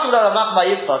 Maskiv Lo Rav Nachman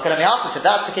HaYitzchot, can I ask if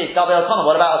that's the case, Gabi Elkanah,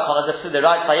 what about Elkanah? The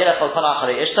right Vayelech Elkanah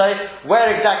Acharei Ishtoi,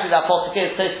 where exactly that pasuk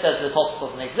is? Tosfos says the pasuk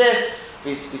doesn't exist.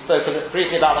 We spoke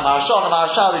briefly about the Maharshal, we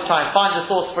try and find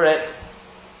the source for it.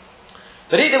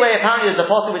 But either way, apparently there's a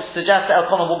pasuk which suggests that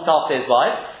Elkanah walked after his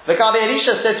wife. The Gabi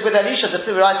Elisha says with Elisha, the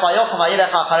right Vayochem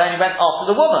Vayelech Acharei, and he went after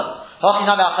the woman. You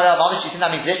think that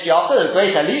means literally after the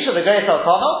great Elisha, the great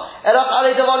Elkanah?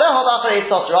 Rather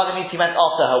means he went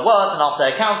after her words and after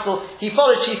her counsel. He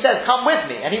followed, she said, come with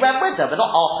me. And he went with her, but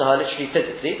not after her literally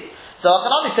physically. So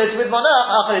Elkanah says with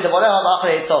Monach,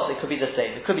 it could be the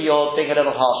same. It could be you're being a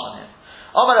little harsh on him.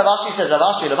 Omar Rav Ashi says, Rav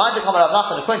Ashi, remind the Rav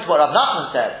Nachman, according to what Rav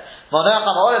Nachman says, Monach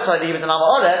HaMa'oret, so he was an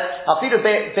HaMa'oret, Afidu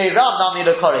Beirav Nami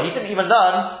Lokore. He didn't even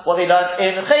learn what they learned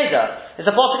in Cheder. It's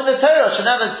a pasuk in the Torah.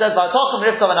 Sheneman says, "Vaytokum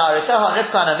Rivka v'Na'areseha, and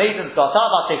Rivka and her maidens got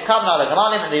up, V'tekavna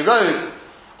leGamalim, and they rode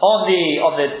on the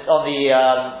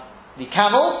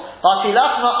camels.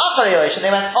 V'tilachna acharei Oish, and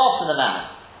they went after the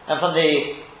man." And from the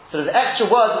sort of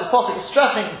extra words of this pasuk, is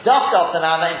stressing dafka of the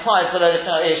man, that implies V'lo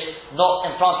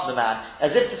not in front of the man,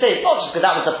 as if to say, it's not just because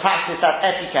that was a practice, that's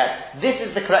etiquette. This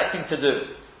is the correct thing to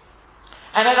do.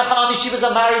 And then Achanami, she was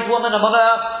a married woman, a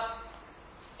Monach.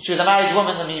 She was a married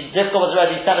woman. I mean, Rivka was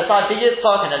already set aside for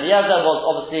Yitzchak, and Eliezer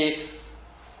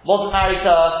wasn't married to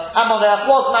her. And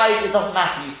Monach was married. It doesn't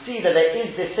matter. You see that there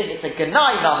is this thing. It's a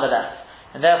Genai nonetheless,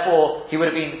 and therefore he would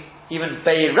have been even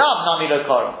Beirav Nami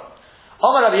Lokar.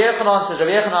 Omar Rabbi Yochanan says,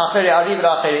 Rabbi Yochanan Acheri Ari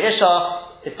V'Acheri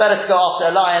Isha. It's better to go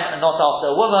after a lion and not after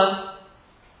a woman.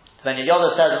 Then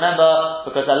Yoda says, remember,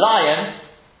 because a lion,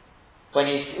 when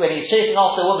he's chasing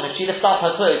after a woman, if she lifts up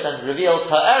her clothes and reveals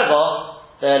her erva,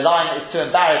 the lion is too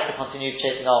embarrassed to continue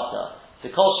chasing after her. So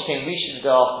Kol Shekain, we shouldn't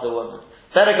go after the woman.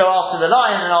 Better go after the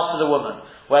lion than after the woman.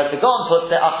 Whereas the Gon puts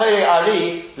it, Acheri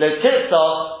Ari, Lo Tirtzah,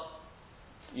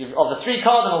 of the three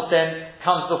cardinal sins,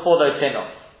 comes before Lo Tinos.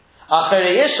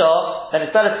 Acheri Isha, then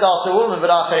it's better to go after a woman,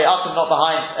 but Acheri Akum not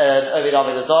behind Ovid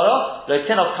Avodah Zarah. Lo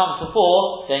Tinos comes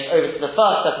before, going over to the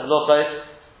first set of Luchos,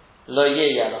 Lo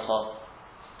Yeh Yelachah.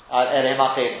 And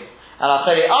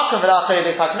Acheri Akum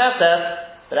v'Acheri B'Chak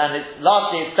Nefesh, but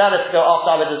lastly it's better to go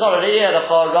after Avodah Zarah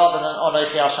rather than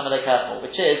Onochi Hashem Elokecha,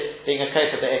 which is being a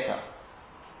kofa be'ikah,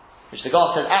 which the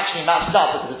God says actually matches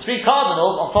up, because the three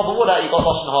cardinals on top of all that you've got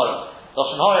Lashon Hara.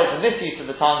 Lashon Hara is a misuse of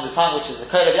the tongue which is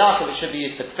the Kol of Yaakov, which should be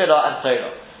used for Tefillah and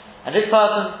Torah. And this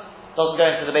person doesn't go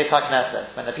into the Beit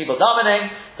HaKnesset when the people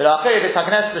davening, but Acheri Beit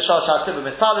HaKnesset the Shal Shal Tzibur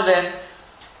Mitzaladim.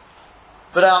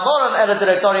 But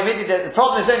the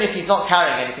problem is only if he's not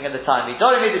carrying anything at the time. If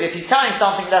he's carrying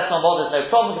something less than one, there's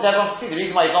no problem, because everyone can see the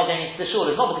reason why he's not going into the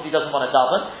shul is not because he doesn't want to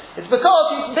daven, it's because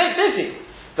he's busy.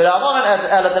 But it's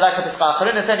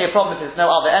only a problem if there's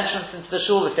no other entrance into the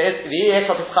shul. If there's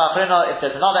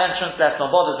another entrance less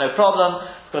than one, there's no problem,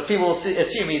 because people will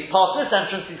assume he's past this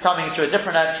entrance, he's coming through a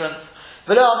different entrance.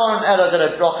 And the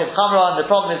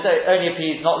problem is only if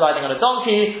he's not riding on a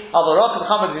donkey. If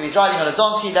he's riding on a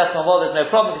donkey, that's not well, there's no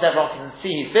problem because everyone can see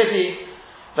he's busy.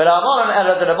 But the problem is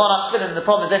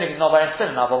only if he's not wearing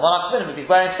tefillin. If he's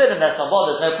wearing tefillin, that's not well,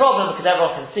 there's no problem because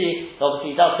everyone can see. Obviously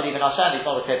he does believe in Hashem, he's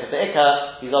not a kofa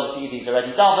be'ikah, he's obviously either he's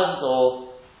already davened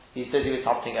or he's busy with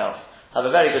something else. Have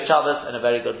a very good Shabbos and a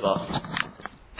very good Vah.